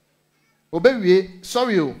 Obewie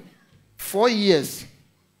sorry 4 years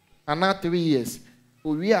and not 3 years.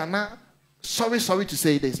 We are not sorry to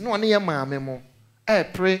say this. No one near my memo.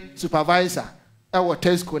 Pray supervisor. Our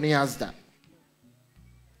test koni has that.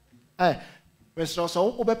 Mr.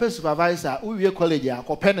 So obepe supervisor. We college ya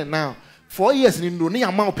pen now. 4 years in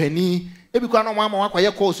Indonesia ma openi. Ebi kwa no mama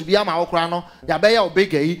wakwa course bi ama okra no. Ya be ya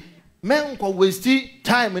obege. Men ko waste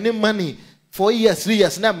time and money. 4 years 3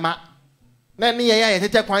 years na ma. Na ni ya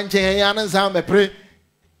tete kwanche ya na nza me pray.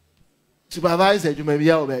 Supervisor you may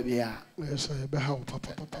be out baby ya. Yes, I be how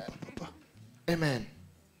papa. Amen.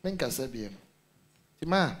 Menka sabi em.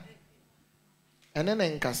 Tima. Ene na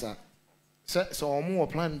nkasa. So omo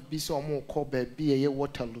plan bi so omo call baby ye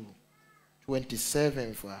Waterloo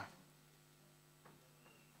 27 for.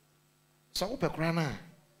 So wo pekra na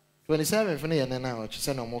 27 for na ye na o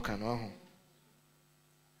chise na omo ka no ho.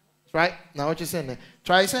 Right? Now what you say?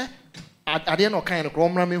 Try say ade na o kan no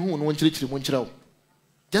kromra me hu no nchirichiri mo nchira wo.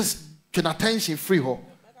 Just turn attention free ho.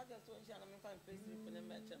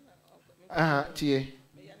 Tie.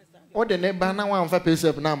 O de ne ba na wan fa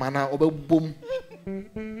pese na ma na obebom.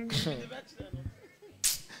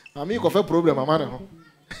 Ami ko fa problem ama ne ho.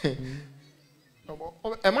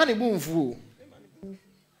 E ma ne bu mfu.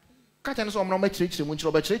 Ka cha ne so omro ma chirichiri mu nchira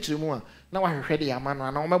obechirichiri mu a na wa hwehwe de ama no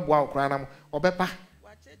na o meboa okra na obepa.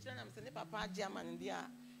 Wa chirichiri na mse ne papa agi ama ne dia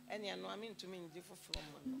ene no ami ntumi ndi foforo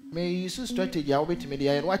mo. Me use strategy a obetimi de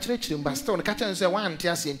ya no wa chirichiri mba still ne ka cha ne se wa ante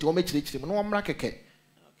ase nti o ma chirichiri mu no o mra keke.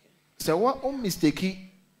 Se wa o mistake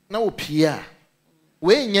na opia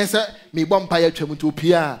we nyesa me bompa ya twam to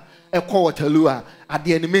opia e ko Waterloo a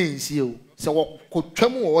ade ne mensi o se wo ko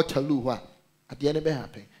twam wo Waterloo a ade ne be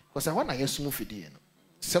happen because I want na yesum fidie no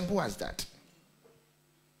simple as that.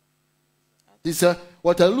 This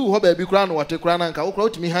Waterloo ho ba bi kura no wote kura na nka wo kura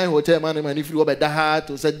utimi high hotel man man free wo be da ha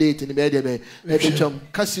to say date ni be de be e twam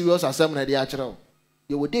ka serious asem na de a kire wo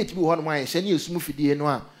ye wo date bi ho no man hye ne yesum fidie no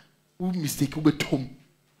a wo mistake wo betom.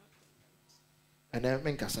 And then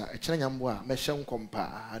menkasa a chanyambo a meshem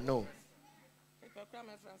kompa no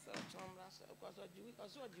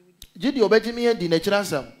Jidi obetimi e di natural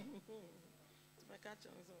sam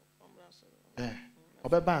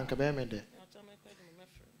obeba anka be me de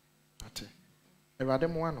ate ewade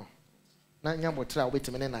mo ano na nyambo tra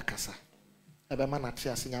obetimi ne nakasa ebe ma na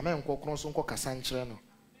tia se nyame nkokron so nkọ kasa nkyere no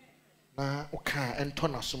na oka ento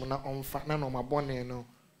na som na onfa na no mabone no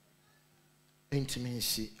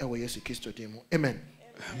intimacy ewo Yesu Kristo demu. Amen.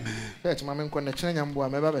 Amen. Let mama nko na kyerenya mbo a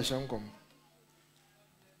meba be hyenkom.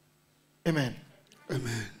 Amen.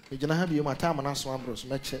 Amen. Ejina ha bi mata ma na so ambros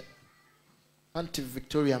meche. Auntie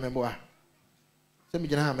Victoria membo a. Se mi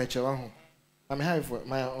jina ha meche wa ho. Na me have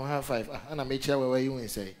my have 5. Ana meche we we you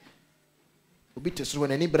say. Obi te so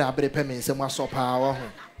na ni bra abre pe me nsem aso pa wa ho.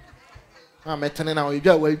 Na metene na o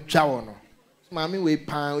dwa wa twa wo no. Mama we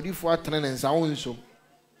pan odifo atene ne nsa wo nso.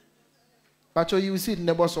 But you see it in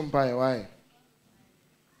the bosom pie, why?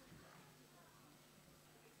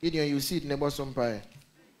 Gideon, you see it in the bosom pie.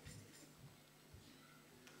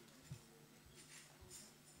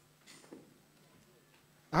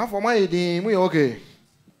 Half for my day, we okay.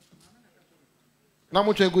 Now,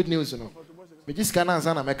 much good news, you know. We just can't answer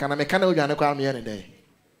a mechanical and call me any day.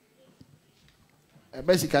 A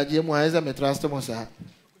basic idea, more as a metrasta mosa.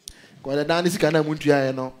 Got a dance kind of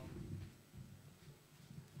mutia, no.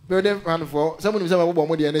 For someone who's about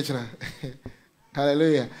more than nature.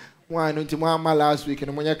 Hallelujah. Why don't you mamma last week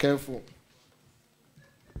and when you're careful?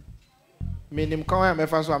 Meaning, come on, my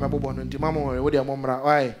first one, I'm a bobon, and Timamo, with your mumra.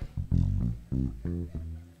 Why?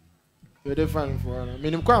 You're different for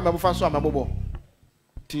meaning, come on, my first one, my bobo.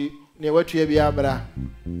 T near what you be abra.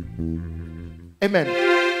 Amen.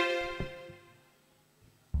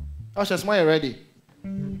 Ushers, my ready.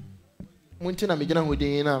 Muntina Mijana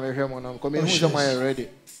Hudina, I'm coming home, my ready.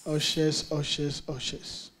 Ushers.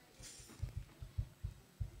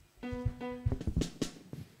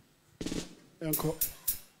 Uncle.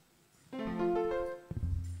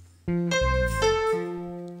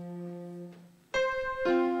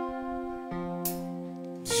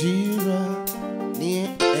 Jira ni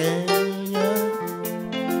enya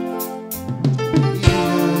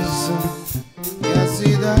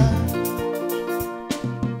Yasida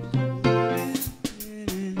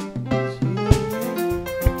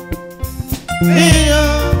Mia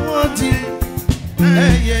wati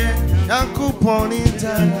eye yakuponi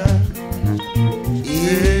tana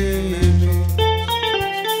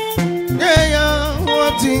Eya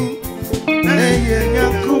wati eye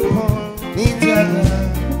yakuponi tana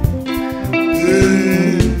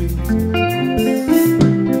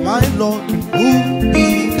My Lord who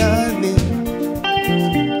began it,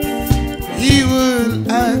 He will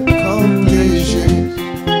accomplish it.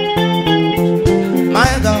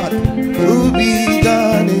 My God who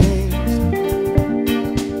began it,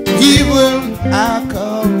 He will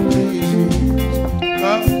accomplish it.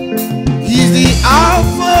 He's the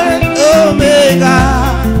Alpha and Omega,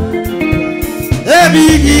 the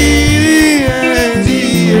beginning and the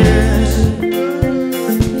end.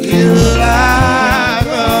 He'll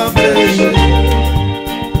accomplish it.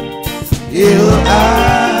 He'll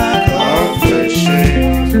accomplish it.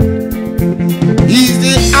 He's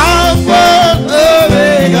the Alpha and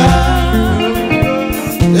Omega,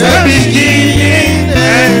 the beginning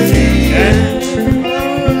and the end.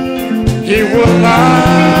 He will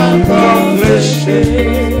accomplish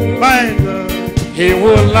it. My God, He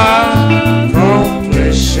will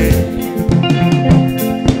accomplish it.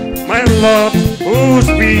 My Lord, who's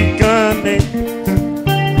begun it,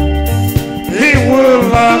 He will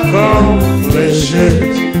accomplish it.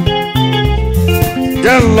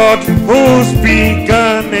 The Lord who's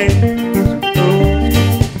begun it,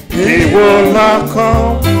 He will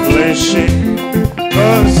accomplish it.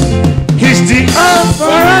 'Cause He's the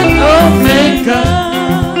Alpha and Omega,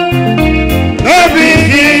 the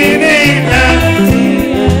beginning and the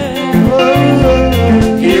end.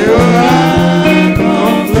 He will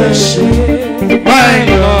accomplish it. My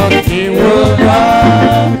God, He will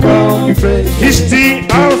accomplish. He's the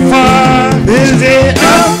Alpha, He's the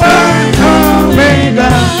Alpha and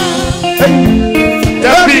Omega,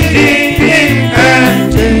 the beginning and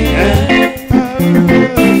the end.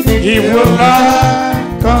 He will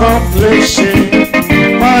accomplish it.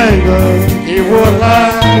 My God, He will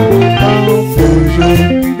accomplish it.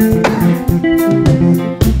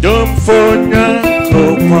 Don't forget,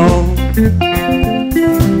 come on.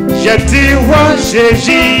 Yeti wa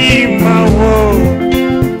jeji mawo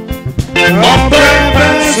Obrebe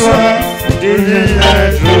swa Dine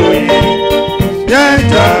adroye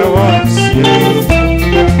Yeta was you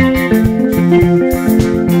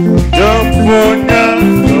Jopona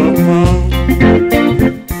Tomo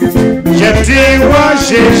Yeti wa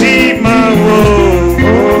jeji mawo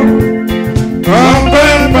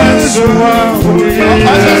Obrebe swa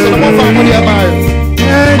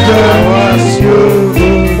Yeta was you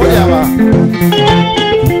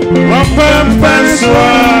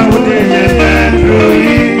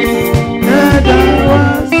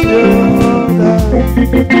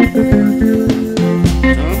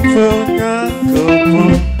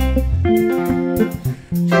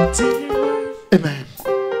Amen.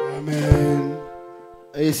 Amen.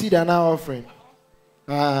 You see that now offering?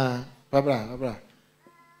 Barbara.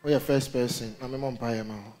 We are first person. I'm a mom pie.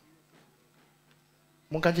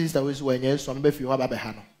 Mon country is the way when you so be you have a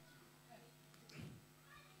hano.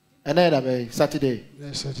 And then Saturday.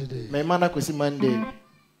 Yes, Saturday. My man could see Monday.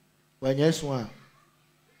 When yes one,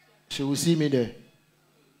 she will see me there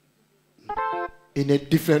in a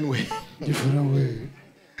different way. Different way.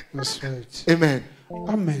 That's right. Amen.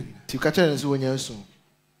 Amen. To catch her and when you soon.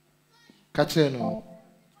 Catch her no.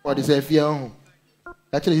 What is a fear home?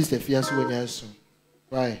 Catch her is the fear when you soon.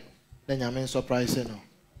 Why? Then you mean surprise no.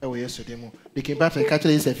 Oh yes, so demo. The king battle catch her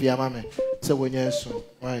is a fear, mamma. So when you soon.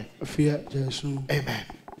 Why? Fear, yes. Amen.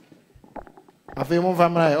 I feel more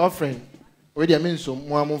family offering. Where do you mean so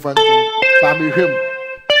more fan family him?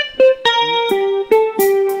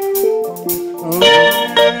 Oh,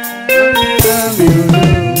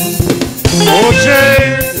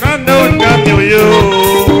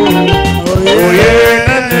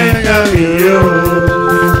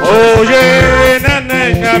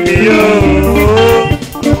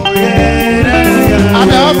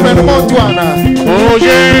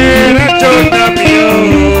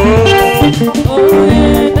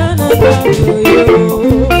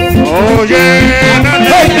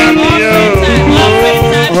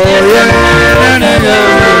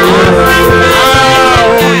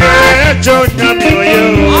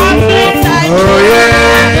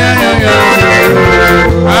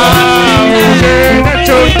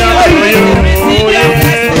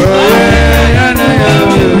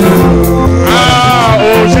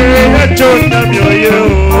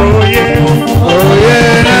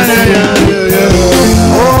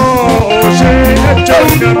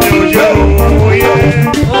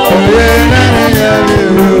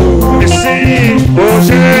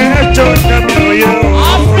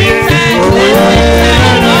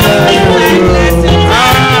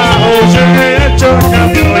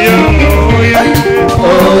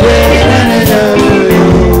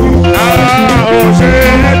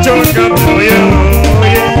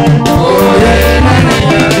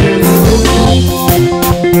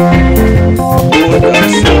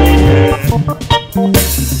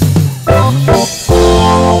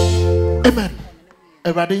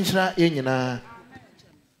 Awurade nhyira yɛn nyinaa.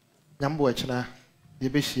 Nyambo akina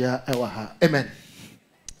yɛbɛhyia ɛwɔ ha. Amen.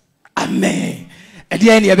 Amen.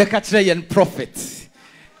 Ɛdeɛ ne yɛbɛka kyerɛ yɛn prophet.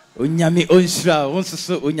 Onyame onhyira wo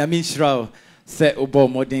nso onyame nhyira wo sɛ wobɔ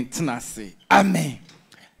mmɔden tena ase. Amen.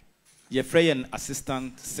 Yɛfrɛ yɛn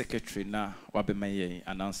assistant secretary na wabɛma yɛn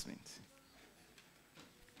announcement.